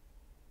those.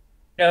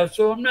 Now,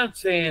 so I'm not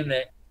saying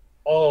that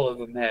all of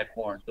them had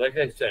horns. Like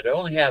I said, I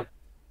only have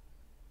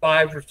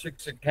 5 or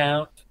 6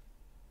 accounts,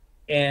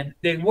 and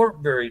they weren't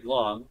very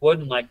long. It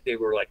wasn't like they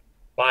were like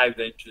 5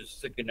 inches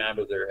sticking out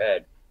of their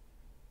head.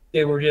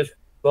 They were just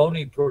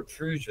bony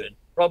protrusion,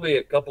 probably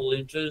a couple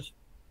inches,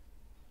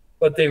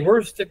 but they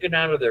were sticking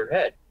out of their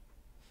head.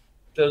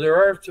 So there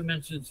are some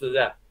instances of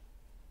that.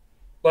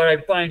 What I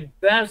find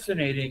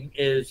fascinating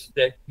is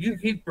that you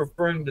keep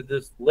referring to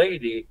this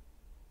lady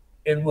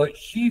and what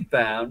she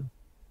found,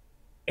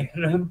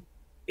 and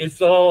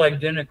it's all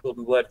identical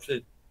to what's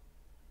in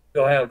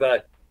Ohio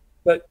Valley.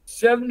 But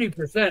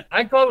 70%,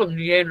 I call them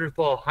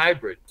Neanderthal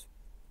hybrids,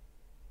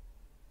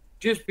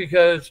 just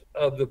because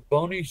of the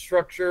bony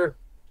structure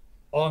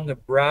on the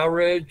brow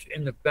ridge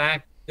and the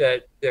fact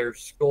that their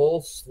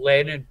skull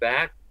slanted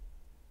back.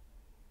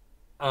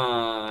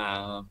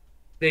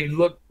 They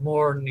look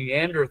more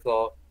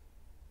Neanderthal.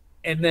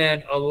 And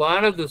then a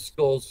lot of the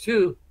skulls,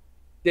 too,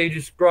 they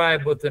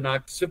describe with an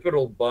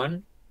occipital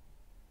bun,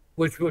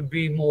 which would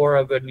be more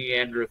of a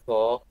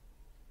Neanderthal.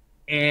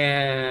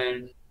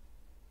 And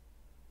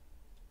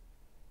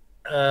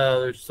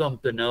there's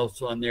something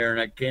else on there, and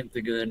I can't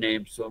think of the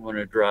name, so I'm going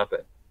to drop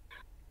it.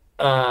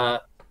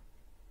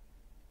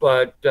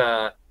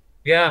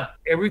 Yeah,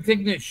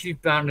 everything that she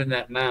found in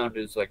that mound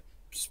is like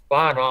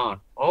spot on,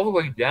 all the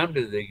way down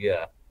to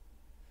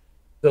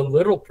the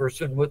little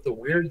person with the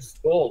weird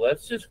skull.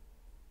 That's just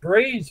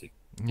crazy.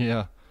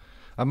 Yeah.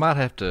 I might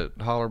have to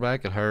holler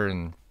back at her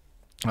and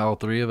all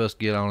three of us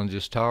get on and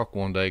just talk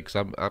one day,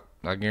 because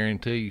I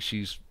guarantee you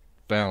she's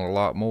found a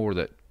lot more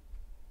that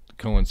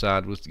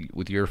coincide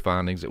with your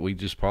findings that we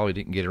just probably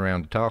didn't get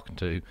around to talking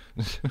to.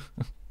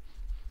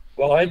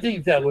 Well, I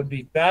think that would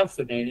be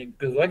fascinating,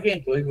 because I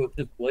can't believe what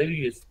this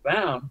lady has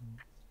found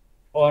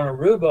on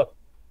Aruba,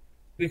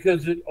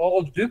 because it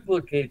all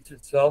duplicates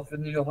itself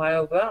in the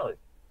Ohio Valley.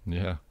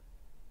 Yeah.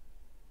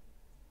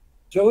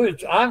 So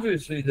it's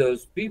obviously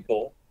those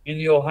people in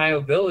the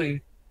Ohio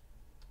Valley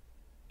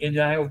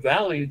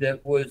that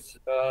was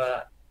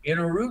in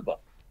Aruba.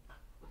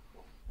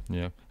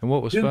 Yeah. And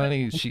what was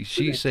funny,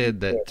 she said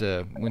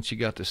that when she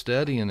got to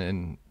studying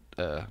and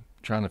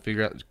trying to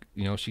figure out,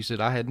 she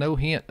said, I had no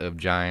hint of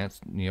giants,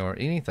 or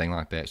anything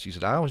like that. She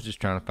said, I was just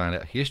trying to find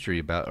out history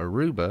about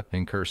Aruba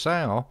and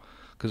Curacao,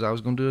 because I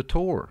was going to do a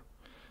tour.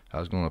 I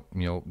was going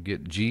to,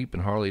 get Jeep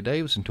and Harley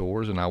Davidson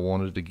tours, and I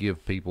wanted to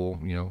give people,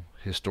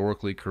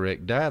 historically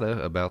correct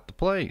data about the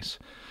place.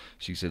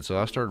 She said, so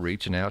I started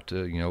reaching out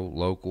to,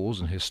 locals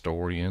and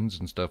historians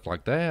and stuff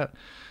like that.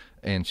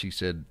 And she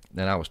said,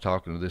 then I was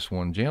talking to this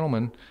one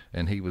gentleman,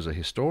 and he was a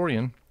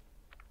historian,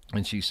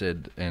 and she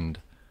said, and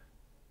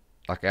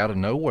like out of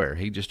nowhere,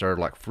 he just started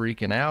like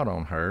freaking out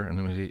on her. And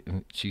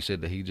then she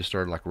said that he just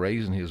started like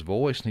raising his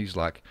voice, and he's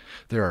like,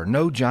 there are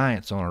no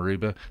giants on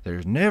Aruba.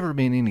 There's never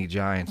been any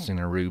giants in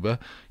Aruba,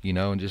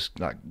 and just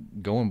like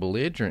going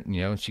belligerent,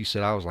 and she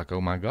said, I was like,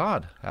 oh my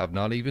God, I've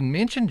not even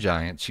mentioned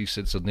giants. She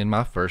said, so then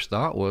my first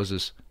thought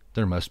was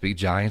there must be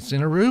giants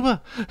in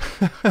Aruba.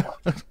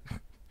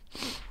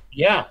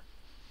 Yeah.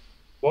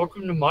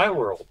 Welcome to my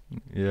world.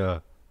 Yeah.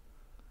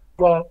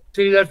 Well,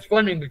 see, that's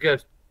funny,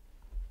 because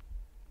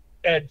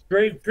at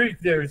Grave Creek,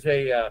 there's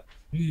a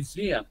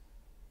museum,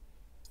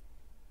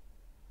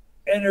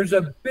 and there's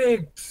a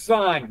big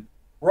sign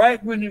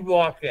right when you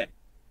walk in.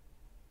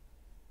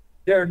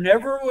 There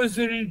never was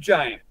any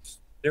giants.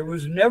 There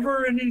was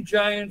never any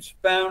giants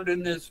found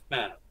in this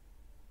mound.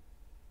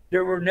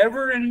 There were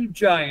never any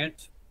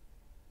giants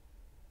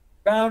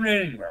found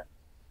anywhere.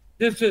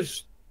 This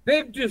is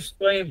big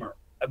disclaimer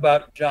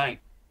about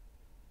giants.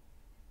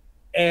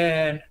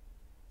 And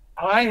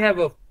I have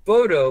a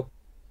photo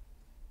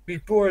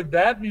before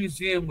that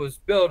museum was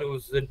built. It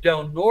was the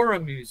Del Nora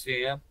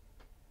Museum,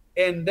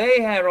 and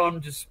they had on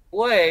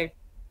display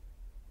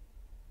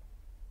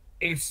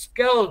a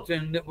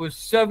skeleton that was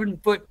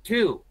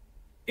 7'2"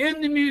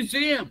 in the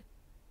museum.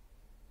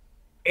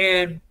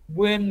 And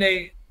when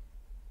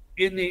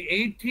in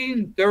the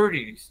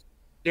 1830s,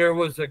 there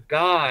was a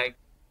guy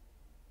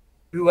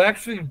who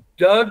actually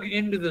dug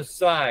into the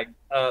side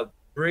of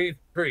Grave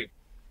Creek,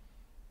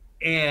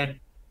 and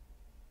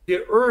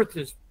the earth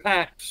is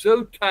packed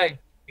so tight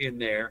in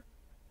there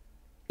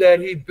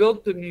that he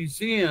built the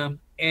museum,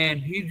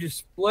 and he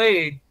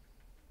displayed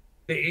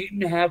the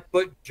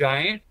 8.5-foot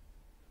giant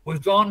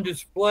was on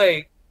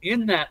display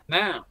in that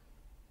mound.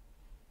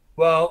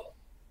 Well,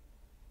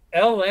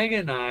 L.A.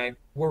 and I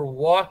were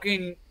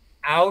walking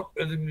out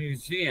of the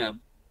museum,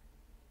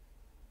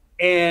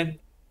 and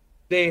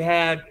they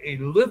had a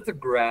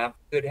lithograph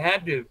that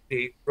had to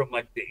date from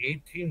like the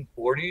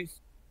 1840s,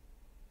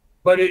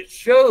 but it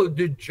showed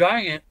the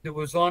giant that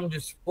was on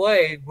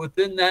display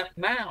within that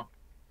mound.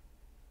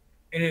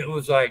 And it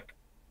was like,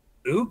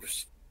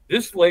 oops,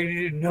 this lady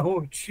didn't know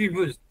what she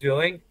was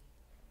doing,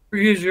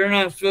 because you're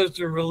not supposed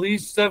to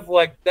release stuff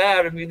like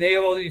that. I mean, they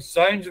have all these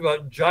signs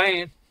about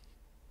giants,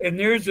 and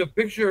there's a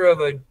picture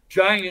of a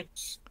giant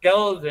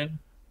skeleton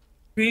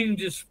being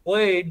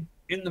displayed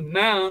in the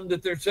mound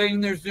that they're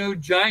saying there's no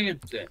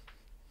giants in.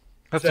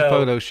 That's a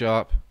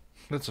Photoshop.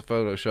 That's a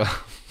Photoshop.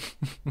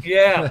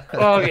 Yeah.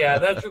 Oh, yeah.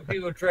 That's what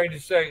people are trying to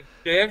say.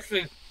 They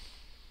actually,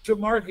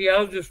 some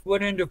archaeologists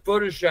went into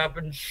Photoshop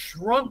and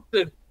shrunk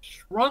the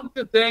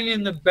thing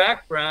in the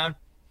background,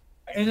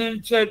 and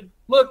then said,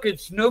 look,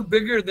 it's no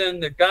bigger than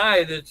the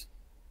guy that's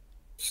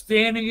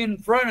standing in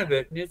front of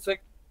it. And it's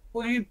like,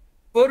 well, you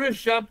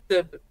Photoshopped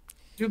that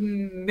to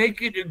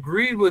make it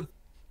agree with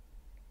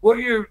what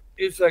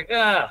it's like,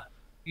 how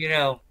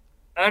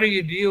do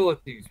you deal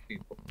with these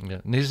people? Yeah,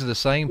 and these are the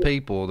same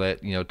people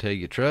that, tell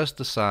you trust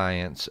the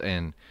science,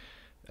 and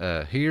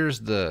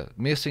here's the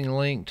missing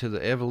link to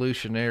the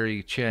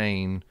evolutionary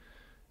chain,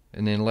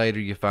 and then later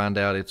you find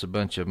out it's a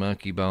bunch of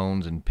monkey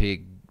bones and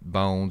pig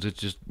bones.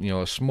 It's just,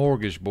 a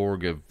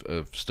smorgasbord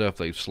of stuff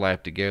they've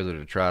slapped together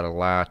to try to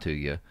lie to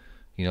you.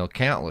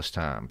 countless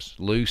times.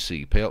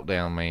 Lucy,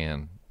 Peltdown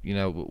Man.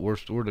 But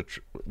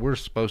we're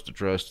supposed to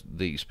trust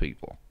these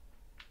people.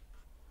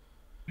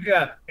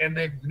 Yeah, and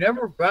they've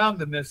never found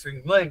the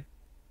missing link.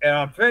 And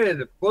I'll tell you,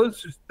 the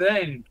closest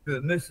thing to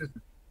the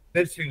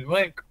missing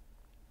link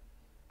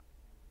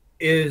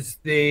is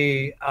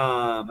the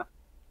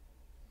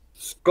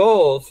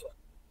skulls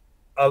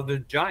of the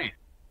giant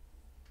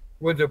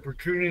with the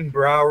protruding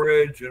brow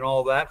ridge and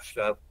all that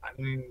stuff. I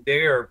mean,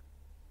 they're,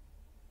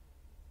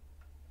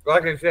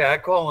 like I say, I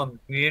call them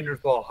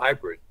Neanderthal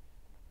hybrids.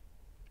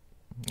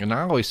 And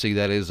I always see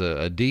that as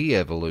a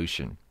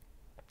de-evolution,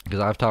 because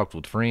I've talked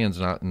with friends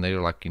and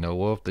they're like,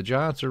 well, if the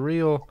giants are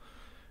real,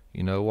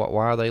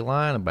 why are they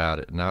lying about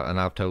it? And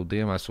I've told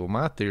them, I said, well,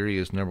 my theory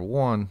is, number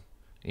one,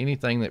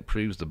 anything that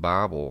proves the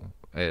Bible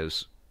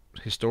as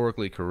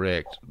historically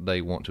correct,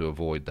 they want to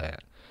avoid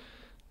that.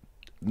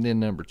 And then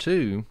number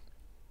two,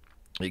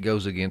 it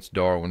goes against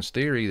Darwin's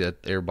theory that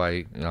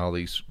everybody and all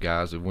these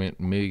guys have went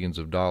millions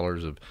of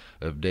dollars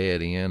of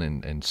debt in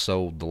and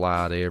sold the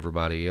lie to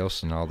everybody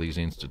else and all these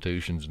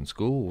institutions and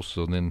schools,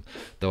 so then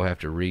they'll have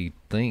to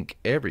rethink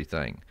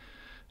everything.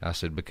 I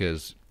said,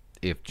 because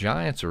if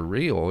giants are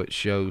real, it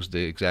shows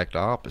the exact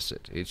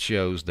opposite. It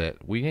shows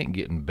that we ain't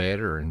getting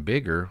better and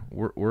bigger.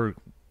 We're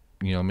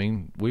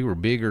we were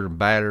bigger,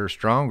 badder,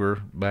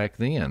 stronger back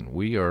then.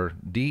 We are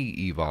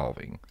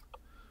de-evolving.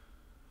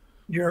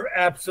 You're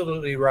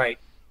absolutely right.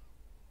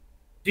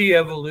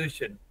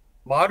 De-evolution.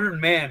 Modern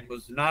man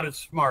was not as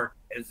smart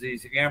as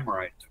these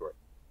Amorites were.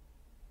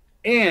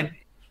 And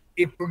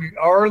if we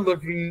are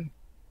looking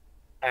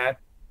at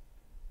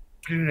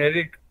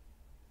genetic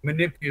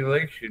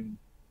manipulation,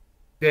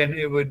 then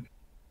it would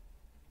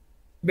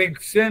make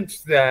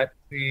sense that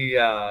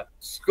the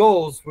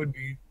skulls would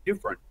be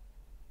different.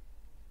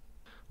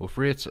 Well,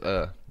 Frittz,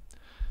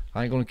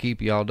 I ain't going to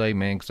keep you all day,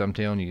 man, because I'm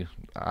telling you,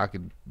 I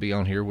could be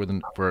on here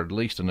for at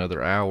least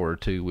another hour or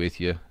two with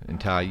you and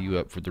tie you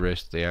up for the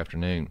rest of the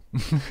afternoon.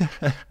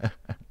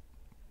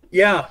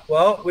 Yeah,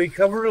 well, we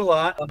covered a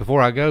lot.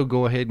 Before I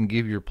go ahead and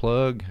give your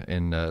plug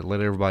and let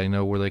everybody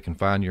know where they can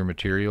find your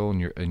material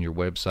and your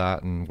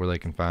website and where they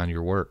can find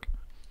your work.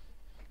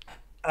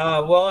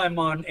 Well, I'm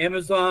on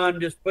Amazon.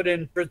 Just put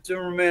in Frittz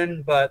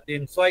Zimmerman, but the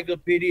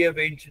Encyclopedia of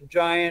Ancient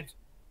Giants,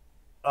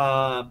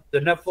 the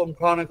Nephilim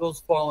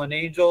Chronicles, Fallen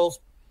Angels.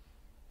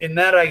 In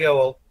that, I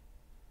go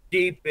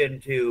deep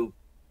into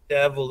the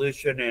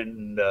evolution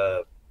and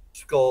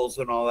skulls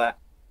and all that,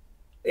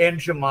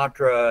 and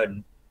Sumatra,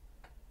 and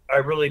I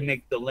really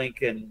make the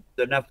link in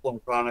the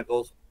Nephilim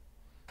Chronicles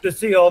to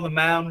see all the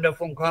Mound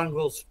Nephilim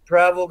Chronicles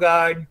travel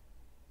guide,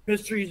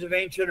 Mysteries of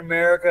Ancient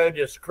America,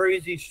 just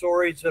crazy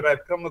stories that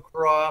I've come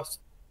across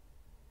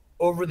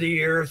over the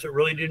years that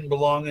really didn't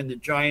belong in the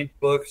giant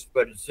books,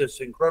 but it's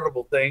just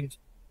incredible things,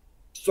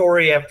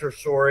 story after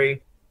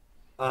story.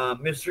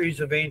 Mysteries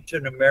of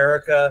Ancient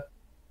America.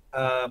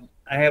 I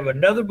have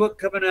another book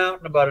coming out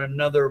in about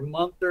another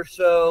month or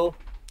so.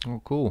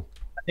 Oh, cool.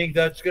 I think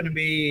that's going to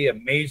be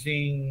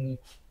amazing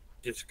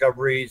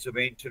discoveries of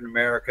ancient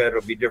America.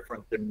 It'll be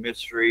different than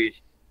Mysteries.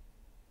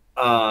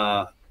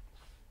 But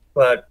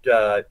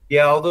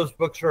yeah, all those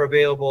books are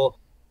available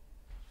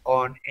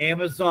on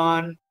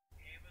Amazon.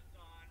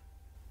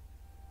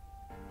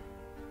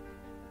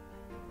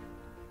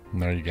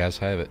 And there you guys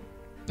have it.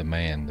 The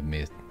man, the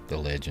myth, the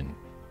legend,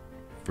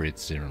 Frittz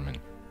Zimmerman.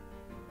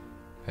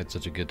 Had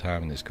such a good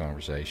time in this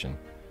conversation.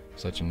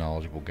 Such a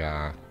knowledgeable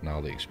guy and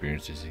all the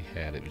experiences he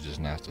had. It was just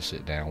nice to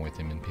sit down with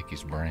him and pick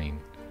his brain.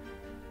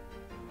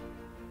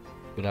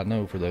 But I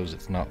know for those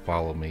that's not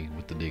followed me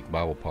with the Dig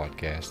Bible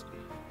podcast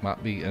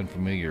might be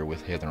unfamiliar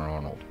with Heather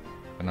Arnold,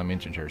 and I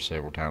mentioned her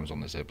several times on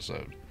this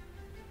episode.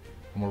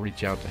 I'm going to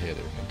reach out to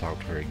Heather and talk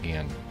to her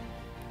again.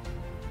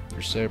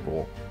 There's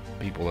several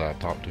people that I've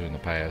talked to in the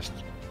past.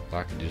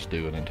 I could just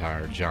do an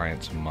entire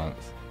Giants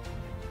month,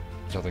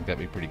 so I think that'd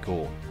be pretty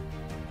cool.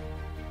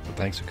 But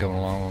thanks for coming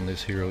along on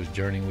this hero's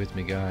journey with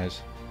me,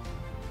 guys.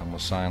 I'm going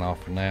to sign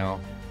off for now,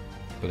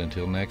 but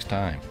until next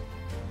time,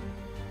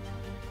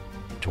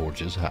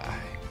 torches high.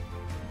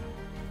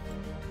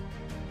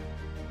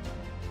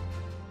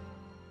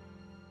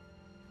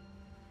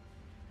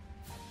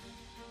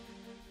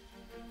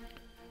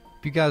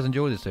 If you guys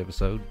enjoyed this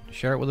episode,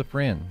 share it with a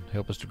friend.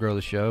 Help us to grow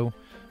the show.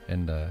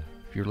 And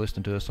if you're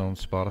listening to us on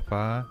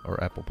Spotify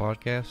or Apple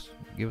Podcasts,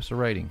 give us a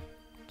rating.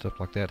 Stuff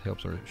like that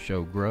helps our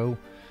show grow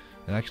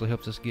and actually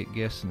helps us get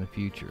guests in the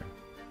future.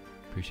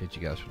 Appreciate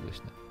you guys for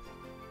listening.